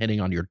that's been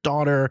hitting on your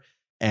daughter,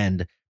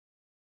 and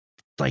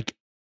like,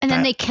 and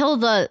then they kill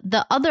the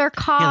other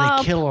cop. Yeah,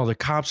 they kill all the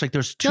cops. Like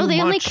there's too much. No,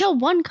 they only kill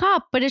one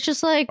cop, but it's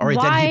just like, all right,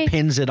 why? Then he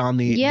pins it on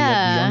the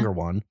younger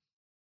one.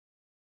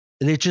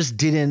 And it just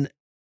didn't,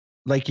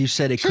 like you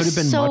said, it could have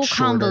been so much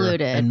shorter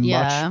convoluted. And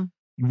much.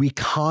 We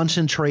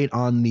concentrate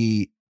on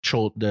the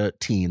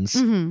teens,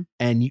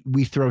 and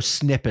we throw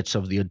snippets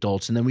of the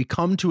adults, and then we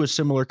come to a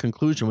similar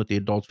conclusion with the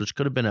adults, which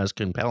could have been as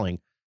compelling.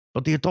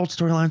 But the adult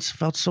storylines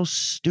felt so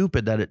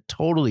stupid that it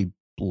totally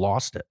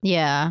lost it.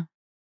 Yeah.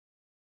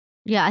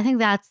 Yeah, I think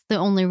that's the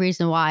only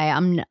reason why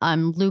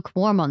I'm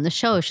lukewarm on the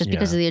show. It's just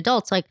because of the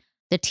adults. Like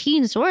the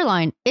teen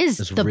storyline is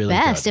the really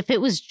best. Good. If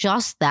it was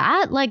just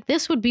that, like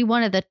this would be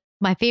one of the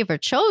my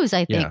favorite shows,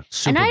 I think. Yeah,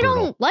 super and I brutal.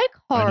 don't like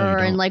I know you horror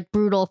and don't. like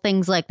brutal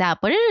things like that,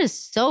 but it is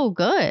so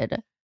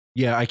good.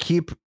 Yeah, I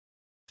keep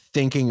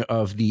thinking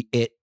of the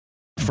It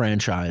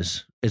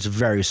franchise. It's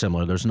very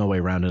similar. There's no way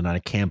around it. And I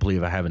can't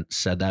believe I haven't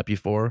said that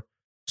before.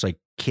 It's like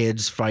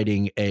kids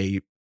fighting a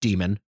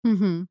demon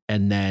Mm-hmm.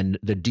 and then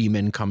the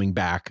demon coming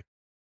back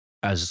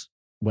as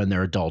when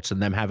they're adults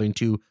and them having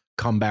to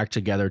come back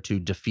together to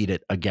defeat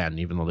it again,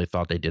 even though they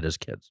thought they did as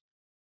kids.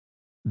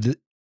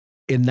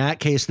 In that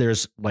case,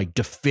 there's like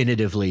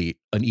definitively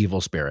an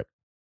evil spirit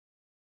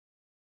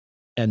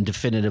and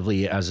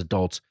definitively as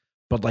adults,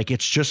 but like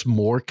it's just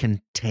more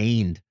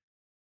contained.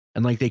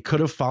 And like they could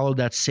have followed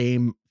that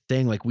same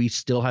thing. Like we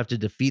still have to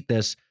defeat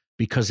this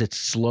because it's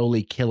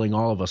slowly killing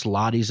all of us.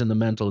 Lottie's in the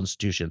mental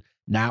institution.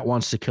 Nat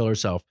wants to kill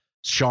herself.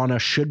 Shauna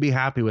should be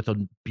happy with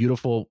a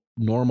beautiful,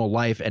 normal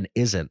life and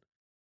isn't.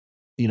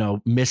 You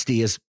know,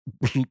 Misty is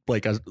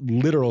like a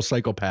literal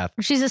psychopath.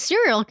 She's a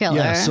serial killer.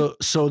 Yeah.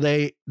 So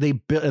they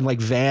built, and like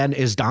Van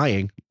is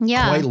dying.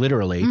 Yeah. Quite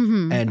literally.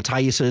 Mhm. And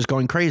Thaisa is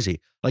going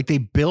crazy. Like they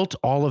built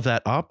all of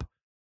that up,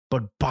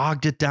 but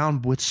bogged it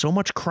down with so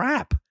much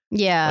crap.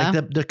 Yeah.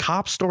 Like the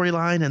cop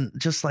storyline and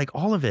just like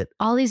all of it.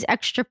 All these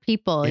extra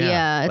people.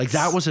 Yeah. Like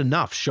that was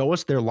enough. Show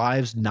us their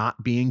lives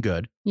not being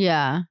good.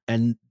 Yeah.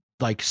 And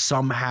like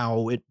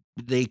somehow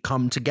they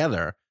come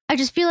together. I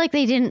just feel like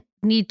they didn't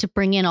need to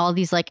bring in all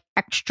these like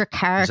extra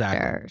characters.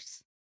 Exactly.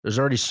 There's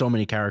already so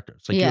many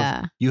characters.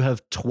 Like you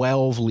have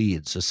 12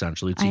 leads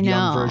essentially. It's the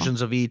young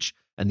versions of each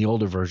and the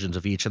older versions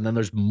of each. And then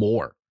there's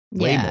more.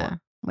 Way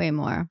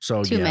more.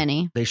 So too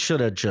many. They should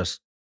have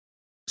just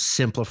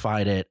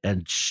simplified it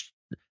and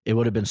it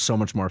would have been so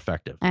much more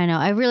effective. I know.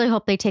 I really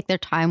hope they take their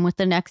time with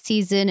the next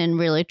season and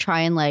really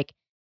try and like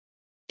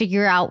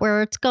figure out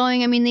where it's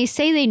going. I mean, they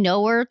say they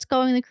know where it's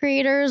going, the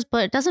creators,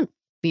 but it doesn't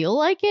feel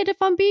like it, if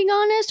I'm being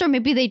honest. Or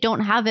maybe they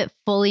don't have it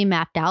fully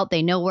mapped out.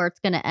 They know where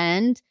it's going to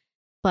end,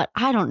 but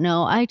I don't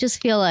know. I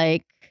just feel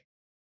like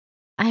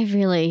I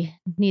really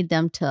need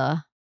them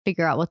to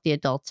figure out what the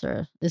adults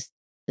is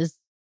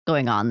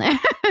going on there.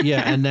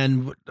 Yeah, and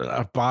then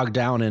bogged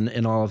down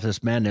in all of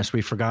this madness,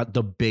 we forgot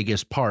the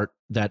biggest part,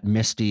 that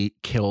Misty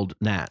killed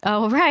Nat.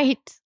 Oh, right.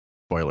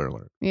 Spoiler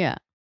alert. Yeah.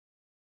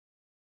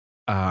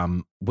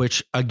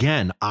 Which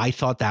again, I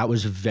thought that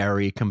was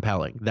very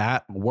compelling.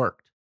 That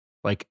worked.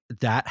 Like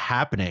that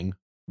happening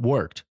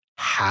worked.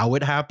 How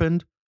it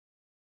happened,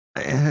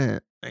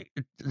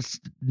 it's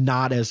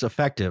not as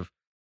effective.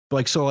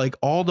 Like so, like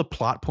all the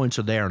plot points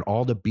are there and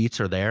all the beats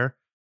are there.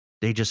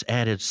 They just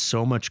added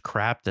so much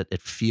crap that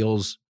it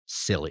feels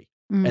silly.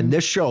 And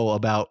this show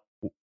about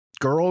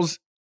girls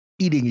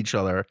eating each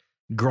other,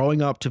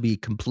 growing up to be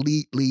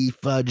completely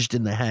fudged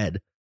in the head,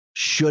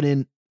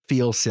 shouldn't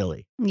feel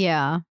silly.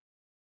 Yeah.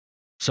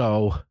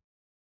 So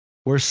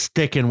we're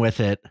sticking with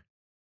it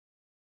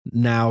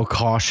now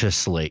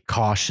cautiously.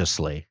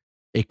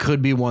 It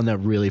could be one that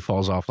really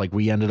falls off. Like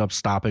we ended up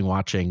stopping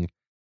watching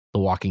The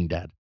Walking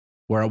Dead,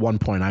 where at one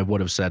point I would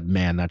have said,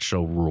 man, that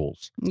show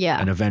rules. Yeah.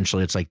 And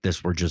eventually it's like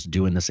this, we're just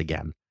doing this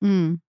again.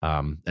 And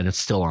it's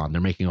still on.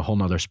 They're making a whole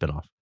nother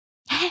spinoff.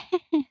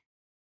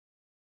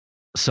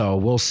 So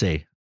we'll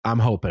see. I'm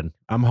hoping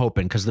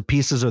because the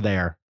pieces are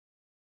there.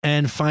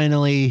 And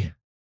finally,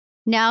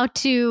 now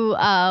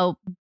to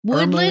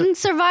Woodland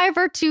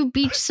Survivor to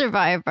Beach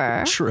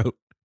Survivor. True.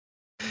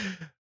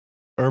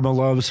 Irma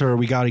loves her.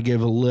 We got to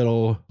give a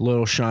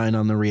little shine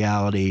on the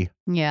reality.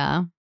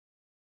 Yeah.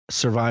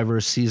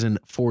 Survivor season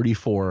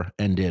 44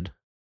 ended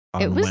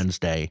on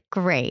Wednesday.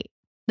 Great.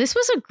 This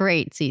was a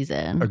great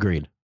season.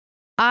 Agreed.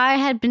 I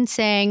had been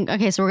saying,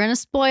 okay, so we're going to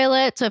spoil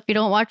it. So if you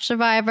don't watch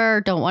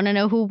Survivor, don't want to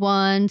know who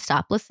won,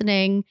 stop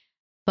listening.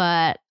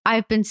 But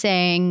I've been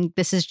saying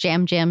this is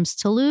Jam Jam's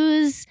to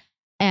lose.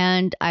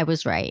 And I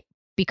was right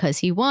because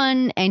he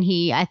won and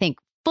he, I think,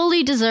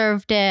 fully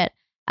deserved it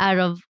out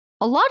of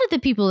a lot of the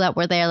people that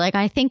were there. Like,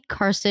 I think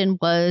Carson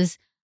was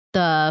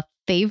the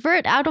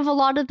favorite out of a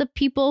lot of the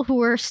people who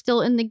were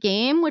still in the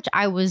game, which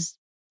I was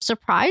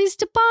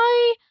surprised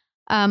by.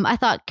 I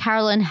thought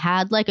Carolyn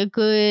had like a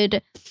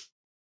good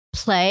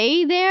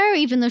play there,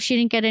 even though she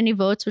didn't get any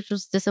votes, which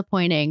was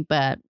disappointing.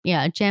 But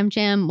yeah, Jam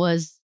Jam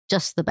was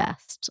just the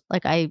best.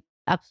 Like, I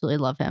absolutely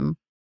love him.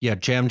 Yeah,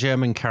 Jam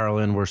Jam and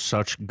Carolyn were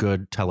such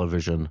good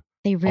television.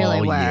 They really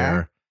all were.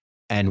 Year.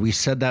 And we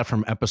said that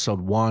from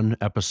episode 1,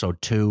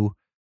 episode 2.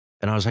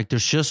 And I was like,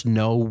 there's just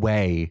no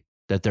way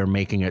that they're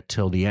making it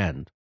till the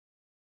end.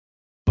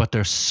 But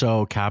they're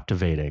so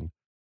captivating.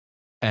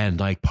 And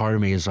like part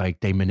of me is like,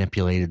 they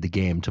manipulated the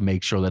game to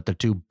make sure that the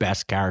two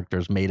best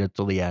characters made it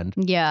till the end.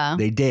 Yeah.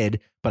 They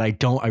did, but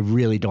I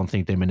really don't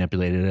think they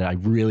manipulated it. I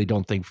really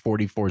don't think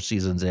 44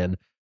 seasons in,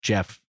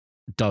 Jeff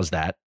does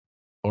that,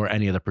 or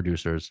any of the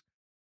producers.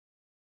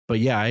 But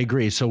yeah, I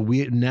agree. So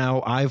we've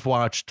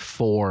watched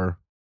 4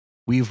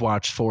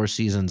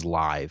 seasons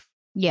live.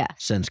 Yeah.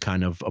 Since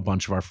kind of a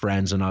bunch of our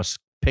friends and us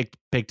picked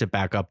it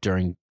back up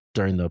during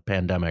the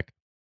pandemic.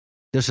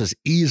 This is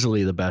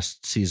easily the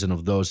best season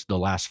of the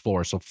last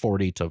 4, so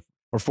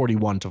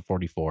 41 to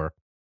 44.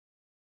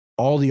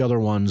 All the other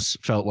ones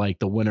felt like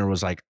the winner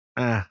was like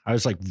I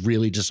was like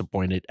really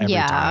disappointed every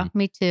time.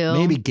 Me too.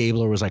 Maybe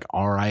Gabler was like,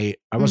 all right.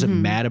 I wasn't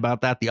Mhm. mad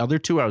about that. The other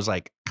two, I was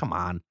like, come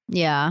on.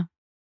 Yeah.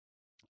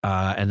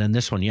 And then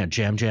this one,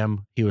 Jam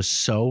Jam. He was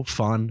so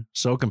fun,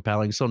 so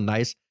compelling, so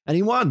nice. And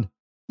he won.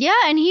 Yeah,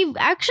 and he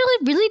actually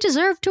really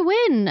deserved to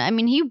win. I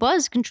mean, he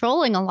was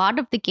controlling a lot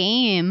of the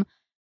game.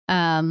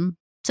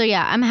 So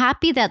yeah, I'm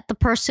happy that the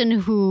person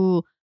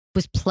who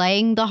was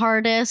playing the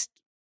hardest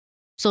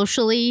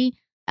socially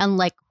and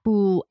like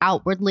who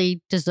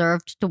outwardly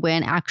deserved to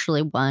win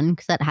actually won,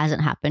 because that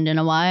hasn't happened in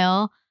a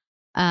while.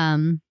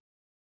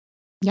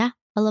 Yeah,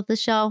 I love the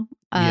show.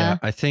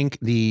 I think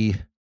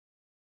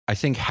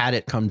had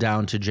it come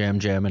down to Jam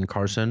Jam and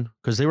Carson,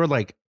 because they were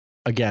like,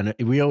 again,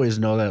 we always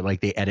know that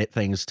like they edit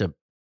things to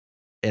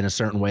in a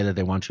certain way that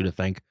they want you to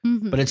think.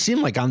 Mhm. But it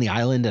seemed like on the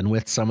island and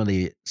with some of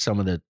the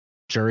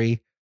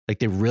jury, like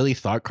they really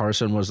thought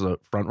Carson was the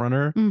front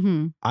runner.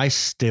 Mhm. I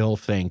still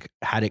think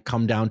had it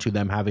come down to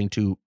them having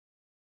to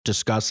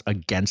discuss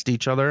against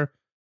each other,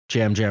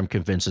 Jam Jam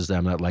convinces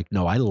them that like,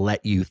 no, I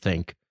let you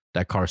think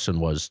that Carson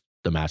was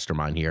the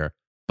mastermind here.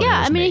 But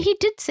Yeah, I mean, he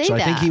did say so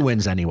that. I think he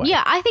wins anyway.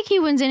 Yeah, I think he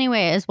wins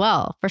anyway as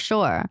well, for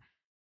sure.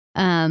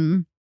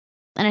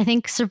 And I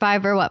think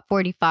Survivor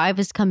 45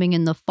 is coming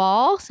in the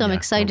fall, so I'm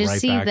excited to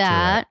see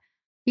that.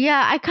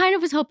 Yeah, I kind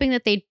of was hoping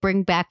that they'd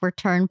bring back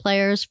return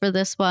players for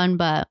this one,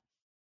 but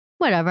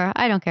whatever.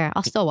 I don't care.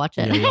 I'll still watch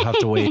it. Yeah, you'll have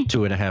to wait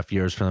 2.5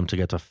 years for them to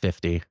get to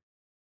 50.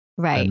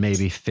 Right. And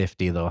maybe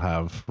 50 they'll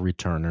have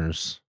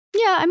returners.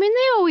 Yeah, I mean,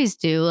 they always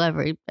do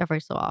every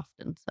so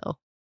often. So,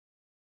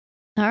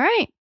 all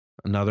right.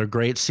 Another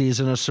great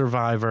season of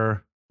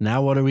Survivor.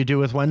 Now what do we do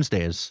with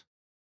Wednesdays?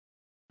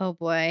 Oh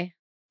boy.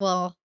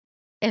 Well,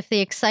 if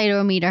the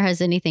Excitometer has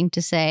anything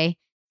to say,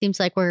 seems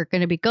like we're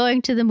going to be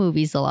going to the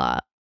movies a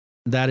lot.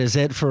 That is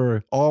it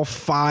for all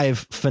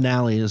 5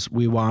 finales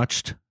we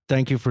watched.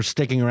 Thank you for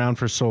sticking around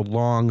for so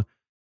long.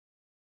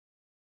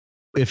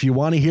 If you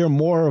want to hear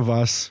more of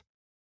us,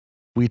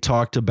 we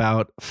talked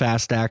about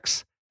Fast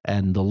X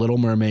and The Little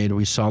Mermaid.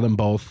 We saw them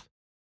both.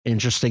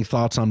 Interesting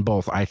thoughts on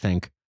both, I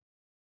think.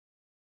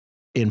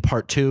 In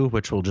part 2,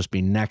 which will just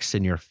be next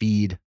in your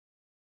feed.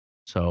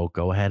 So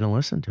go ahead and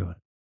listen to it.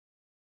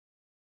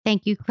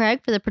 Thank you,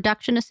 Craig, for the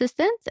production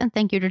assistance. And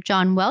thank you to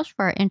John Welsh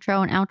for our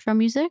intro and outro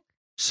music.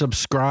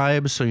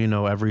 Subscribe so you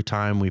know every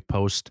time we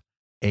post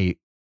a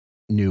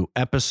new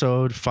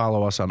episode.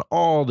 Follow us on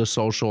all the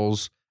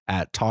socials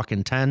at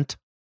Talkin Tent.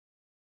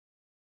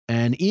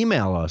 And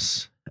email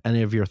us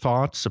any of your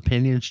thoughts,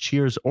 opinions,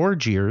 cheers, or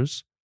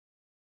jeers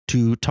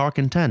to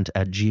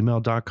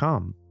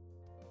talkintent@gmail.com.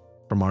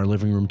 From our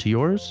living room to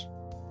yours,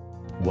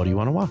 what do you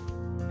want to watch?